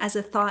holding as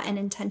a thought and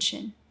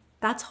intention.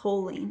 That's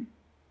holing.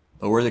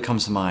 The word that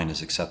comes to mind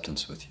is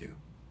acceptance with you.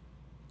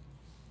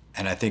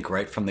 And I think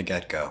right from the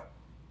get-go,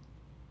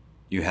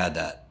 you had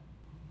that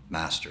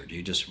mastered.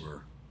 You just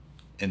were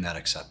in that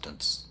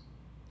acceptance.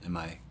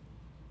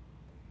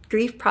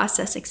 Grief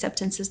process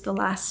acceptance is the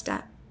last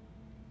step.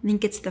 I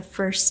think it's the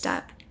first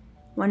step.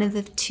 One of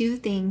the two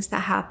things that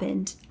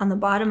happened on the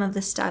bottom of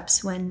the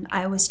steps when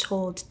I was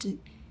told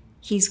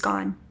he's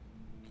gone,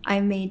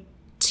 I made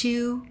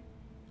two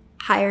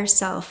higher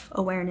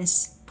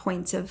self-awareness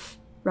points of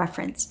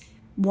reference.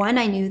 One,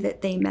 I knew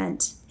that they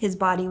meant his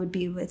body would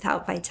be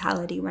without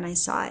vitality when I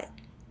saw it.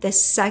 The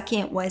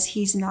second was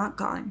he's not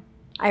gone.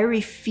 I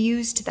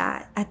refused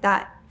that at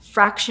that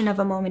fraction of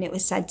a moment it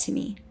was said to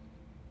me.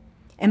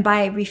 And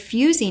by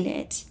refusing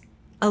it,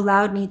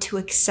 allowed me to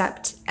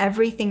accept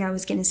everything I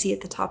was going to see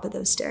at the top of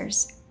those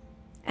stairs.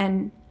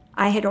 And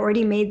I had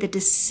already made the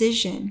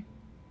decision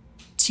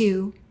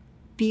to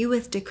be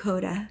with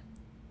Dakota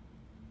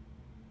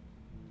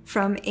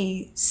from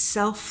a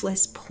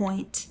selfless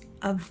point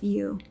of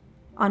view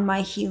on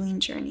my healing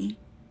journey,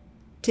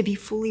 to be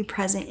fully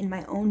present in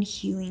my own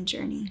healing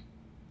journey.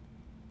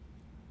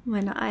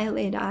 When I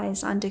laid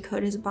eyes on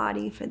Dakota's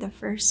body for the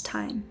first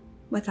time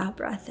without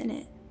breath in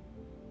it,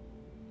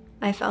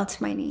 I fell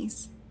to my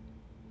knees.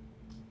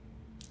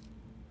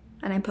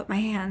 And I put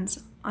my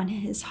hands on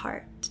his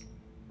heart.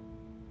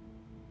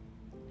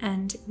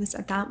 And it was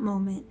at that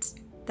moment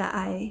that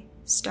I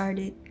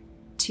started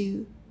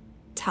to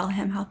tell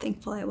him how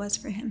thankful I was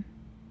for him.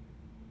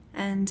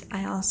 And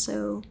I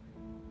also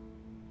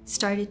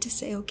started to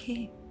say,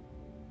 okay,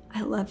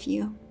 I love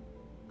you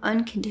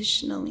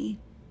unconditionally.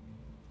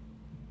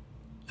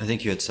 I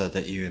think you had said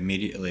that you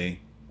immediately,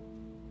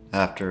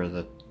 after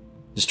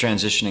this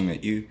transitioning,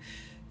 that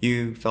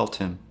you felt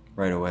him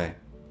right away.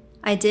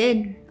 I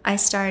did. I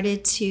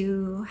started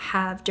to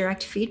have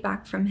direct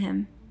feedback from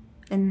him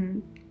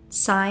in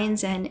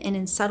signs and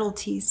in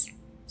subtleties.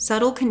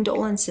 Subtle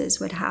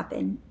condolences would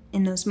happen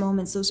in those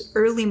moments, those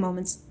early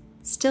moments,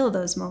 still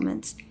those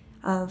moments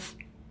of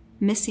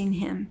missing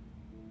him.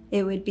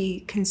 It would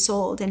be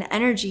consoled and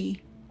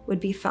energy would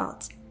be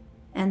felt.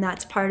 And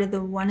that's part of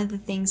one of the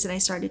things that I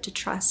started to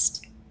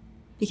trust,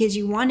 because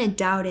you want to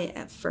doubt it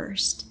at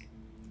first.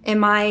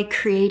 Am I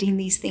creating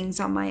these things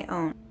on my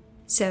own?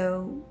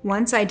 So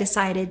once I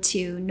decided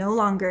to no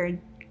longer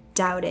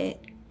doubt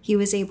it, he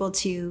was able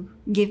to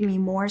give me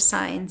more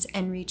signs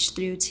and reach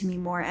through to me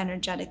more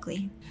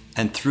energetically.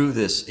 And through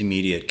this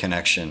immediate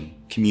connection,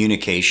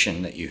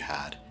 communication that you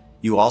had,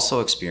 you also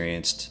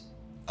experienced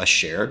a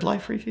shared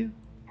life review?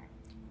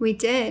 We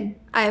did.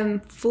 I'm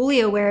fully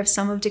aware of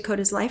some of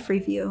Dakota's life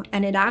review,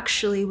 and it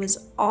actually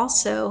was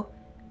also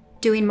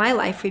doing my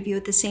life review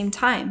at the same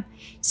time.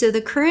 So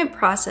the current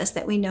process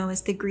that we know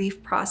is the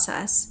grief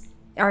process.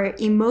 are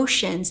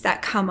emotions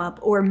that come up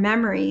or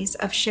memories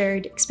of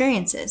shared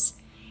experiences.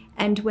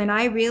 And when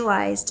I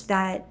realized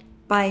that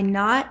by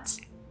not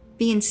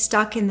being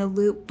stuck in the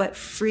loop, but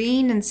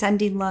freeing and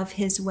sending love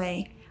his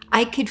way,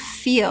 I could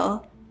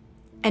feel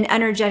an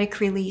energetic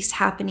release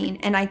happening.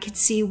 And I could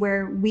see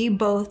where we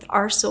both,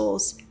 our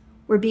souls,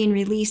 were being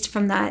released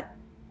from that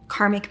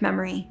karmic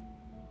memory.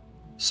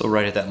 So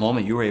right at that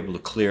moment, you were able to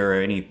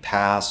clear any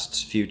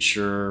past,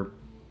 future,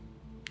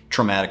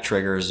 traumatic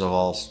triggers of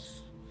all,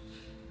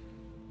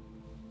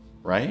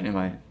 right? Am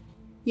I?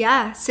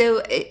 Yeah,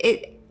 so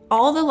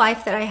all the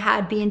life that I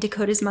had being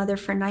Dakota's mother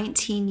for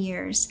 19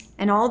 years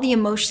and all the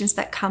emotions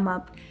that come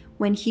up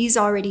when he's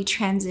already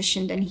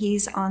transitioned and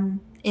he's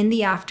in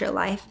the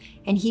afterlife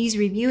and he's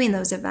reviewing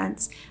those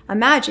events.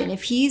 Imagine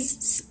if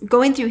he's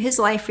going through his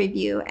life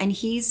review and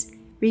he's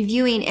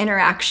reviewing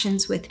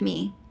interactions with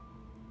me.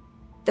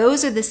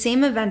 Those are the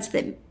same events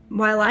that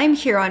while I'm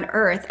here on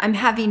earth, I'm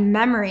having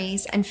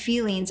memories and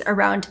feelings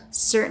around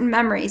certain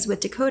memories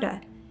with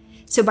Dakota.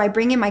 So by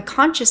bringing my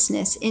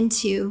consciousness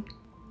into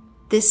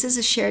this is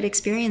a shared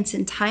experience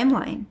and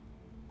timeline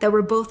that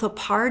we're both a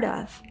part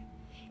of.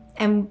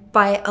 And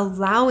by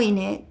allowing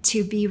it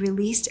to be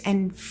released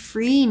and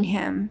freeing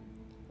him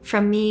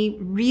from me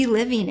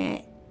reliving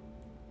it,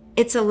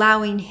 it's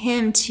allowing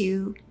him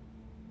to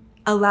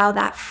allow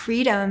that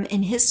freedom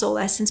in his soul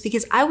essence,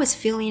 because I was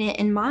feeling it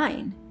in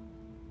mine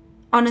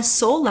on a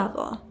soul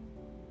level.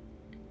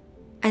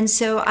 And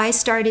so I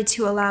started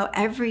to allow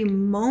every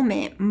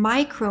moment,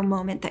 micro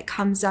moment that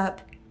comes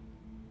up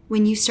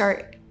when you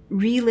start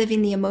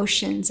reliving the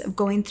emotions of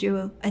going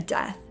through a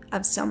death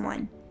of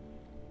someone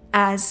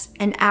as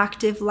an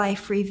active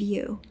life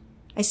review.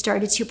 I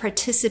started to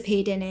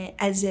participate in it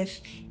as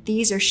if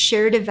these are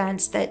shared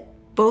events that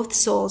both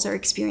souls are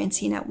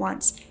experiencing at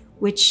once,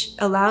 which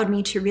allowed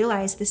me to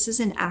realize this is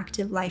an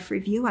active life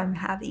review I'm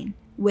having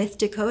with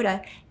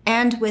Dakota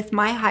and with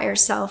my higher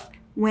self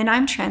when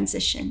I'm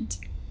transitioned.